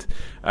misrepresent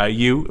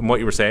you and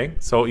what you were saying.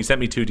 So he sent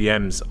me 2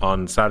 DMs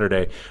on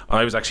Saturday, and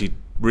I was actually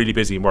really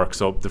busy in work.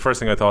 So the first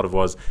thing I thought of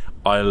was,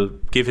 I'll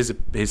give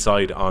his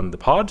side on the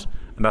pod,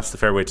 and that's the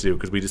fair way to do,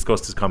 because we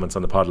discussed his comments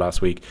on the pod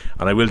last week,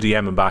 and I will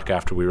DM him back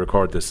after we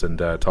record this and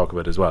talk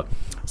about it as well.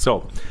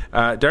 So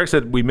Derek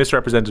said we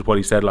misrepresented what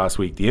he said last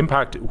week, the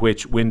impact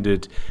which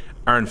winded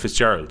Aaron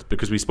Fitzgerald,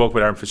 because we spoke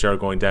about Aaron Fitzgerald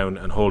going down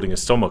and holding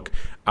his stomach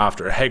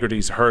after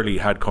Hegarty's Hurley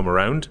had come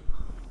around,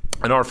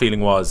 and our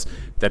feeling was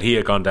that he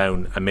had gone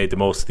down and made the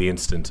most of the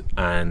incident.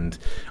 And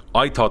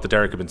I thought that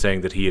Derek had been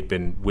saying that he had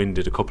been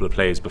winded a couple of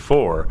plays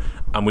before,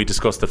 and we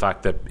discussed the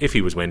fact that if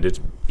he was winded,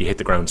 you hit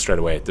the ground straight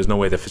away. There's no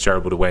way that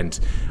Fitzgerald would have went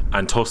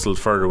and tussled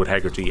further with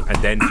Hegarty and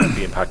then felt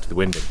the impact of the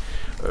winding.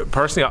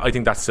 Personally, I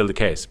think that's still the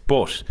case,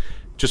 but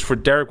just for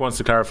Derek wants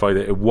to clarify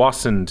that it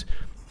wasn't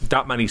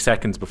that many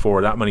seconds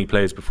before, that many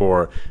plays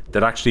before,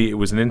 that actually it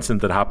was an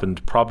incident that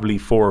happened probably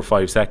 4 or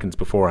 5 seconds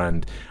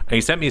beforehand. And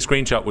he sent me a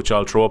screenshot, which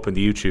I'll throw up in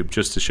the YouTube,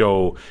 just to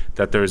show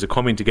that there is a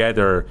coming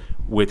together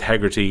with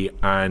Hegarty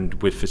and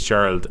with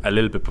Fitzgerald a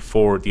little bit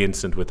before the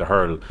incident with the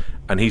hurl,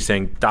 and he's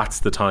saying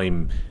that's the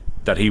time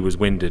that he was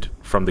winded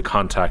from the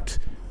contact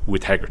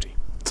with Hegarty.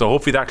 So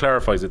hopefully that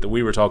clarifies it, that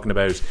we were talking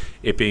about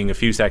it being a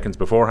few seconds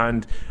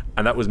beforehand,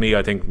 and that was me,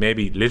 I think,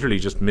 maybe literally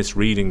just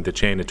misreading the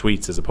chain of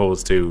tweets as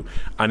opposed to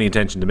any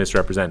intention to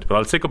misrepresent. But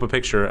I'll stick up a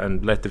picture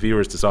and let the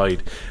viewers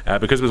decide,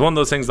 because it was one of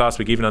those things last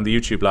week, even on the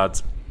YouTube,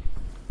 lads,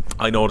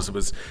 I noticed it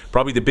was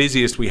probably the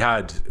busiest we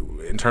had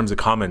in terms of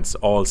comments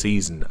all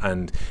season,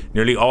 and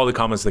nearly all the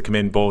comments that come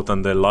in, both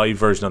on the live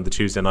version on the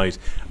Tuesday night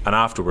and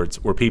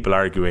afterwards, were people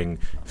arguing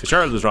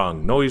Fitzgerald was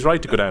wrong, no, he's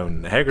right to go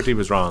down, Hegarty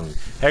was wrong,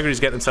 Hegarty's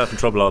getting himself in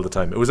trouble all the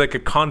time. It was like a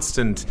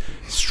constant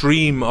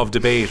stream of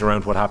debate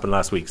around what happened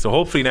last week. So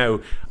hopefully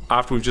now,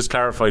 after we've just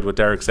clarified what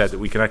Derek said, that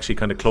we can actually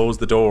kind of close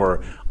the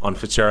door on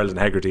Fitzgerald and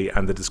Hegarty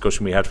and the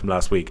discussion we had from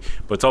last week.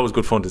 But it's always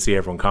good fun to see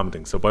everyone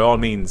commenting, so by all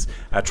means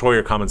throw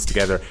your comments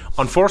together.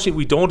 Unfortunately,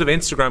 we don't have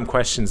Instagram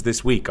questions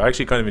this week. I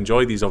actually kind of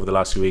enjoyed these over the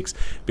last few weeks,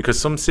 because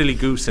some silly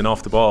goose in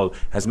Off the Ball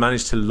has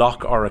managed to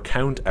lock our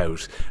account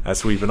out,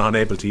 so we've been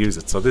unable to use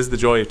it. So this is the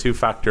joy of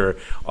 2-factor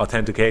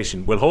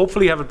authentication. We'll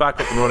hopefully have it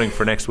back up and running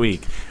for next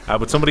week,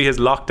 but somebody has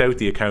locked out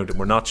the account and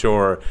we're not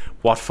sure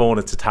what phone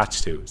it's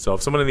attached to. So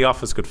if someone in the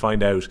office could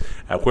find out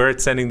where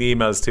it's sending the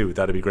emails to,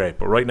 that'd be great.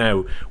 But right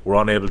now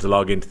we're unable to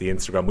log into the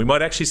Instagram. We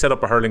might actually set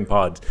up a Hurling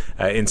Pod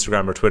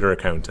Instagram or Twitter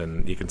account,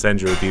 and you can send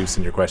your abuse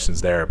and your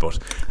questions there, but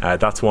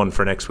that's one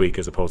for next week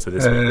as opposed to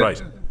this week.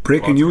 Right,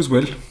 breaking news,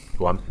 Will.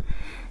 Go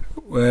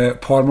on.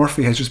 Paul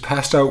Murphy has just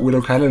passed out Will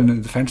O'Callaghan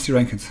in the fantasy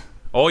rankings.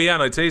 Oh yeah,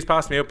 and I'd say he's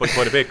passed me up by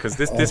quite a bit, because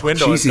this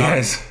window geez, he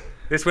has.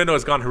 This window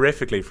has gone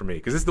horrifically for me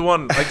because this is the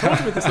one I told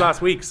you about this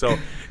last week. So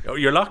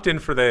you're locked in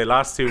for the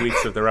last 2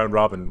 weeks of the round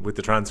robin with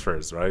the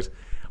transfers, right?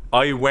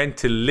 I went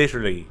to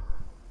literally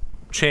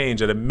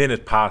change at a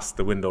minute past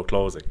the window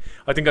closing.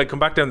 I think I'd come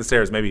back down the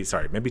stairs maybe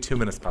 2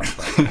 minutes past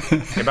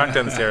 5. Came back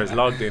down the stairs,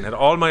 logged in, had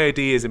all my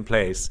ideas in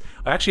place.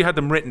 I actually had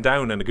them written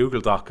down in a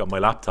Google Doc on my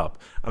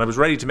laptop, and I was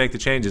ready to make the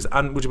changes.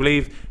 And would you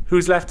believe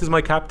who's left as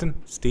my captain?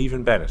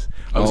 Stephen Bennett.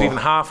 I was even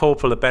half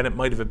hopeful that Bennett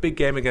might have a big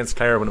game against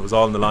Clare when it was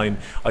all on the line.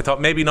 I thought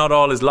maybe not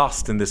all is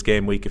lost in this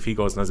game week if he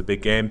goes and has a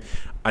big game.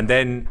 And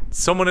then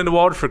someone in the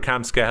Waterford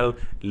camp, Skehill,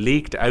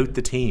 leaked out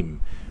the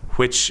team,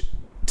 which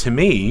to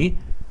me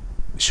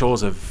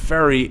shows a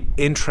very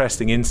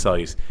interesting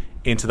insight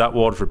into that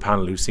Waterford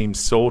panel who seems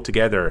so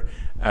together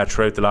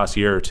throughout the last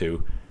year or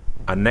two.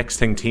 And next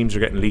thing, teams are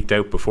getting leaked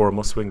out before a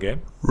must-win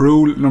game.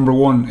 Rule number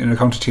 1 in a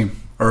county team,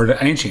 or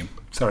any team,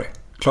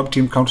 club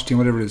team, county team,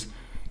 whatever it is,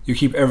 you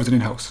keep everything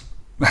in-house.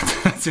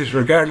 That's it,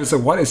 regardless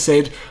of what is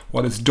said,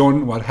 what is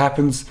done, what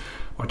happens,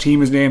 what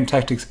team is named,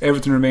 tactics,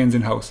 everything remains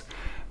in-house.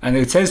 And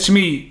it says to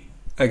me,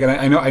 like,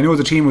 and I know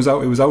the team was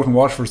out in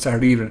Waterford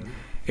Saturday evening.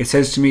 It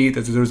says to me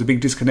that there was a big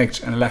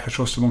disconnect and a lack of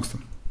trust amongst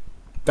them.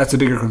 That's a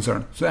bigger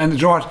concern. So, and you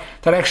know what?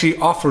 That actually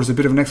offers a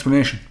bit of an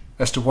explanation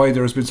as to why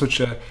there has been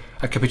such a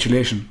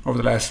capitulation over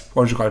the last, 2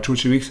 or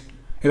 3 weeks.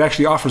 It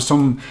actually offers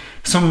some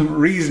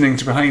reasoning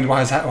behind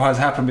what has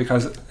happened,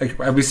 because, like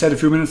we said a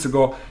few minutes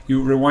ago,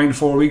 you rewind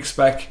 4 weeks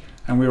back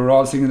and we were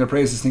all singing their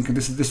praises, thinking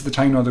this is the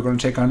time now they're going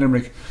to take on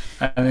Limerick,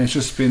 and it's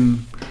just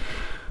been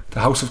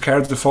the house of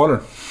cards have fallen.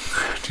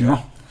 Do you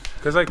know?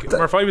 Because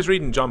Murph, I was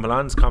reading John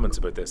Milan's comments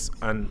about this,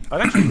 and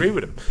I actually agree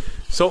with him.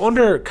 So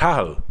under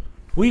Cahill,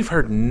 we've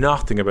heard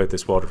nothing about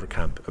this Waterford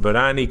camp, about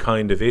any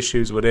kind of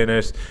issues within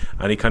it,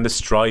 any kind of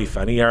strife,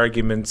 any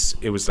arguments.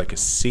 It was like a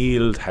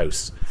sealed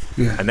house.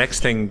 Yeah. And next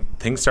thing,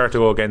 things start to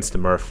go against the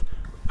Murph,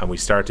 and we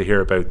start to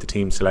hear about the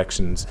team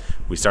selections.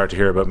 We start to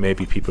hear about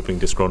maybe people being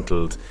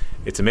disgruntled.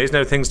 It's amazing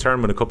how things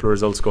turn when a couple of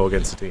results go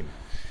against the team.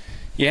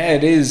 Yeah,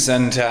 it is.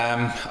 And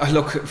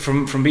look,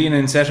 from being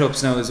in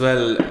setups now as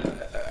well,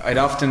 I'd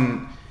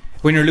often,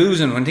 when you're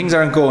losing, when things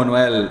aren't going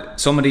well,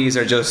 some of these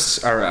are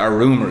just are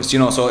rumours, you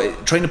know. So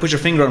trying to put your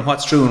finger on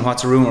what's true and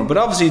what's a rumour, but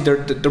obviously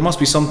there must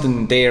be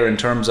something there in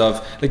terms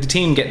of like the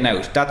team getting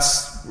out.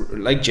 That's,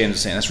 like James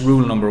was saying, that's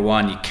rule number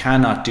 1. You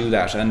cannot do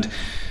that, and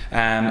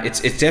it's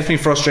definitely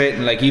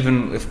frustrating. Like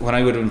even when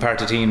I would have been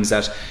part of teams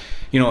that,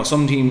 you know,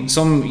 some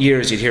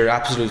years you'd hear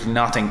absolutely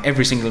nothing,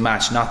 every single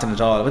match, nothing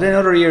at all. But then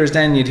other years,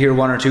 then you'd hear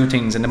 1 or 2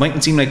 things, and they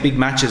mightn't seem like big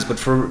matches. But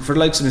for the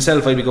likes of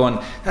myself, I'd be going,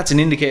 that's an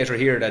indicator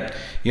here that,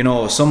 you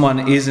know,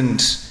 someone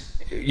isn't,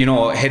 you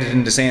know, headed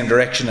in the same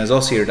direction as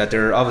us here. That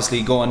they're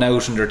obviously going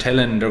out and they're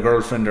telling their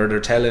girlfriend or they're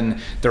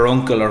telling their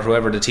uncle or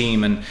whoever the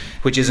team, and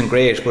which isn't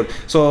great. But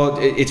so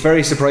it's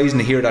very surprising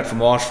to hear that from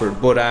Waterford.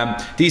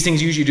 But these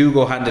things usually do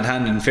go hand in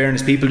hand. In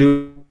fairness, people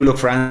do look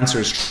for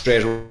answers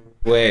straight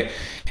away.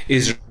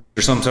 Is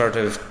there's some sort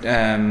of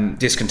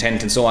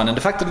discontent and so on, and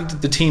the fact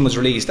that the team was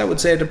released, I would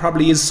say there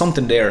probably is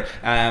something there.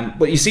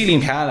 But you see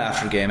Liam Cahill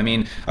after the game, I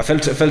mean, I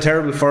felt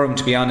terrible for him,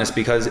 to be honest,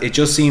 because it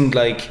just seemed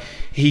like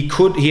he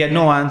had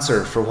no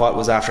answer for what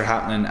was after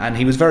happening, and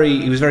he was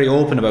very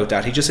open about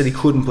that. He just said he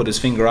couldn't put his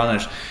finger on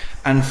it,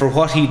 and for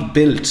what he'd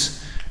built.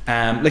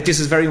 Like this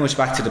is very much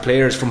back to the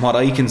players from what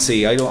I can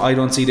see. I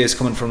don't see this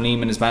coming from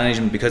Liam and his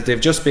management, because they've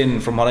just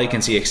been, from what I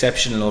can see,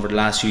 exceptional over the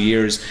last few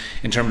years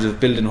in terms of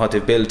building what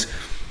they've built.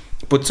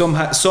 But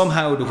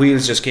somehow the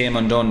wheels just came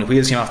undone. The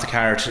wheels came off the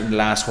cart in the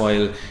last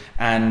while,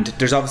 and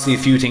there's obviously a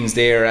few things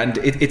there. And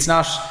it's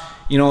not,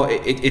 you know,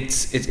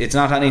 it's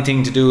not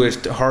anything to do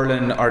with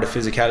hurling or the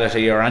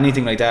physicality or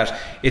anything like that.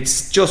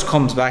 It's just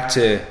comes back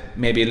to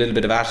maybe a little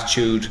bit of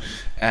attitude,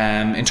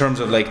 in terms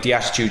of like the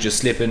attitude just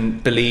slipping,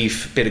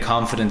 belief, bit of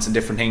confidence and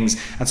different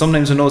things. And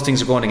sometimes when those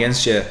things are going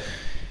against you,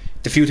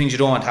 the few things you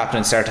don't want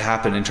happening start to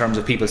happen, in terms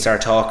of people start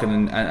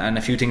talking, and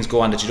a few things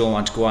go on that you don't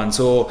want to go on.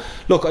 So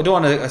look, I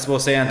don't want to, I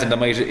suppose, say anything that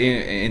might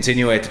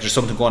insinuate that there's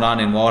something going on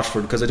in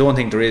Waterford, because I don't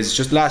think there is.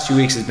 Just the last few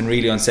weeks has been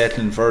really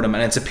unsettling for them,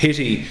 and it's a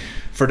pity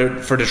for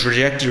the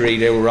trajectory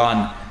they were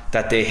on,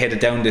 that they headed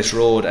down this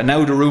road, and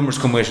now the rumours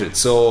come with it.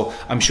 So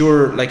I'm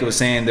sure, like I was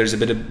saying, there's a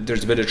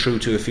bit of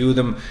truth to a few of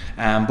them,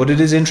 but it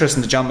is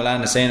interesting that John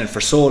Milan is saying it. For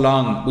so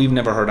long we've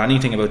never heard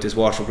anything about this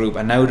Waterford group,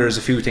 and now there's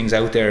a few things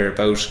out there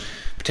about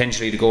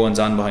potentially the goings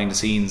on behind the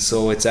scenes.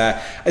 So it's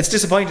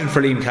disappointing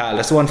for Liam Cahill.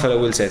 That's the one fellow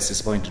I will say it's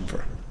disappointing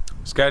for.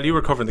 Skehill, you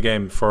were covering the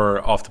game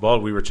for Off the Ball.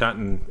 We were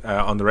chatting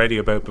on the radio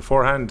about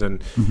beforehand,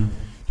 and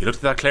you looked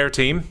at that Clare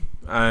team,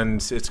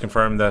 and it's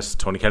confirmed that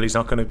Tony Kelly's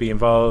not going to be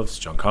involved,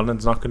 John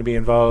Conlon's not going to be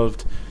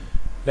involved.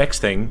 Next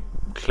thing,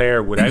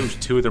 Clare without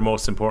 2 of their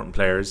most important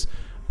players,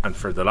 and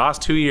for the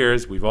last 2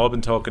 years we've all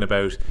been talking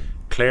about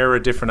Clare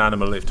a different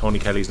animal if Tony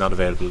Kelly's not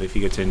available, if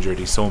he gets injured,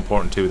 he's so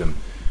important to them.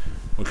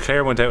 Well,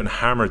 Clare went out and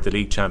hammered the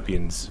league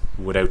champions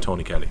without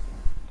Tony Kelly.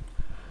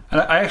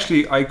 And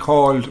I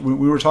called, when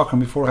we were talking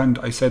beforehand,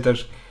 I said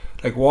that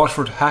like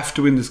Waterford have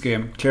to win this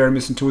game. Clare are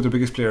missing 2 of their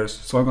biggest players,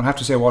 so I'm going to have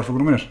to say Waterford are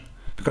going to win it,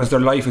 because their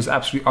life is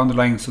absolutely on the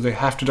line, so they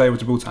have to die with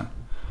the boots on.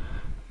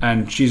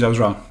 And geez, I was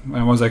wrong.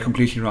 And was I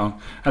completely wrong?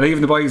 And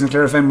even the boys in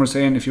Clare FM were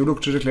saying, if you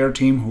look to the Clare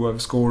team who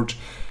have scored,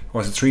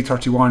 was it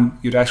 331,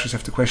 you'd ask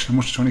yourself the question, how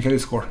much did Tony Kelly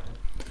score?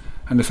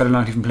 And the fella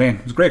not even playing.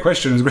 It was a great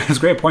question. It was a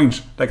great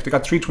point. Like, they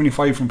got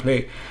 325 from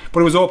play,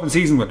 but it was open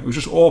season. It was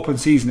just open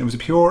season. It was a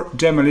pure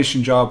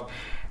demolition job,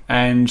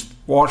 and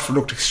Waterford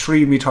looked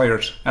extremely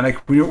tired. And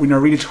like, when you're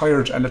really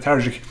tired and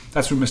lethargic,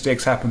 that's when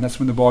mistakes happen. That's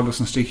when the ball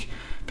doesn't stick.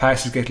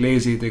 Passes get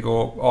lazy. They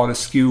go all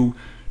askew.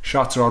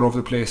 Shots are all over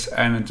the place,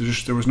 and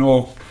there was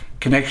no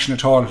connection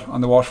at all on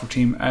the Waterford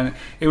team, and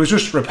it was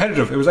just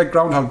repetitive. It was like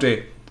Groundhog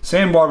Day.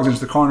 Same ball goes into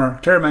the corner,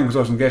 Clare man goes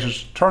out and gets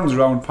it, turns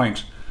around,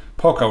 point,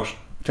 puck out,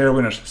 Clare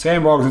win it.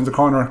 Same ball goes into the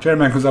corner, Clare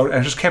man goes out, and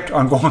it just kept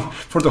on going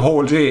for the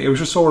whole day. It was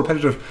just so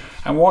repetitive,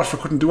 and Waterford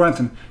couldn't do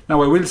anything.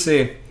 Now I will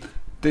say,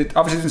 they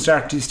obviously didn't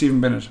start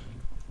Stephen Bennett.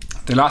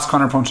 They lost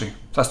Conor Punchy,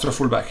 that's their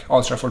fullback,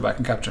 all-star fullback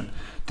and captain.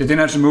 They then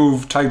had to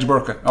move Ty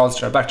Burka,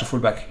 all-star, back to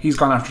fullback. He's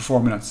gone after 4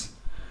 minutes.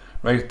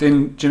 Right,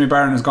 then Jimmy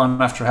Barron has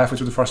gone after halfway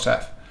through the first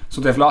half,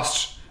 so they've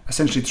lost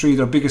essentially 3 of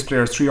their biggest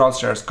players, 3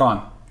 all-stars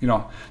gone. You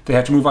know, they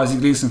had to move Ozzie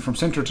Gleeson from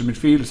centre to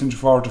midfield, centre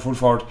forward to full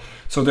forward,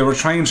 so they were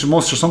trying to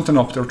muster something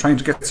up. They were trying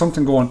to get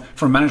something going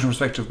from a management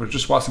perspective, but it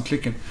just wasn't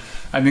clicking.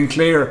 And in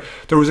Clare,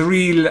 there was a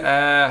real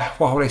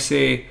what would I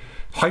say,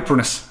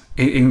 hyperness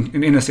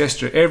in us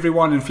yesterday.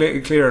 Everyone in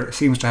Clare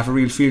seems to have a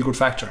real feel-good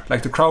factor.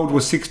 Like, the crowd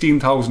was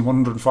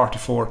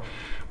 16,144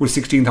 with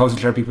 16,000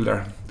 Clare people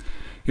there.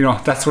 You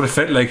know, that's what it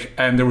felt like,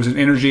 and there was an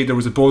energy, there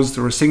was a buzz,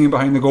 they were singing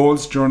behind the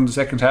goals during the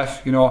second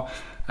half, you know,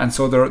 and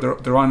so they're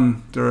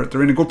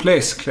in a good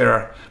place,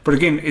 Clare. But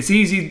again, it's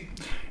easy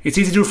to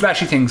do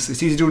flashy things.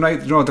 It's easy to do,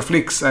 you know, the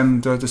flicks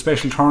and the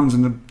special turns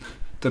and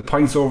the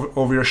points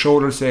over your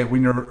shoulder, say,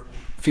 when you're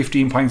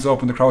 15 points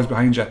up and the crowd's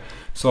behind you.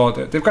 So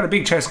they've got a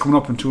big test coming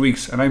up in 2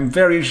 weeks, and I'm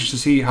very interested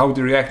to see how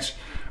they react.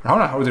 Or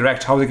how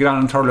they get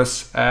on in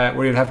Thurles,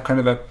 where you'd have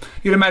kind of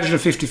you'd imagine a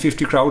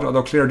 50-50 crowd,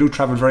 although Clare do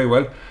travel very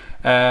well.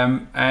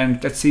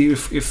 And let's see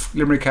if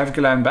Limerick have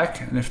Gillan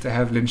back, and if they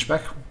have Lynch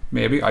back,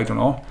 maybe, I don't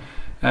know.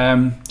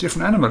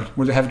 Different animal.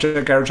 Will they have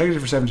Garrett Haggerty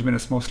for 70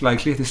 minutes? Most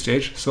likely at this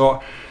stage.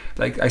 So,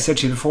 like I said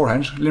to you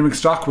beforehand, Limerick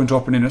stock went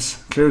up in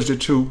Innis, Clare's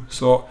did too.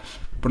 So,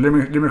 but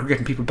Limerick are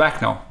getting people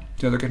back now.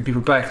 You know, they're getting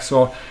people back.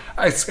 So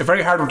it's a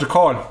very hard one to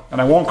call, and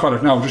I won't call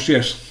it now just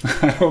yet.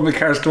 I hold my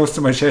cards close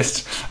to my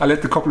chest. I'll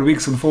let the couple of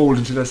weeks unfold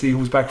until I see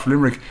who's back for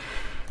Limerick.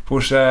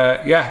 But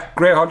yeah,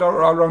 great all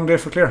round day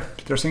for Clare.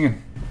 They're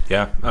singing.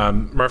 Yeah,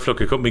 Murph,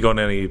 look, it couldn't be going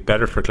any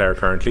better for Clare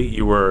currently.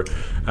 You were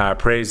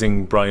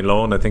praising Brian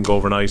Lohan, I think,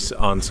 overnight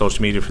on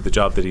social media for the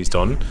job that he's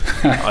done.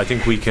 I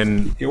think we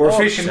can... You were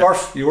fishing,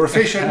 Murph. You were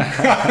fishing.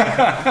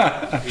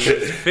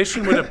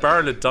 Fishing with a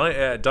barrel of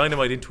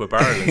dynamite into a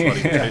barrel is what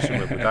he was fishing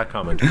with that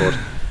comment.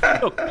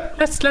 But look,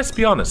 let's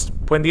be honest.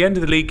 When the end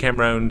of the league came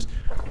round,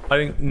 I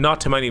think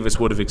not too many of us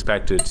would have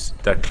expected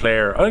that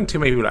Clare... I think too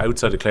many people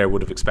outside of Clare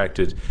would have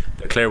expected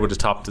that Clare would have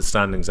topped the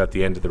standings at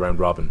the end of the round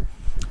robin.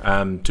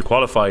 To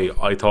qualify,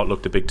 I thought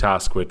looked a big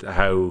task with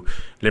how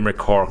Limerick,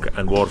 Cork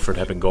and Waterford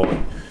have been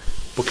going.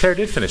 But Clare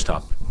did finish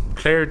top.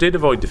 Clare did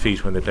avoid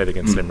defeat when they played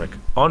against Limerick,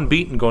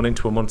 unbeaten going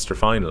into a Munster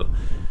final.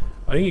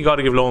 I think you got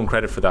to give Lohan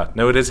credit for that.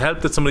 Now, it has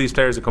helped that some of these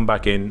players have come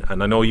back in,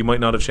 and I know you might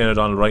not have Shane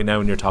O'Donnell right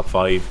now in your top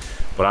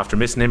 5, but after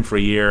missing him for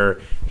a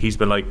year, he's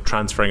been like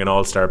transferring an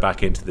all-star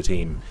back into the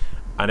team,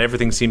 and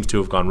everything seems to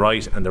have gone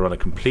right, and they're on a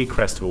complete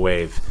crest of a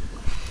wave.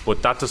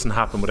 But that doesn't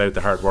happen without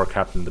the hard work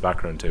happening in the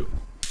background too.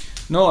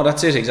 No,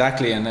 that's it,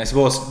 exactly. And I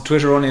suppose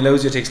Twitter only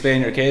allows you to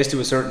explain your case to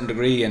a certain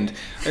degree, and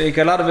like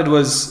a lot of it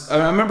was,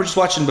 I remember just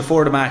watching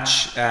before the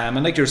match,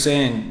 and like you were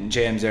saying,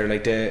 James, there,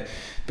 like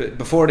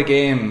before the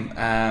game,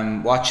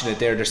 watching it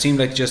there seemed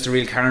like just a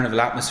real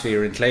carnival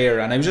atmosphere in Clare.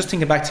 And I was just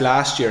thinking back to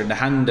last year and the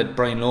hand that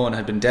Brian Lohan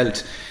had been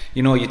dealt.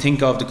 You know, you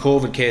think of the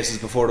COVID cases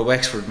before the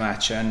Wexford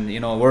match, and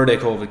you know, were they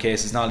COVID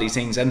cases and all these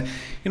things, and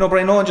you know,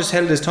 Brian Owen just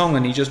held his tongue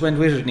and he just went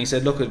with it, and he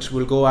said, look,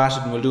 we'll go at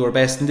it and we'll do our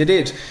best, and they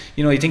did.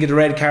 You know, you think of the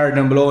red card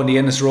down below in the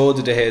Ennis Road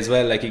today as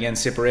well, like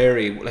against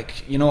Tipperary,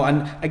 like, you know,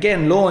 and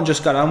again, Lohan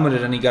just got on with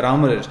it, and he got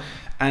on with it.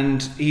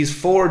 And he's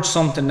forged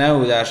something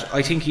now that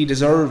I think he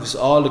deserves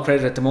all the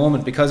credit at the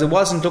moment, because it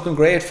wasn't looking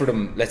great for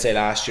them, let's say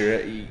last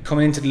year,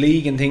 coming into the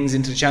league and things,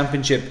 into the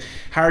championship,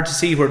 hard to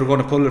see where they're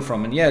going to pull it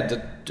from. And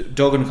yeah,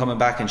 Duggan coming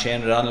back and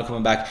Shane O'Donnell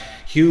coming back,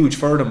 huge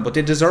for them, but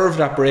they deserve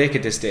that break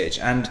at this stage.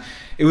 And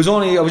it was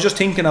only, I was just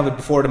thinking of it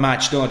before the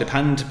match, they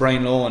panned to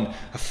Brian Lohan,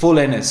 a full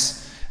Ennis.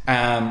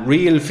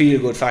 Real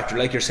feel good factor,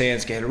 like you're saying,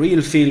 Skehill,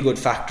 real feel good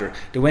factor.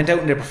 They went out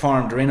and they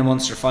performed, they're in a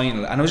Munster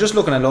final, and I was just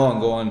looking at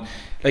Lohan going,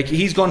 like,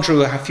 he's gone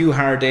through a few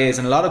hard days,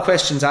 and a lot of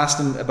questions asked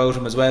him about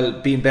him as well,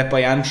 being bet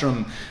by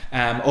Antrim,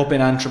 up in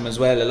Antrim as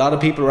well. A lot of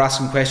people were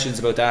asking questions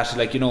about that,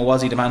 like, you know,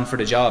 was he the man for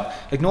the job?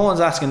 Like, no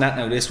one's asking that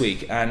now this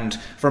week, and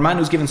for a man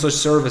who's given such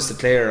service to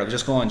Clare, I was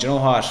just going, do you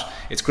know what,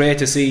 it's great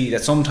to see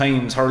that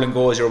sometimes hurling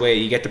goes your way,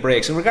 you get the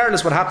breaks, and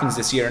regardless what happens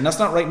this year, and that's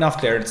not writing off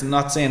Clare, it's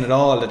not saying at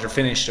all that they're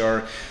finished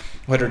or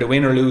whether they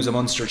win or lose a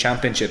Munster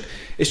championship.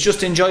 It's just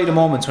to enjoy the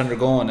moments when they're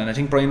going, and I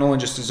think Brian Owen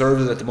just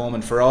deserves it at the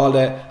moment for all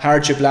the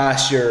hardship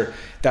last year,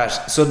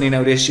 that suddenly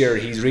now this year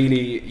he's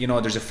really,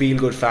 there's a feel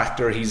good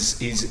factor. He's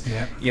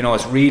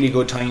it's really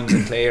good times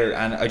in Clare,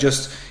 and I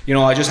just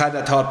had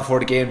that thought before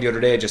the game the other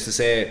day, just to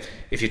say,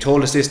 if you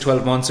told us this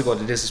 12 months ago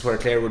that this is where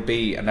Clare would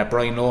be and that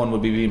Brian Owen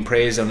would be being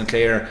praised on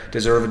Clare,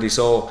 deservedly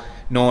so,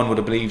 no one would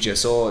have believed you.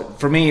 So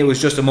for me, it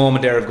was just a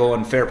moment there of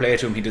going, fair play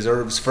to him. He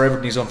deserves for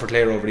everything he's done for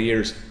Clare over the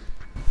years.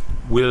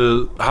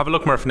 We'll have a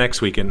look, Murph,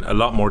 next week in a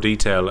lot more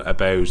detail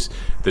about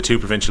the 2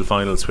 provincial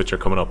finals which are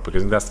coming up,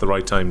 because I think that's the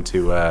right time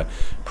to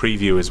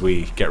preview as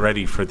we get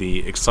ready for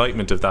the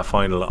excitement of that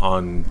final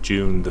on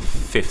June the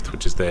 5th,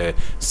 which is the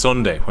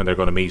Sunday when they're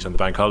going to meet on the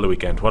bank holiday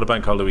weekend. What a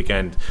bank holiday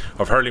weekend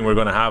of hurling we're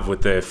going to have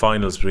with the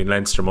finals between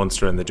Leinster,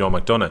 Munster and the Joe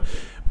McDonagh.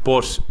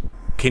 But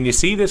can you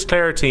see this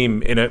Clare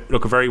team in a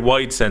very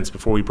wide sense,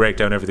 before we break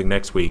down everything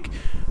next week,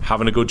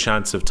 having a good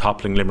chance of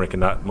toppling Limerick in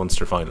that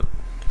Munster final?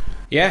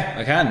 Yeah,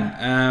 I can.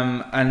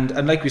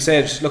 And like we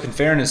said, look, in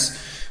fairness,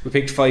 we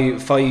picked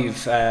five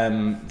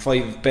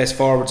best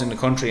forwards in the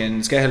country,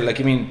 and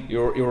Skehill,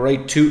 you're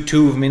right,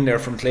 two of them in there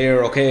from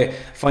Clare. Okay,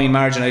 fine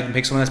margin, I didn't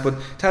pick someone else, but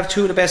to have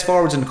 2 of the best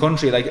forwards in the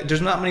country,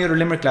 there's not many other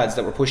Limerick lads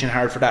that were pushing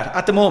hard for that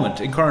at the moment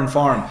in current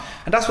form,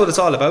 and that's what it's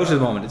all about at the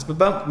moment. It's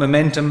about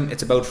momentum,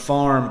 it's about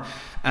form.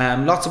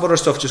 Lots of other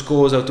stuff just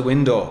goes out the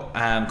window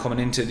coming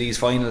into these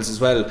finals as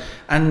well,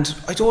 and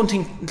I don't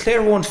think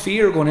Clare won't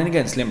fear going in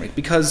against Limerick,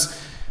 because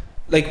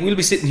we'll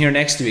be sitting here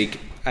next week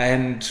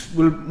and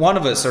one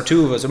of us or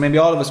 2 of us or maybe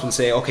all of us will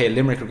say, okay,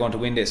 Limerick are going to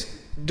win this.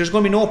 There's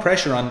going to be no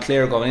pressure on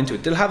Clare going into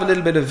it. They'll have a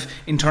little bit of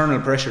internal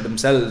pressure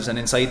themselves and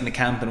inside in the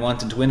camp and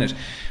wanting to win it,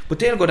 but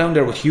they'll go down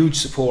there with huge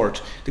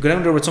support. They go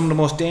down there with some of the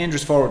most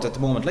dangerous forwards at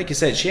the moment. Like you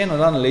said, Shane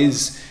O'Donnell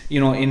is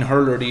in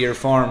hurler of the year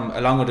form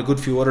along with a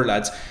good few other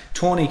lads.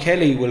 Tony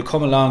Kelly will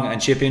come along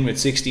and chip in with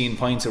 16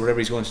 points or whatever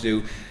he's going to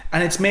do,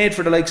 and it's made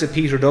for the likes of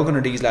Peter Duggan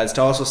or these lads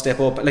to also step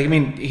up.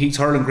 He's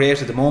hurling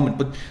great at the moment,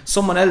 but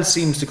someone else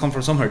seems to come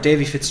from somewhere.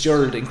 Davy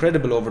Fitzgerald,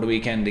 incredible over the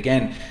weekend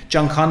again.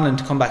 John Conlon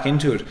to come back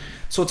into it.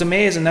 So it's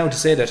amazing now to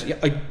say that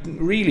I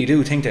really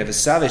do think they have a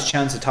savage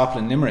chance of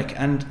toppling Limerick,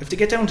 and if they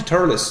get down to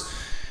Thurles,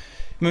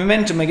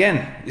 momentum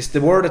again is the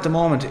word at the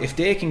moment. If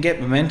they can get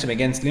momentum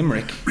against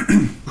Limerick,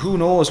 who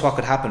knows what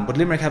could happen. But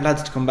Limerick have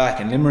lads to come back,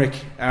 and Limerick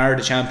are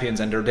the champions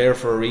and they're there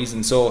for a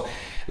reason. So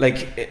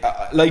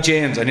like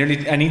James, I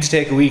need to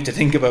take a week to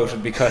think about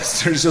it,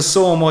 because there's just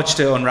so much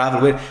to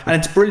unravel with, and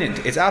it's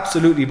brilliant. It's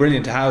absolutely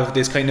brilliant to have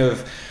this kind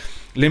of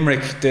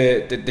Limerick,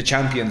 the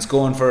champions,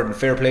 going for it, and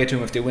fair play to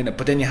them if they win it.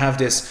 But then you have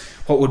this,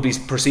 what would be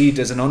perceived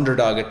as an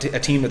underdog, a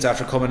team that's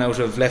after coming out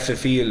of left of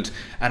field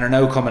and are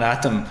now coming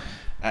at them.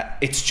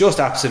 It's just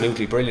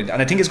absolutely brilliant, and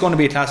I think it's going to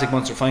be a classic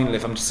Munster final.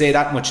 If I'm to say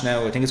that much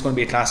now, I think it's going to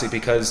be a classic,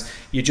 because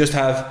you just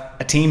have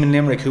a team in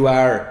Limerick who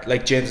are,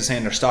 like James is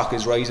saying, their stock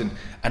is rising,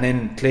 and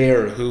then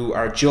Clare, who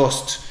are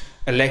just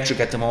electric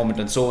at the moment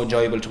and so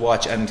enjoyable to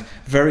watch, and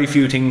very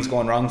few things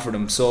going wrong for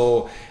them.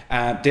 So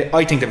I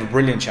think they have a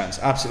brilliant chance,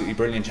 absolutely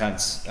brilliant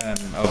chance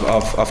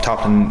of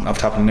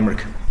toppling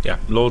Limerick. Yeah,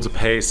 loads of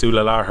pace,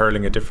 ooh-la-la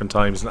hurling at different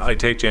times. And I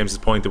take James's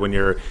point that when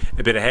you're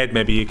a bit ahead,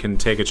 maybe you can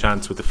take a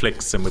chance with the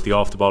flicks and with the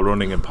off-the-ball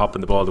running and popping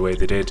the ball the way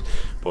they did.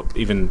 But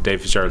even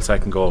Dave Fitzgerald's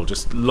second goal,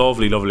 just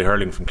lovely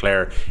hurling from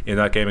Clare in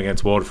that game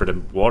against Waterford.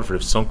 And Waterford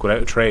have sunk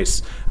without a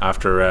trace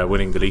after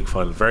winning the league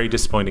final. Very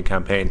disappointing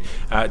campaign.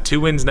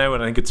 2 wins now,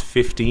 and I think it's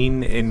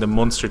 15 in the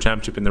Munster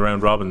Championship in the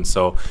round robin.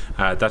 So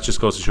that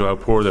just goes to show how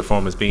poor their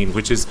form has been,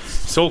 which is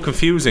so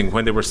confusing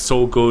when they were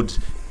so good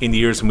in the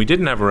years when we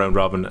didn't have a round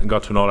robin and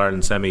got to an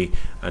All-Ireland semi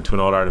and to an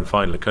All-Ireland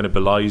final. It kind of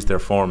belies their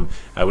form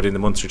within the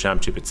Munster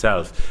Championship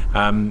itself.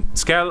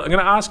 Skell, I'm going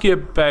to ask you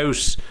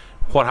about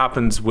what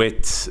happens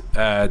with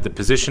the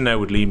position now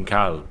with Liam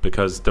Cahill,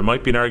 because there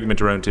might be an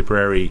argument around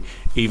Tipperary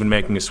even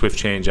making a swift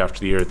change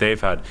after the year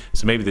they've had,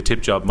 so maybe the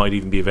tip job might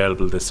even be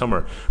available this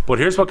summer. But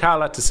here's what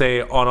Cahill had to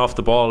say on Off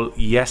the Ball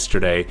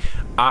yesterday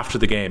after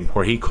the game,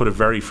 where he cut a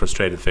very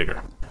frustrated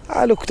figure.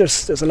 Look,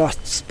 there's a lot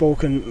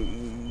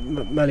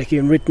spoken, Malachy,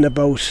 and written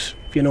about,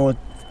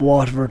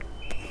 Waterford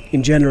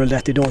in general,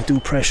 that they don't do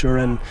pressure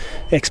and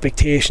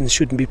expectations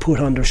shouldn't be put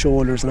on their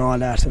shoulders and all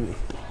that, and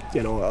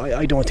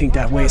I don't think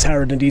that weighs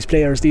hard on these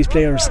players. These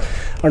players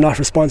are not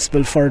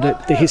responsible for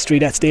the history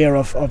that's there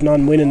of not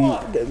winning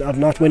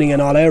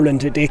an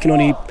All-Ireland. They can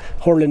only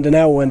hurl in the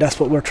now, and that's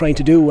what we're trying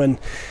to do. And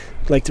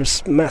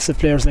there's massive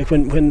players,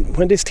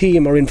 when this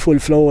team are in full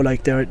flow,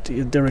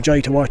 they're a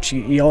joy to watch.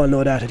 You all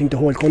know that. I think the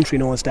whole country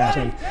knows that,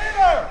 and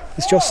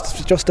it's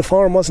just the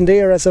form wasn't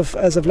there as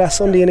of last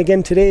Sunday and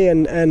again today,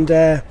 and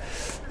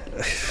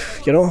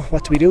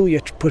what do?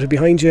 You put it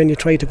behind you and you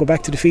try to go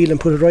back to the field and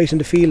put it right in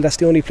the field. That's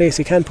the only place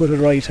you can put it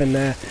right,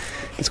 and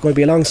it's going to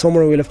be a long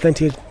summer. We'll have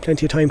plenty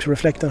of time to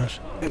reflect on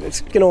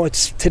it.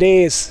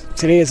 Today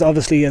is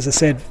obviously, as I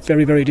said,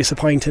 very, very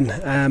disappointing.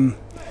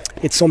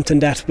 It's something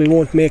that we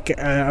won't make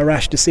a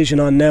rash decision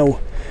on now,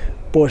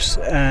 but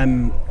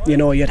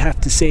you'd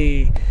have to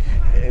say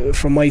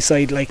from my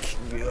side,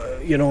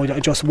 I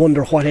just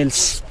wonder what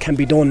else can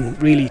be done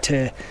really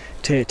to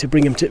to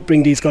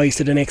bring these guys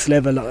to the next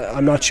level.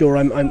 I'm not sure.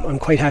 I'm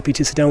quite happy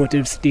to sit down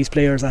with these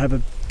players. I have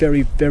a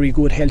very, very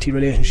good, healthy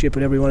relationship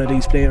with every one of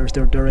these players.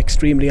 They're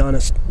extremely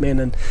honest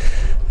men,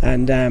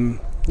 and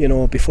you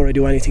know, before I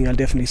do anything, I'll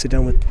definitely sit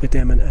down with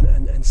them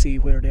and see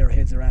where their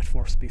heads are at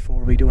first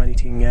before we do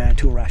anything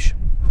too rash.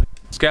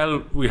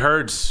 Skehill, we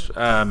heard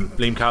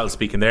Liam Cahill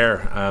speaking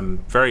there,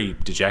 very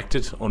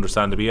dejected,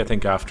 understandably, I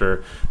think,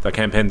 after the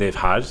campaign they've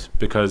had,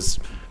 because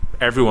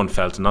everyone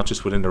felt, and not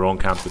just within their own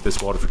camp, that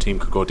this Waterford team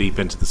could go deep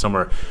into the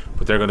summer,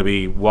 but they're going to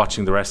be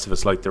watching the rest of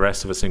us like the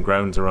rest of us in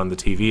grounds or on the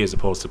TV as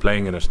opposed to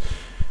playing in it.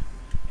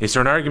 Is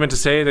there an argument to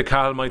say that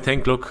Cahill might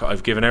think, look,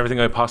 I've given everything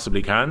I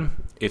possibly can?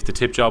 If the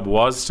tip job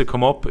was to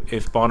come up,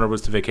 if Bonner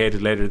was to vacate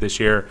it later this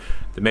year,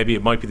 then maybe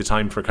it might be the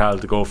time for Cahill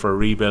to go for a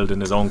rebuild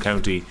in his own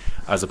county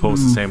as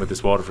opposed to the same with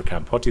this Waterford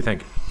camp. What do you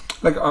think?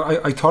 Like,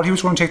 I thought he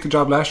was going to take the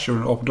job last year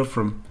and opened up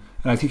for him,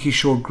 and I think he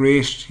showed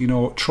great, you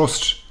know,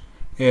 trust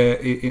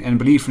and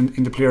belief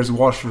in the players of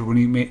Waterford when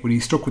he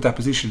stuck with that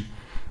position.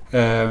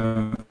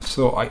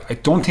 So I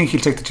don't think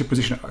he'll take the tip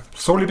position,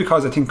 solely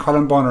because I think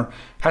Colin Bonner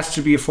has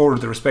to be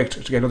afforded the respect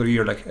to get another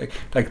year.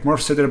 Like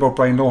Murph said that about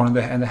Brian Lohan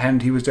and the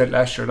hand he was dealt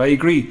last year. And I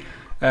agree.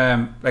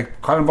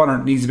 Like, Colin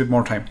Bonner needs a bit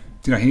more time.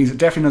 You know, he needs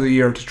definitely another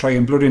year to try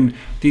and blood in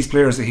these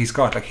players that he's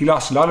got. Like, he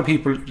lost a lot of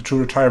people through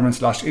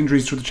retirements, lost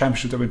injuries through the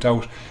championship that went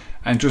out,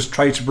 and just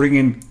tried to bring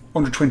in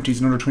under 20s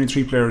and under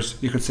 23 players,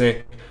 you could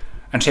say,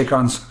 and take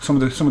on some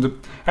of the,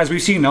 as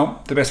we've seen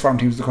now, the best farm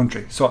teams in the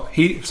country. So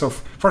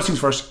first things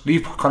first,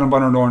 leave Colin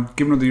Bonner alone,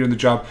 give him another year in the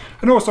job.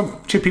 I know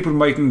some people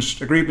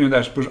mightn't agree with me on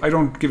that, but I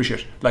don't give a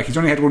shit. Like, he's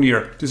only had 1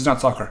 year. This is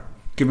not soccer.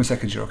 Give him a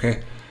second year,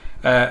 okay?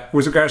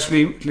 With regards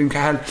to Liam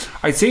Cahill,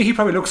 I'd say he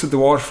probably looks at the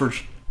Waterford,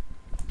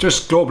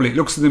 just globally,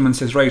 looks at them and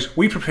says, right,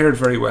 we prepared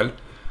very well.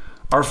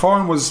 Our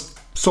form was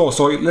so.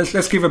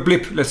 Let's give a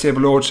blip, let's say,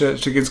 below to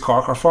against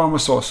Cork. Our form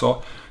was so.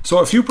 So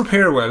if you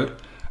prepare well,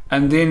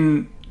 and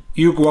then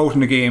you go out in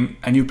the game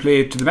and you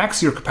play to the max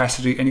of your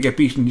capacity and you get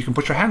beaten, you can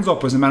put your hands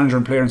up as a manager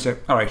and player and say,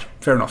 alright,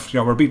 fair enough, you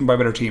know, we're beaten by a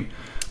better team.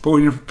 But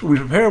when you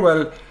prepare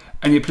well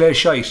and you play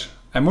shite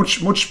and much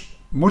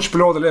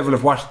below the level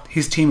of what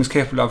his team is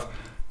capable of,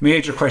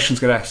 major questions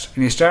get asked,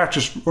 and you start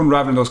just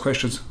unraveling those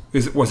questions.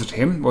 Was it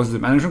him? Was it the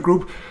management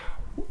group?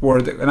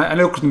 And I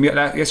looked at them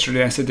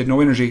yesterday and I said they had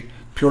no energy,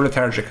 pure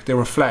lethargic. They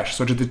were flat.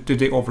 So did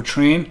they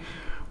overtrain?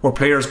 Were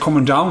players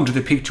coming down? Did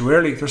they peak too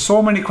early? There's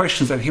so many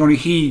questions that only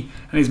he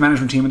and his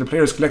management team and the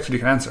players collectively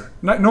can answer.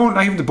 Not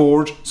even the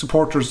board,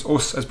 supporters,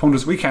 us as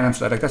pundits, we can't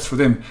answer that. Like, that's for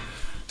them.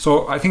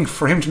 So I think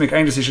for him to make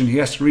any decision, he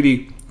has to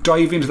really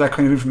dive into that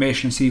kind of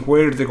information and see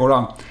where did they go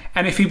wrong.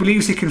 And if he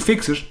believes he can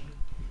fix it,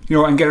 you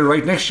know, and get it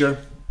right next year,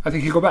 I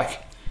think he'll go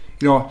back.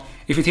 You know,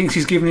 if he thinks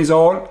he's given his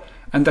all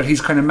and that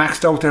he's kind of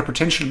maxed out their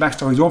potential,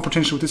 maxed out his own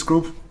potential with this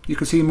group, you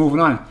can see him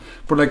moving on.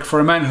 But like, for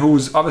a man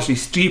who's obviously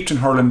steeped in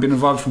hurling, been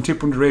involved from tip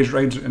underage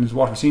right in his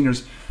Waterford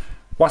seniors,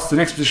 what's the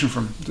next position for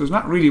him? There's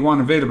not really one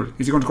available.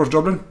 Is he going to go to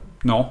Dublin?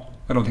 No,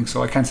 I don't think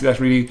so. I can't see that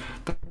really.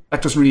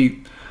 That doesn't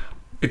really,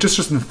 it just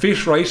doesn't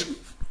fit right.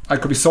 I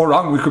could be so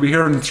wrong. We could be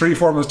here in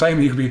 3-4 months' time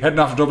and he could be heading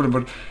off to Dublin,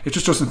 but it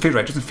just doesn't fit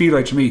right. It doesn't feel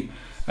right to me.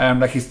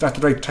 Like, he's not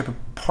the right type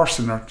of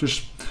person, or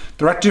just,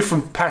 they're at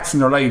different paths in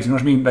their lives, you know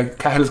what I mean? Like,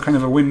 Cahill is kind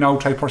of a win now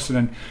type person,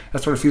 and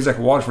that's what it feels like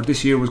at Waterford.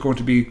 This year was going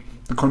to be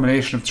the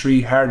culmination of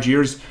 3 hard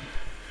years.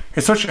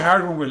 It's such a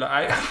hard one, Will.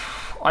 I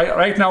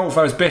right now, if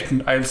I was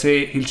betting, I'll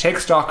say he'll take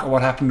stock of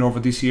what happened over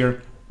this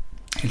year,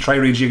 he'll try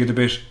rejig it a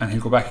bit, and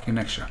he'll go back again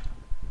next year.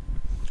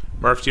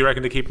 Murph, do you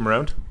reckon to keep him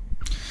around?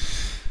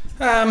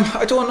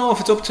 I don't know if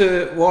it's up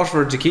to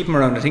Waterford to keep him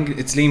around. I think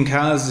it's Liam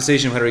Cahill's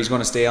decision whether he's going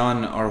to stay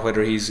on or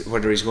whether he's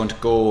going to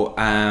go.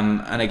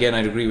 And again,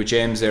 I'd agree with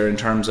James there in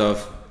terms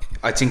of,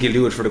 I think he'll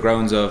do it for the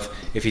grounds of,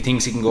 if he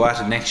thinks he can go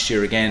at it next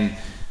year again,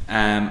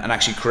 and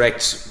actually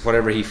correct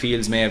whatever he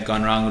feels may have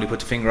gone wrong when he put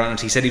the finger on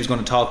it. He said he was going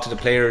to talk to the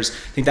players.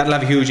 I think that'll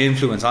have a huge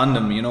influence on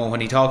them. You know,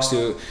 when he talks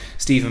to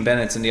Stephen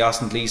Bennett's and the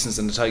Austin Gleesons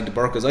and the Tyke de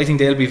Burkes, I think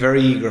they'll be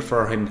very eager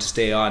for him to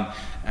stay on.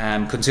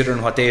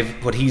 Considering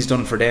what he's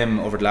done for them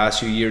over the last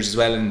few years as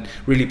well, and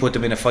really put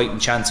them in a fighting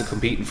chance of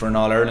competing for an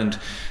All-Ireland.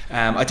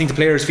 I think the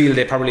players feel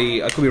they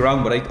probably, I could be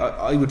wrong, but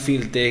I would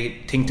feel they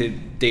think that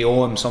they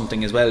owe him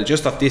something as well,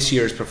 just off this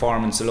year's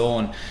performance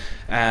alone.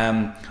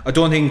 I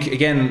don't think,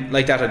 again,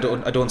 like that,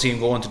 I don't see him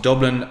going to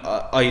Dublin.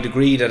 I'd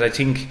agree that I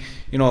think,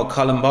 you know,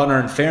 Colin Bonner,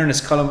 in fairness,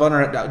 Colin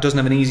Bonner doesn't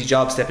have an easy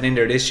job stepping in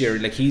there this year.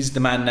 Like, he's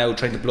the man now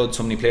trying to blood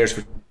so many players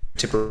for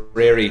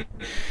Tipperary.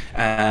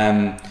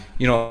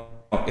 You know,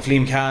 if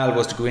Liam Cahill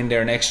was to go in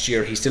there next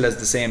year, he still has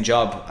the same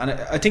job. And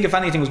I think if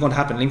anything was going to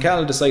happen, Liam Cahill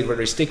will decide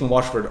whether he's sticking with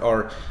Watford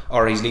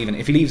or he's leaving.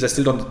 If he leaves, I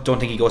still don't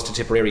think he goes to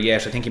Tipperary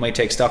yet. I think he might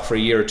take stock for a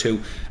year or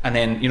two, and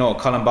then, you know,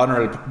 Colin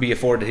Bonner will be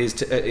afforded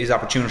his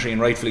opportunity,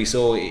 and rightfully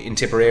so, in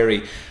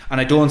Tipperary.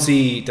 And I don't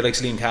see the likes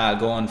of Liam Cahill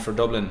going for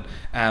Dublin.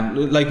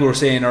 Like we were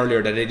saying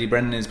earlier, that Eddie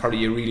Brennan is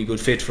probably a really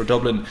good fit for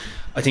Dublin.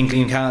 I think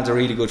Liam Cahill's a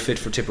really good fit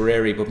for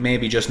Tipperary, but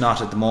maybe just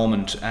not at the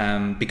moment,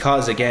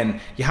 because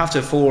again, you have to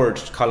afford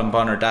Colin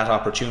Bonner that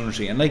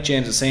opportunity. And like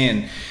James is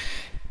saying,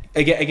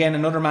 Again,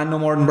 another man no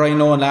more than Brian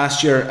Lohan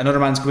last year. Another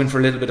man's come in for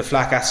a little bit of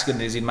flack asking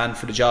is he man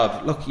for the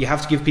job. Look, you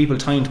have to give people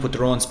time to put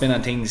their own spin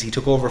on things. He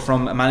took over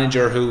from a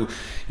manager who,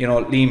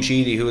 Liam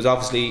Sheedy, who was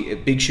obviously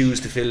big shoes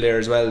to fill there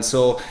as well.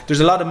 So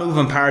there's a lot of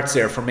moving parts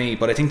there for me.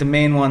 But I think the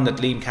main one that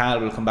Liam Cahill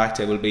will come back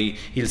to will be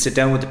he'll sit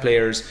down with the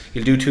players.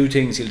 He'll do two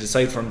things. He'll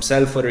decide for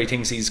himself whether he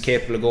thinks he's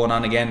capable of going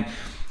on again,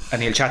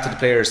 and he'll chat to the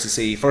players to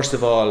see, first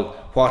of all,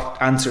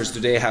 what answers do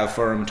they have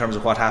for him in terms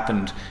of what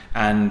happened,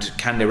 and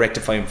can they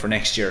rectify him for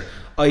next year.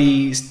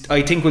 I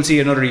think we'll see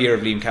another year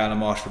of Liam Cahill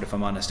and Washford, if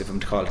I'm honest, if I'm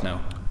to call it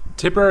now.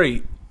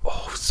 Tipperary,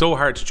 so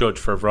hard to judge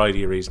for a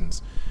variety of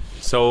reasons.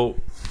 So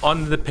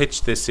on the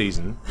pitch this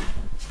season,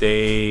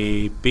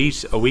 they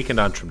beat a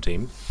weakened Antrim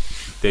team.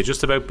 They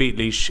just about beat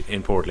Laois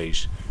in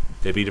Portlaoise.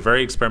 They beat a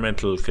very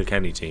experimental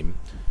Kilkenny team.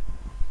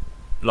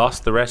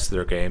 Lost the rest of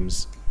their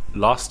games.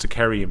 Lost to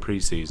Kerry in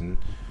pre-season.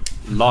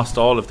 Lost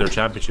all of their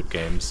championship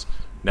games.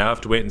 Now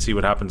have to wait and see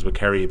what happens with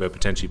Kerry about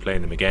potentially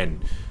playing them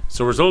again.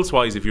 So results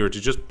wise, if you were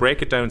to just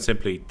break it down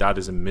simply, that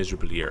is a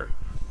miserable year.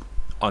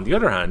 On the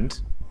other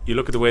hand, you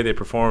look at the way they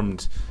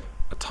performed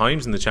at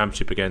times in the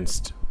championship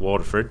against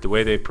Waterford, the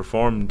way they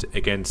performed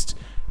against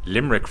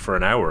Limerick for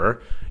an hour.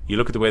 You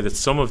look at the way that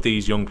some of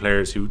these young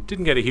players who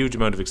didn't get a huge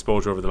amount of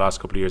exposure over the last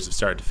couple of years have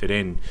started to fit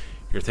in.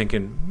 You're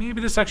thinking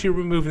maybe this actually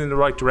moving in the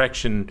right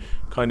direction,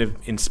 kind of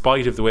in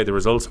spite of the way the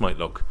results might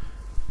look.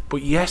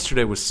 But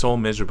yesterday was so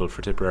miserable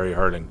for Tipperary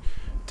hurling.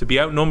 To be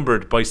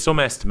outnumbered by some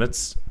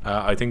estimates,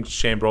 I think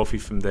Shane Brophy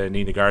from the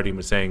Nina Guardian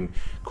was saying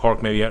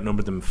Cork maybe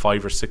outnumbered them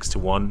 5 or 6 to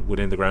 1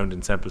 within the ground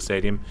in Semple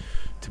Stadium.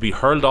 To be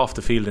hurled off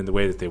the field in the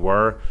way that they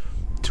were,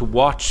 to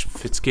watch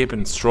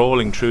Fitzgibbon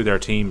strolling through their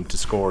team to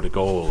score the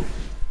goal.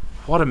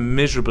 What a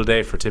miserable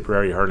day for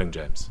Tipperary hurling,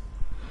 James.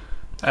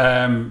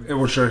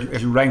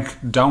 It'll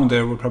rank down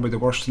there with probably the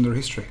worst in their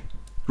history,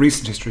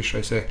 recent history, should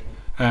I say.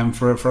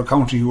 For a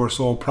county who are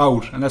so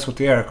proud, and that's what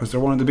they are, because they're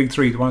one of the big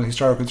three, they're one of the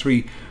historical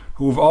three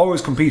who have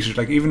always competed.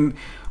 Like, even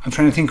I'm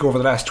trying to think over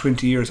the last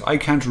 20 years, I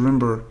can't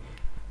remember.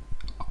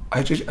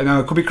 I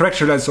could be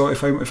corrected, lads. So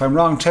if I'm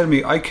wrong, tell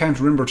me. I can't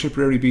remember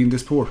Tipperary being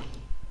this poor.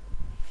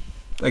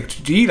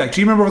 Do you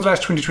remember over the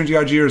last 20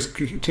 odd years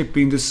Tip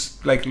being this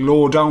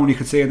low down, you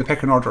could say, in the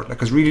pecking order?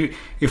 Because really,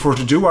 if we're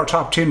to do our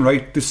top 10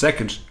 right this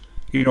second,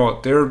 they're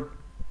down there.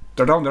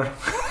 Do you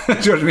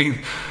know what I mean?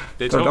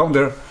 They're down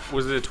there.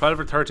 Was it a 12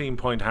 or 13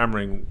 point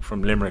hammering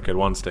from Limerick at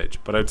one stage?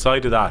 But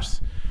outside of that,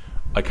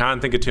 I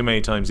can't think of too many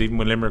times, even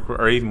when Limerick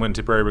or even when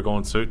Tipperary were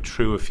going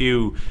through a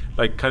few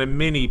kind of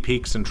mini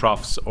peaks and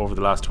troughs over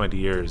the last 20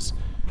 years.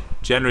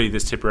 Generally,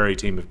 this Tipperary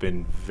team have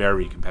been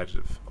very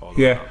competitive.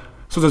 Yeah.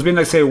 So there's been,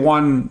 let's say,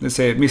 one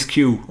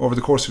miscue over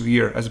the course of the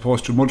year, as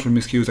opposed to multiple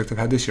miscues like they've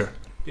had this year.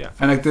 Yeah.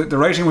 And the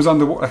writing was on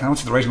the wall. I don't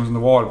say the writing was on the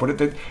wall, but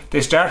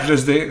they started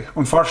as they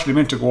unfortunately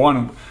meant to go on.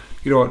 And,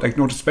 no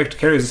disrespect to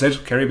Kerry, as I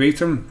said, Kerry beat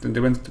them. Then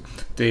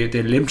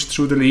they limped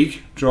through the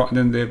league, and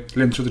then they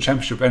limped through the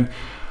championship. And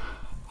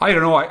I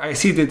don't know. I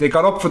see that they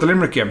got up for the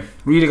Limerick game,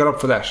 really got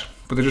up for that,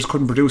 but they just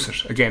couldn't produce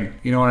it again.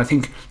 And I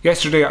think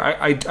yesterday,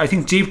 I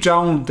think deep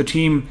down the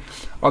team,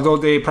 although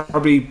they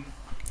probably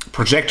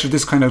projected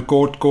this kind of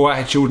go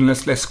attitude and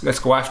let's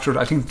go after it,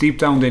 I think deep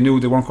down they knew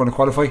they weren't going to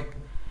qualify,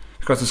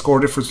 because the score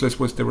difference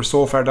was they were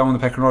so far down in the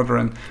pecking order,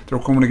 and they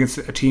were coming against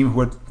a team who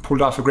had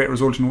pulled off a great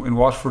result in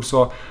Waterford.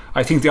 So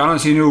I think they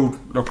honestly knew,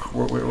 look,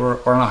 we're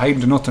not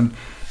hiding to nothing.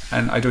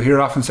 And I do hear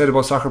it often said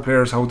about soccer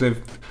players how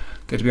they'd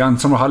be on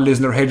summer holidays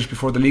in their heads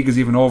before the league is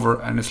even over,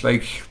 and it's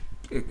I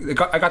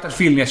got that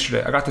feeling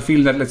yesterday. I got the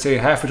feeling that, let's say,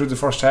 halfway through the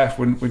first half,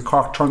 when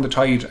Cork turned the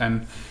tide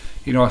and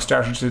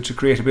started to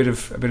create a bit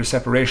of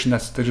separation,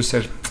 that they just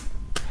said,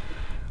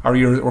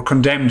 we're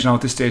condemned now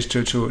at this stage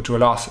to a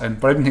loss.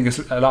 But I didn't think it's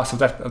a loss of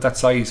that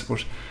size.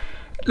 But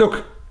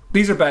look,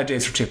 these are bad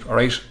days for Tip,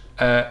 alright?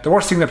 The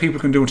worst thing that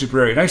people can do in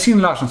Tipperary, and I've seen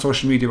a lot on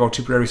social media about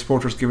Tipperary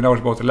supporters giving out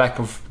about the lack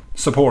of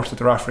support that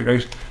they're offering,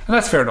 right? And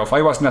that's fair enough.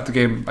 I wasn't at the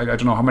game. I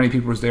don't know how many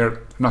people was there.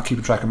 I'm not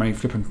keeping track of how many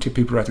flipping Tip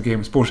people are at the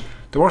games. But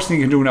the worst thing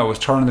you can do now is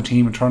turn the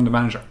team and turn the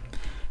manager.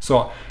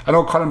 So I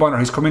know Colin Bonner,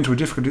 he's come into a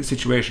difficult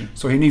situation,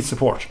 so he needs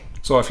support.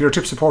 So if you're a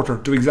Tip supporter,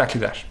 do exactly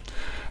that.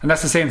 And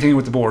that's the same thing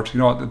with the board.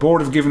 The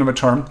board have given him a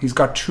term. He's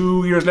got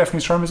 2 years left in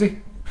his term, is he?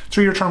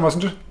 3-year term,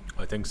 wasn't it?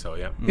 I think so,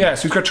 yeah. Yeah,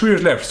 so he's got 2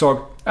 years left.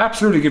 So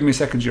absolutely give him a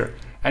second year.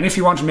 And if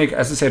you want to make,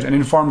 as I said, an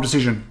informed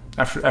decision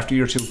after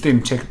year 2,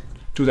 then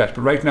do that.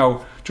 But right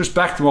now, just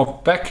back them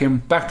up, back him,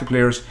 back the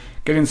players,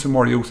 get in some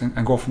more youth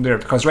and go from there.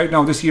 Because right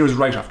now, this year is a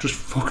write-off. Just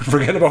fucking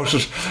forget about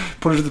it.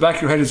 Put it to the back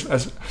of your head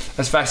as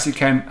fast as you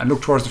can, and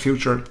look towards the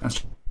future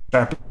and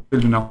start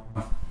building now.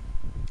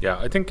 Yeah,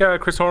 I think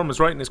Chris Horan was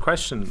right in his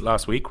question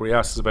last week, where he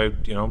asked us about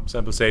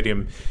Semple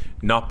Stadium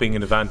not being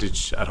an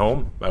advantage at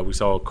home. We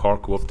saw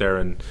Cork go up there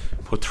and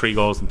put 3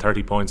 goals and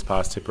 30 points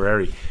past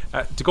Tipperary.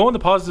 To go on the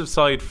positive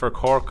side for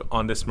Cork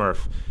on this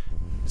Murph,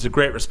 it's a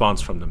great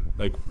response from them.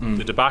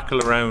 The debacle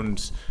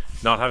around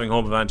not having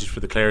home advantage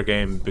for the Clare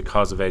game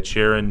because of Ed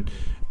Sheeran,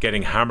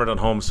 getting hammered on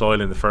home soil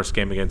in the first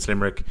game against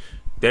Limerick,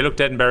 they looked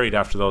dead and buried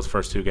after those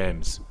first 2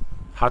 games.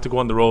 Had to go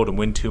on the road and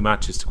win 2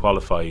 matches to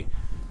qualify,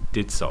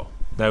 did so.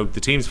 Now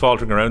the teams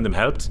faltering around them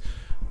helped,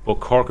 but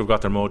Cork have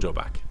got their mojo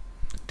back.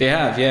 They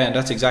have, yeah, and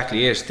that's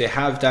exactly it. They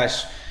have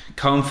that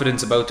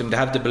confidence about them. They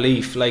have the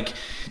belief. Like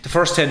the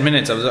first 10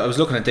 minutes, I was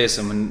looking at this,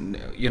 and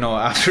when,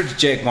 after the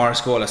Jake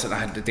Morris goal, I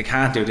said, they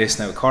can't do this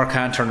now. Cork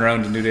can't turn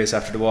around and do this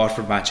after the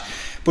Waterford match.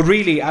 But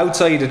really,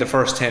 outside of the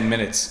first 10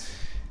 minutes,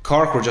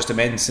 Cork were just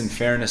immense, in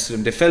fairness to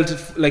them. They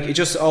felt like, it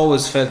just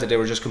always felt that they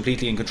were just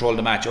completely in control of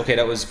the match. Okay,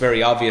 that was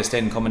very obvious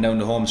then coming down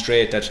the home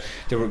straight that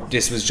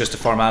this was just a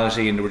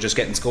formality and they were just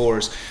getting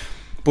scores.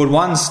 But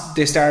once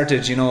they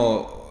started,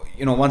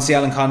 once the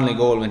Alan Connolly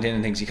goal went in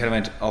and things, you kind of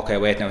went, okay,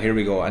 wait, now here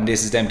we go, and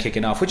this is them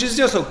kicking off, which is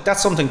just, look,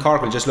 that's something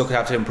Cork will just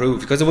have to improve,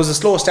 because it was a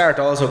slow start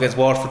also against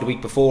Waterford the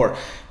week before.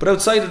 But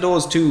outside of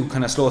those two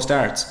kind of slow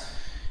starts,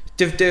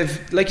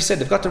 they've like you said,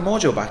 they've got their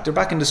mojo back. They're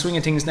back in the swing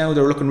of things now.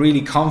 They're looking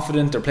really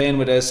confident. They're playing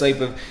with a type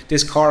of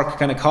this Cork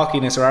kind of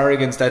cockiness or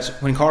arrogance that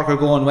when Cork are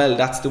going well,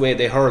 that's the way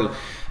they hurl.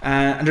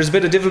 And there's a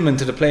bit of devilment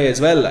to the play as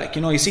well. Like,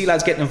 you see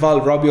lads getting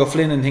involved, Robbie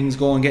O'Flynn and things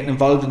getting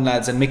involved in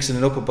lads and mixing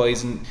it up with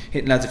boys and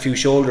hitting lads a few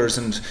shoulders.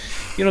 And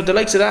the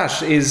likes of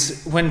that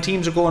is when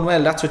teams are going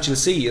well, that's what you'll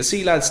see. You'll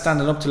see lads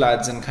standing up to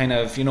lads and kind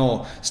of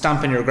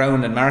stamping your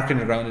ground and marking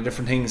your ground and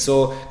different things.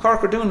 So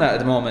Cork are doing that at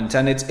the moment,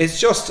 and it's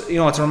just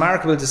it's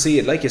remarkable to see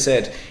it. Like you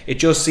said, it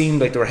just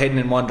seemed like they were heading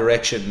in one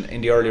direction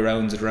in the early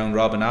rounds at round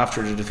robin.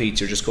 After the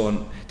defeats, you're just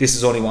going, this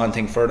is only one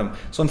thing for them.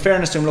 So in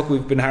fairness to them, look,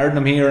 we've been hard on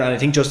them here, and I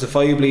think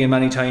justifiably in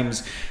many times,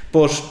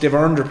 but they've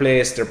earned their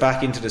place. They're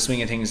back into the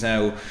swing of things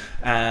now,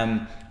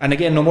 and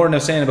again, no more than I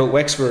was saying about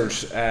Wexford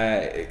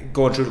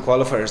going through the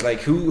qualifiers. Like,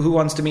 who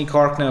wants to meet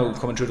Cork now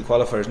coming through the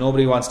qualifiers?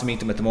 Nobody wants to meet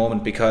them at the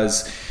moment,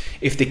 because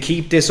if they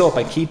keep this up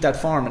and keep that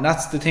form, and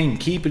that's the thing,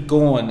 keep it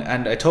going.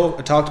 And I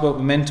talked about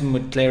momentum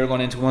with Clare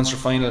going into Munster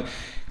final.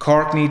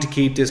 Cork need to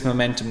keep this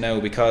momentum now,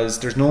 because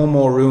there's no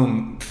more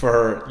room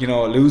for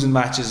losing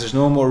matches. There's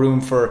no more room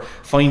for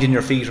finding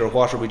your feet or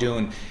what are we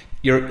doing.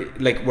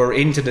 We're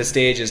into the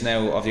stages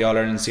now of the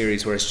All-Ireland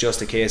series where it's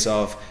just a case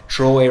of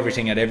throw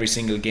everything at every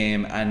single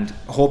game and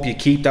hope you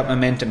keep that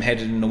momentum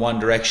headed in the one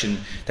direction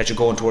that you're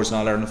going towards an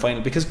All-Ireland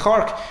final. Because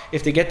Cork,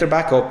 if they get their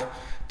back up,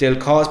 they'll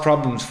cause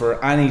problems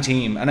for any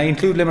team, and I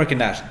include Limerick in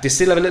that. They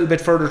still have a little bit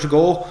further to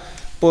go,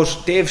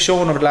 but they've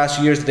shown over the last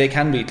few years that they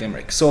can beat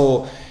Limerick.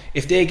 So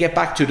if they get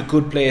back to the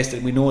good place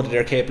that we know that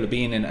they're capable of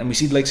being in, and we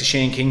see the likes of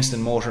Shane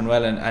Kingston motoring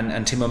well,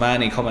 and Tim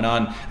O'Mahony coming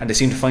on, and they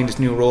seem to find this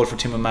new role for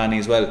Tim O'Mahony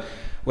as well,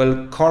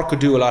 Cork could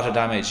do a lot of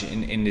damage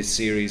in this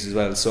series as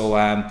well. So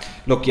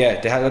look,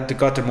 yeah, they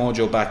got their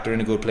mojo back. They're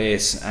in a good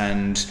place,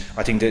 and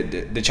I think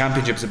the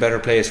championship's a better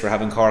place for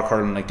having Cork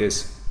hurling like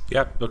this.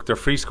 Yeah, look, they're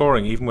free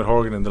scoring, even with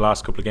Horgan in the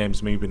last couple of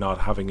games maybe not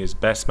having his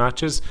best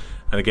matches,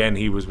 and again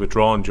he was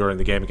withdrawn during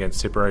the game against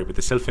Tipperary, but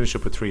they still finished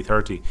up with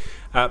 330.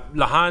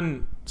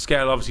 Lehane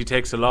Skehill obviously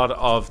takes a lot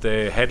of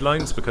the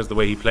headlines because of the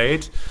way he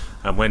played,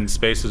 and when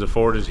space was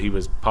afforded he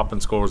was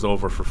popping scores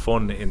over for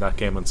fun in that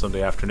game on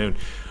Sunday afternoon.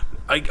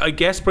 I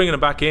guess bringing him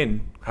back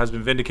in has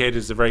been vindicated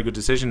as a very good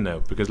decision now,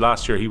 because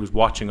last year he was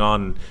watching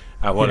on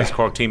while his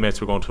Cork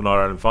teammates were going to an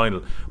All-Ireland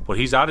final, but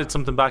he's added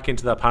something back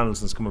into that panel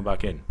since coming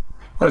back in.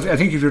 Well, I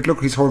think if you look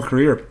at his whole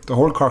career, the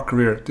whole Cork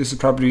career, this is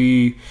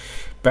probably,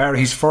 bar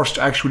his first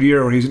actual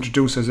year where he's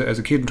introduced as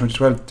a kid in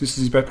 2012, this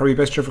is probably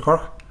best year for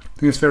Cork. I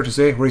think it's fair to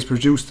say, where he's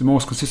produced the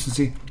most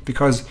consistency,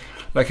 because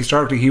like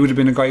historically he would have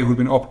been a guy who'd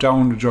been up,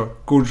 down,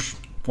 good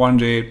one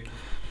day,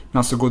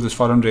 not so good this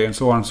following day, and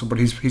so on. So, but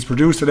he's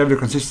produced a level of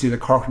consistency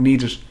that Cork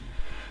needed.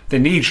 They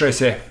need, should I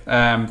say,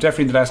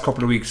 definitely in the last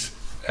couple of weeks,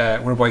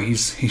 whereby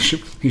he's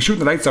shooting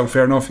the lights out.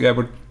 Fair enough, yeah.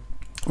 But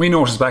we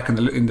noticed back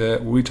in the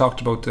we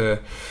talked about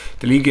the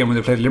league game when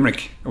they played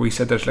Limerick. We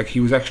said that like he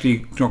was actually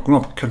going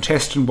up,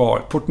 contesting ball,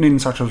 putting in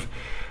sort of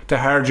the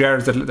hard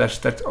yards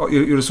that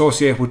you'd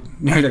associate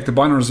with nearly like the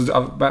Bonners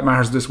of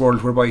Matters of this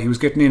world, whereby he was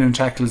getting in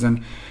tackles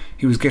and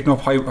he was getting up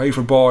high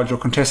for balls or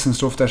contesting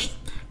stuff that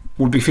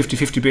would be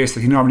 50-50 base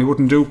that he normally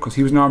wouldn't do, because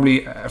he was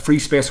normally a free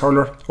space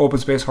hurler, open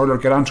space hurler,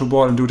 get onto a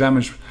ball and do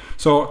damage.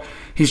 So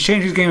he's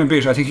changed his game a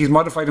bit. I think he's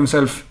modified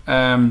himself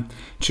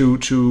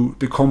to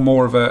become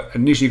more of a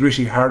nitty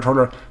gritty hard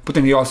hurler, but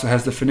then he also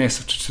has the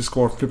finesse to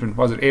score flipping,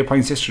 was it 8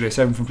 points yesterday,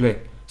 7 from play.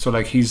 So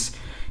like he's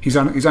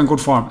on good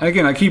form. And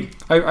again,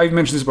 I've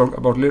mentioned this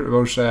about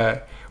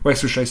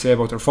Wexford, should I say,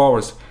 about their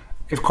forwards.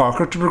 If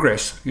Cork are to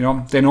progress, they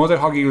know that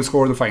Hoggy will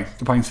score the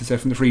points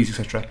himself from the frees,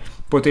 etc.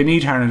 But they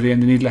need Harnedy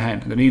and they need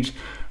Lehane and they need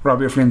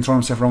Robbie O'Flynn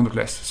throwing himself around the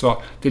place.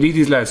 So they need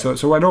these lads.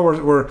 So I know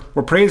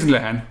we're praising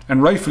Lehane,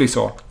 and rightfully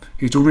so.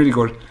 He's doing really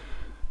good.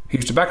 He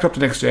has to back it up the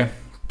next day,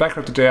 back it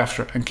up the day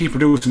after, and keep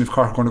producing if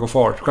Cork are going to go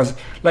forward. Because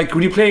like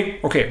when you play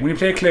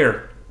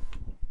Clare,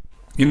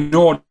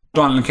 Donald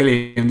and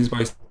Kelly and these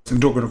boys and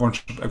Duggan are going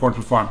to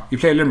perform. You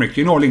play Limerick,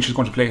 Lynch is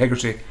going to play,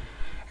 Hegarty,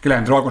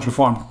 Gillan, they're all going to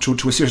perform to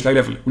a serious high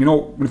level.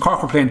 When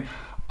Cork are playing,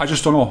 I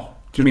just don't know. Do you know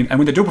what I mean? And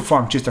when they do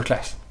perform, geez, they're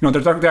class.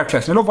 They're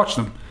class. And I love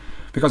watching them,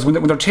 because when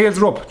their tails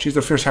are up, geez,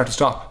 they're fierce hard to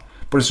stop.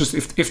 But it's just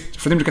if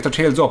for them to get their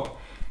tails up,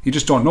 you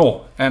just don't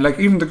know. And like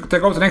even they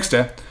go the next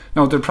day.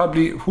 Now they're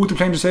probably, who they're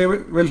playing to say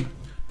will.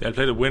 They'll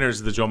play the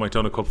winners of the Joe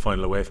McDonagh Cup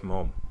final away from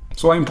home.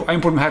 So I'm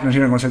putting my hat in it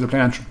here. I'm going to say they're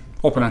playing Antrim,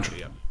 open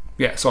Antrim.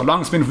 Yeah. So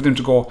long spin for them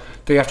to go.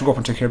 They have to go up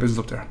and take care of business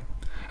up there.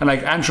 And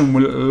like Antrim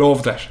will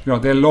love that. You know,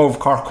 they'll love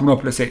Cork coming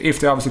up. Let's say if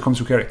they obviously come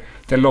through Kerry,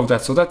 they'll love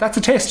that. So that's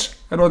a test.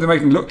 I know they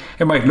mightn't look.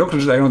 It might look at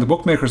it. I know the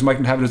bookmakers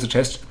mightn't have it as a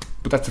test,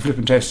 but that's the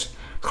flipping test.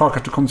 Cork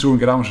have to come through and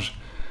get on with it.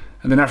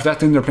 And then after that,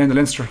 then they're playing the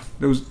Leinster.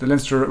 The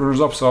Leinster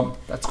runners up. So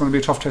that's going to be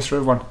a tough test for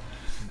everyone.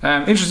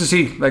 Interesting to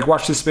see. Like,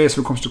 watch this space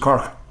when it comes to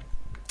Cork.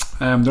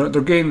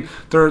 They're gaining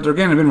a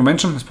bit of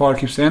momentum, as Paul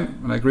keeps saying,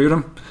 and I agree with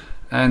him.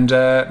 And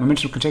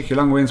momentum can take you a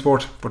long way in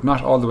sport, but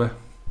not all the way.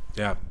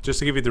 Yeah, just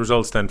to give you the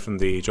results then from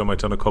the Joe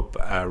McDonagh Cup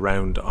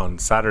round on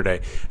Saturday.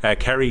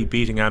 Kerry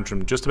beating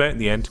Antrim just about in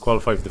the end to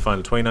qualify for the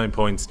final, 29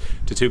 points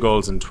to 2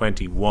 goals and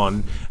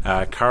 21.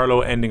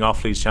 Carlow ending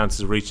Offaly's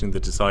chances of reaching the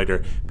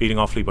decider, beating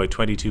Offaly by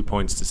 22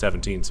 points to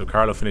 17. So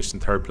Carlow finished in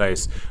third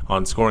place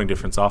on scoring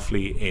difference,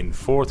 Offaly in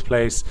fourth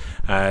place.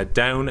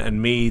 Down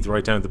and Meath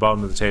right down at the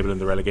bottom of the table in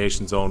the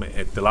relegation zone.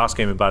 At the last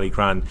game in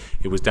Ballycran,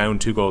 it was Down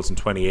 2 goals and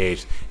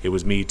 28. It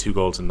was Meath 2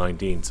 goals and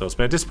 19. So it's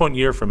been a disappointing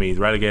year for Meath,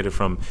 relegated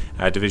from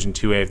Division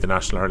 2A of the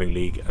National Hurling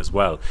League as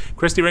well.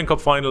 Christy Ring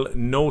Cup final,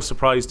 no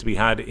surprise to be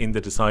had in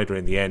the decider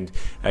in the end.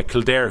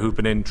 Kildare, who've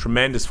been in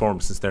tremendous form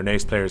since their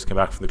Nace players came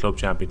back from the club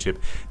championship,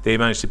 they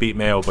managed to beat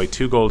Mayo by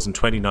 2 goals and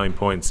 29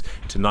 points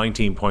to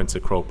 19 points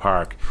at Croke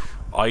Park.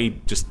 I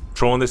just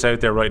throwing this out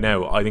there right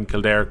now, I think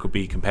Kildare could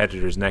be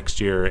competitors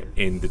next year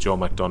in the Joe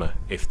McDonagh.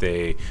 If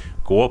they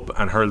go up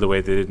and hurl the way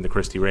they did in the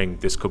Christy Ring,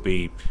 this could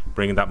be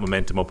bringing that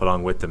momentum up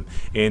along with them.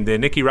 In the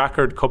Nicky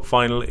Rackard Cup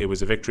final, it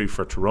was a victory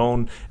for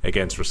Tyrone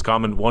against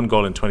Roscommon, 1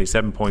 goal and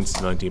 27 points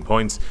to 19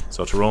 points.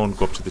 So Tyrone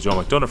go up to the Joe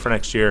McDonagh for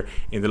next year.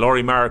 In the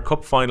Laurie Mara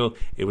Cup final,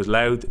 it was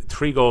Louth,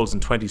 3 goals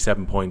and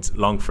 27 points,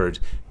 Longford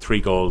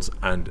 3 goals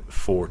and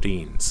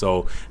 14.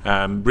 So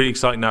really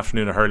exciting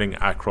afternoon of hurling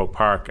at Croke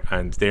Park,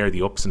 and there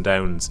the ups and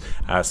downs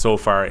so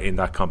far in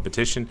that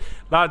competition.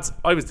 Lads,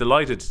 I was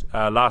delighted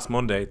last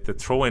Monday that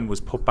throw-in was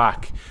put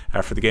back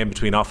for the game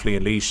between Offaly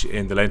and Laois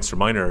in the Leinster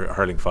Minor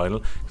hurling final,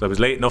 because I was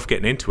late enough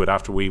getting into it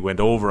after we went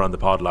over on the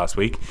pod last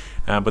week,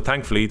 but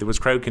thankfully there was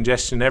crowd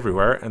congestion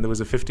everywhere and there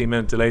was a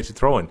 15-minute delay to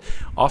throw-in.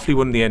 Offaly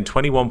won in the end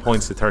 21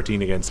 points to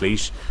 13 against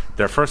Laois,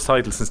 their first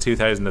title since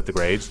 2000 at the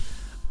grades,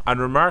 and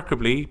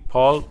remarkably,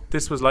 Paul,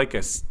 this was like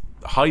a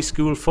high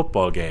school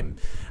football game.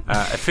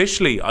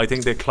 Officially, I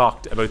think they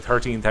clocked about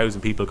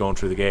 13,000 people going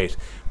through the gate,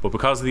 but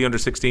because of the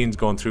under-16s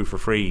going through for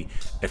free,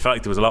 it felt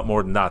like there was a lot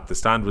more than that. The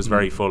stand was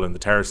very full and the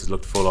terraces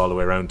looked full all the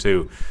way around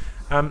too.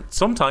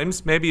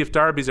 Sometimes, maybe if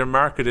derbies are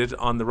marketed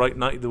on the right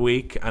night of the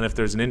week, and if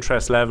there's an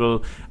interest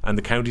level and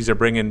the counties are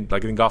bringing,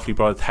 like I think Offaly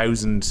brought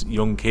 1,000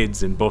 young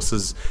kids in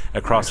buses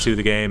across to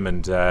the game,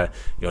 and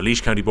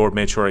Laois County Board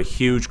made sure a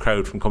huge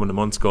crowd from coming to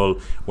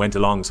Munskull went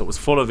along, so it was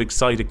full of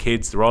excited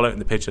kids. They're all out in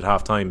the pitch at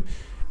half time.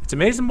 It's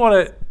amazing what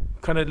a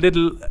kind of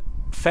little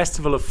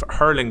festival of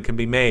hurling can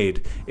be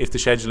made if the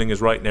scheduling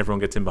is right and everyone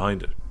gets in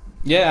behind it.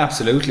 Yeah,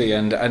 absolutely,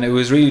 and it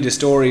was really the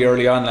story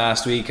early on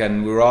last week,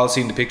 and we were all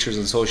seeing the pictures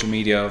on social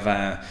media of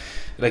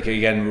like,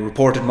 again, we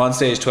reported one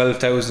stage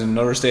 12,000,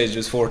 another stage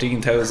was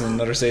 14,000,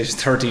 another stage was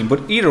 13.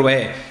 But either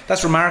way,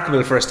 that's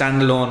remarkable for a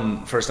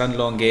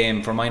standalone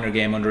game, for a minor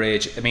game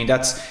underage. I mean,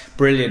 that's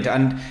brilliant,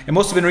 and it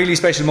must have been a really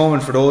special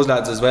moment for those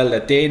lads as well,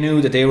 that they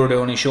knew that they were the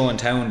only show in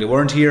town. They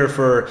weren't here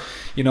for,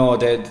 they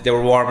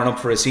were warming up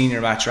for a senior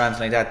match or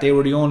anything like that. They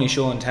were the only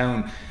show in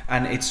town.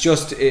 And it's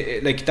just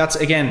like, that's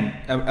again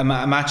a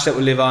match that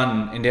will live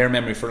on in their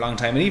memory for a long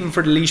time. And even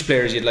for the Laois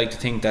players, you'd like to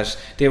think that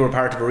they were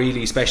part of a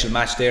really special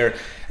match there.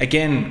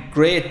 Again,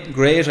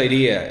 great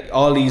idea.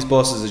 All these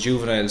buses of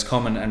juveniles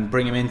coming and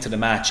bring them into the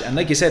match. And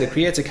like you said, it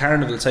creates a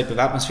carnival type of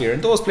atmosphere.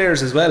 And those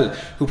players as well,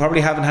 who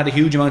probably haven't had a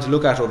huge amount to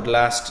look at over the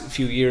last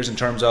few years in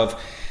terms of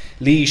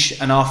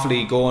Laois and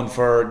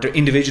Offaly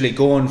individually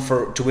going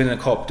to win a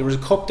cup. There was a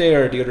cup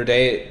there the other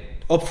day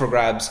up for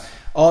grabs.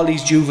 All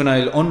these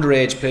juvenile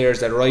underage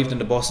players that arrived in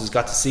the buses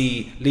got to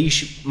see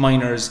Laois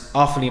minors,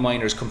 Offaly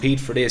minors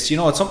compete for this.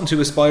 It's something to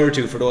aspire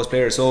to for those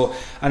players. So,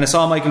 and I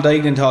saw Michael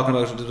Dignan talking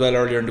about it as well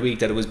earlier in the week,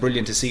 that it was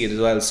brilliant to see it as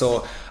well.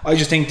 So I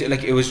just think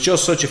like it was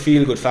just such a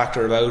feel good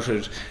factor about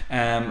it.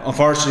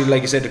 Unfortunately,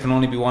 like you said, there can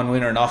only be one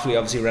winner, and Offaly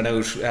obviously ran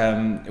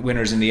out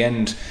winners in the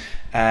end.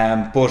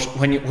 But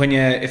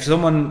if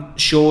someone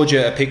showed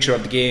you a picture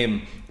of the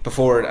game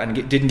before and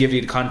didn't give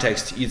you the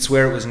context, you'd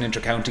swear it was an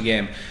inter-county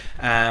game.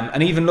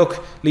 And even look,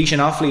 Laois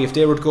and Offaly, if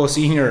they were to go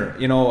senior,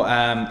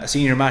 a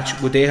senior match,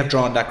 would they have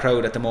drawn that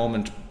crowd at the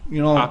moment?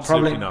 Absolutely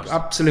probably not.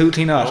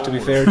 Absolutely not. No, to be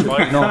fair,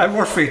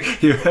 Murphy,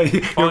 you're going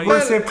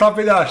to say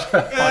probably not.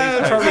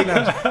 Probably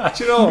not.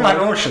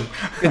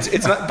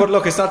 It's not. But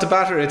look, it's not to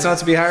batter. It's not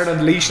to be hard on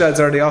the Laois lads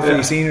or the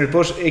Offaly senior.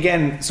 But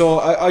again, so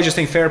I just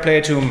think fair play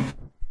to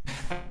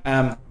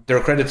them. They're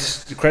a credit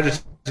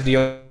to the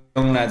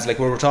young lads, like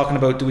we were talking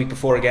about the week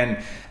before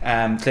again,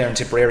 Clare and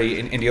Tipperary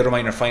in the other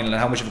minor final, and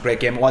how much of a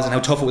great game it was and how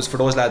tough it was for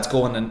those lads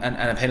going and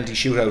a penalty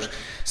shootout.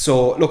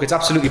 So look, it's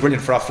absolutely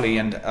brilliant for Offaly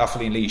and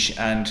Laois,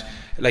 and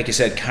like you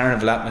said,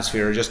 carnival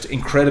atmosphere, just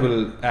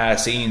incredible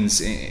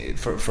scenes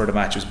for the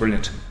match. It was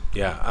brilliant.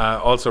 Yeah,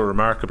 also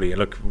remarkably, and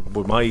look,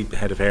 with my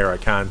head of hair, I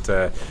can't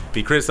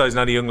be criticising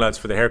any young lads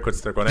for the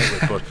haircuts they're going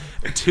out with,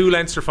 but 2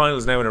 Leinster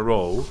finals now in a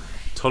row.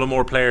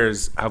 Tullamore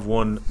players have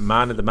won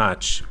man of the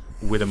match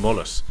with a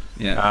mullet.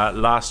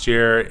 Last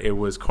year it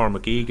was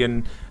Cormac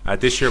Egan.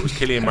 This year it was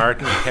Killian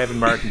Martin, Kevin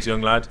Martin's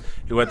young lad,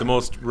 who had the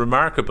most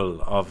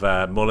remarkable of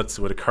mullets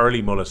with a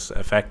curly mullet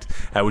effect,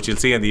 which you'll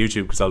see on the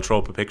YouTube because I'll throw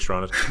up a picture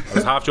on it. I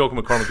was half joking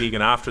with Cormac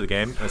Egan after the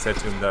game. I said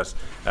to him that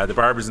the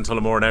barbers in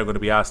Tullamore are now going to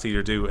be asked to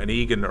either do an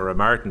Egan or a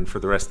Martin for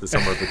the rest of the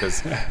summer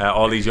because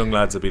all these young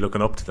lads will be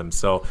looking up to them.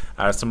 So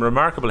some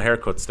remarkable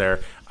haircuts there.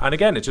 And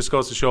again, it just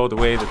goes to show the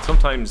way that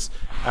sometimes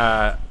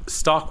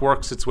stock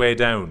works its way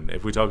down.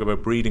 If we talk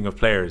about breeding of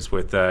players,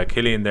 with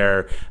Killian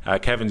there,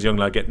 Kevin's young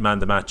lad getting man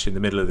the match in the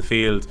middle of the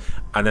field,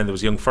 and then there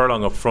was young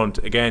Furlong up front,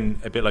 again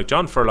a bit like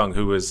John Furlong,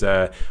 who was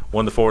one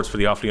of the forwards for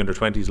the Offaly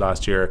under-20s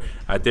last year.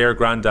 Their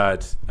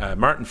granddad,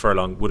 Martin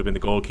Furlong, would have been the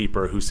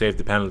goalkeeper who saved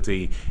the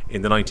penalty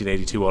in the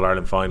 1982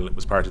 All-Ireland final. It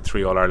was part of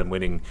 3 All-Ireland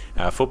winning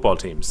football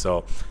teams.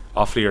 So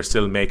Offaly are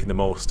still making the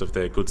most of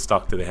the good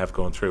stock that they have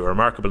going through. A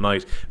remarkable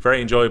night,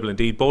 very enjoyable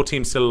indeed. Both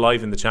teams still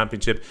alive in the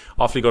championship.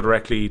 Offaly go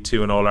directly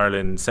to an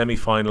All-Ireland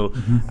semi-final,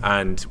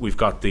 and we've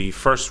got the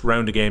first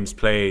round of games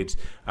played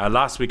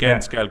last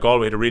weekend. Skehill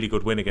Galway had a really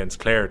good win against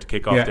Clare to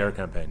kick off their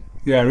campaign.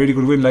 Yeah, really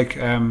good win. Like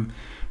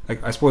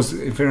I suppose,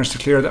 in fairness to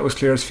Clare, that was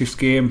Clare's 5th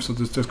game, so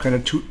there's kind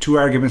of two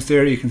arguments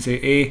there. You can say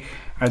A,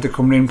 are they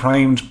coming in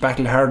primed,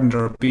 battle hardened,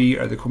 or B,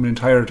 are they coming in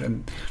tired?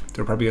 And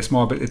they're probably a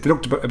small bit. They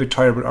looked a bit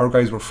tired, but our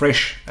guys were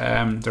fresh.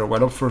 They're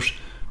well up for it.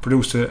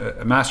 Produced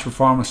a master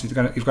performance.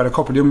 You've got a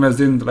couple of young lads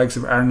in, the likes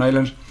of Aaron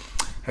Nyland.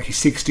 Like, he's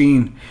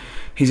 16.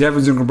 He's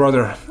Evan's younger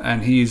brother,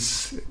 and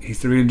he's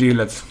the real deal.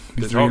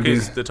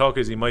 The talk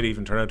is he might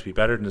even turn out to be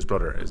better than his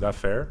brother. Is that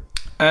fair?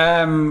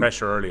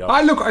 Pressure early on.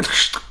 I'm going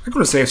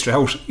to say it straight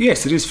out.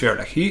 Yes, it is fair.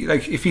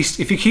 If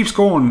he keeps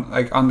going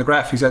like on the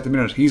graph he's at the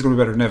minute, he's going to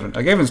be better than Evan.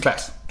 Like, Evan's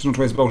class. There's no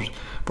two ways about it.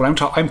 But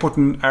I'm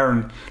putting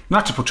Aaron,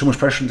 not to put too much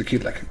pressure on the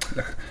kid,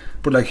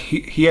 but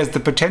he has the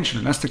potential.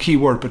 And that's the key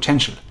word,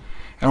 potential.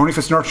 And only if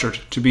it's nurtured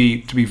to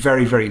be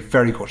very, very,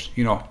 very good.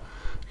 You know,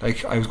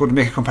 like, I was going to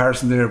make a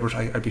comparison there, but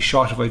I'd be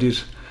shot if I did.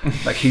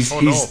 Like, he's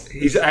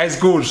as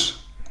good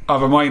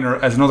of a minor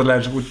as another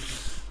lad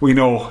we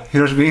know.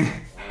 You know what I mean?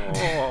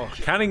 Oh,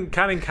 Canning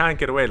can't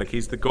get away. Like,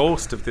 he's the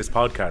ghost of this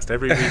podcast.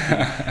 Every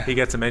week he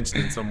gets a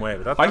mention in some way.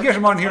 But I'll get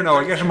him on here now.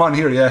 I'll get him on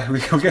here. Yeah,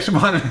 we'll get him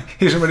on and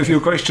hit him with a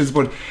few questions.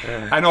 But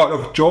I know,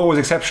 look, Joe was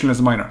exceptional as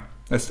a minor.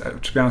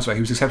 To be honest with you,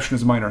 he was exceptional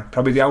as a minor.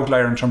 Probably the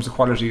outlier in terms of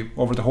quality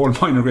over the whole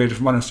minor grade, if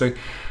I'm honest.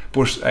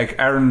 But like,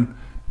 Aaron,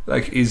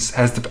 like,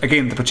 has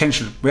the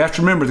potential. We have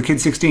to remember the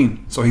kid's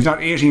 16, so he's not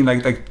 18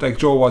 like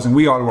Joe was and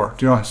we all were.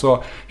 You know,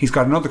 so he's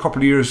got another couple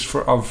of years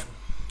of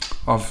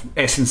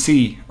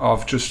S&C,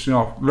 of just, you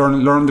know,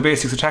 learn the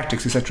basics of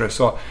tactics, etc.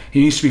 So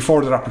he needs to be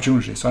afforded that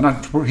opportunity. So I'm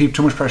not heap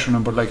too much pressure on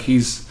him, but like,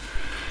 he's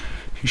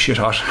shit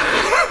hot.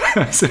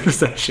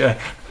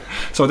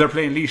 So they're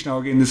playing Laois now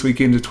again this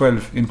weekend at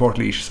 12 in Port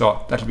Laois.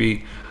 So that'll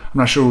be, I'm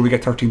not sure we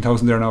get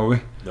 13,000 there now, will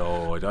we?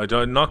 No,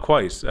 I not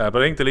quite. But I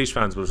think the Laois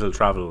fans will still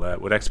travel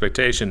with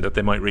expectation that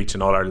they might reach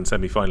an All-Ireland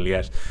semi-final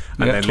yet.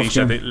 And then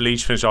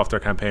Laois finish off their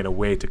campaign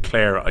away to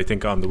Clare, I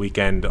think, on the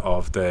weekend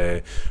of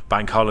the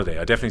bank holiday.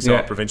 I definitely saw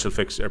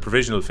a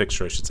provisional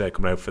fixture, I should say,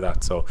 coming out for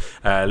that. So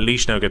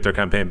Laois now get their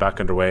campaign back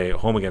underway,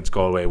 home against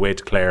Galway, away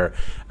to Clare.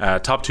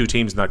 Top 2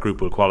 teams in that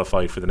group will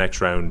qualify for the next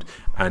round,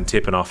 and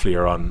Tip and Offaly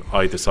are on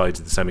either sides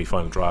of the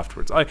semi-final draw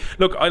afterwards. I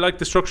like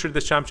the structure of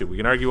this championship. We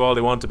can argue all they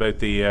want about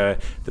the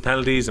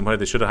penalties and whether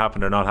they should have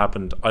happened or not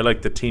happened. I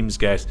like that teams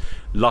get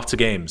lots of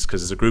games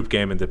because it's a group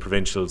game in the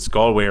provincials.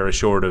 Galway are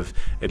assured of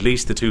at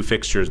least the 2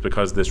 fixtures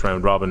because of this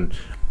round robin,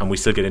 and we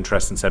still get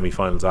interest in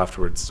semi-finals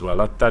afterwards as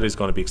well. That is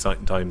going to be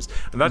exciting times.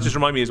 And that just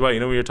reminded me as well, you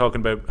know, we were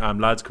talking about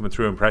lads coming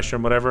through and pressure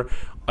and whatever.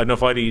 I don't know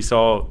if either you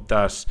saw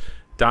that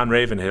Dan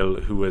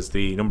Ravenhill, who was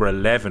the number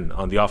 11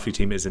 on the Offaly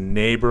team, is a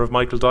neighbour of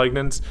Michael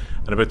Duignan's,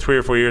 and about 3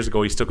 or 4 years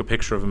ago he took a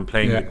picture of him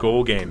playing the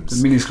Go games,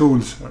 the mini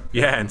schools,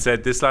 and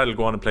said this lad will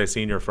go on and play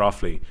senior for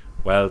Offaly.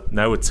 Well,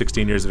 now at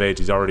 16 years of age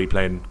he's already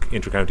playing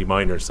inter-county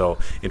minor, so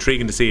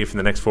intriguing to see if in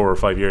the next 4 or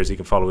 5 years he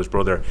can follow his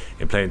brother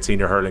in playing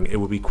senior hurling. It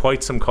would be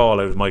quite some call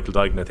out of Michael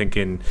Duignan. I think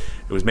it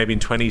was maybe in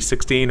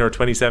 2016 or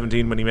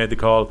 2017 when he made the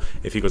call,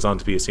 if he goes on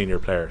to be a senior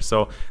player.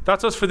 So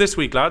that's us for this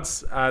week,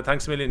 lads.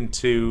 Thanks a million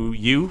to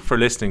you for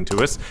listening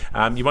to us.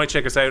 You might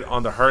check us out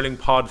on the Hurling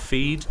Pod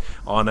feed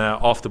on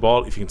Off the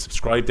Ball. If you can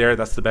subscribe there,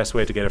 that's the best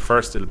way to get it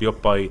first. It'll be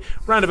up by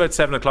around about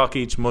 7 o'clock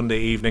each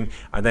Monday evening,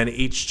 and then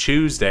each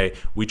Tuesday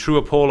we threw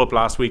a poll up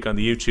last week on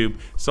the YouTube.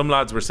 Some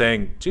lads were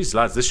saying, geez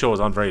lads, this show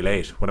is on very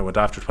late, when it went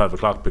after 12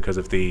 o'clock because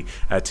of the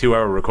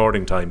 2-hour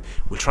recording time.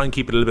 We'll try and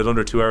keep it a little bit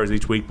under 2 hours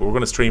each week, but we're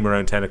going to stream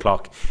around 10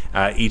 o'clock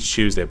each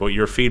Tuesday. But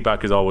your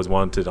feedback is always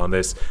wanted on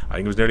this. I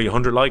think it was nearly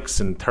 100 likes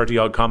and 30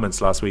 odd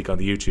comments last week on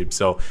the YouTube,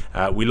 so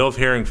we love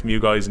hearing from you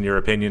guys and your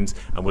opinions,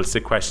 and we'll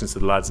stick questions to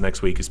the lads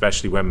next week,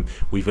 especially when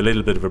we've a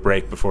little bit of a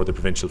break before the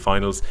provincial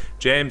finals.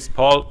 James,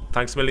 Paul,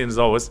 thanks a million as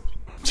always.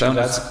 Sound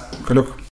lads. Good luck.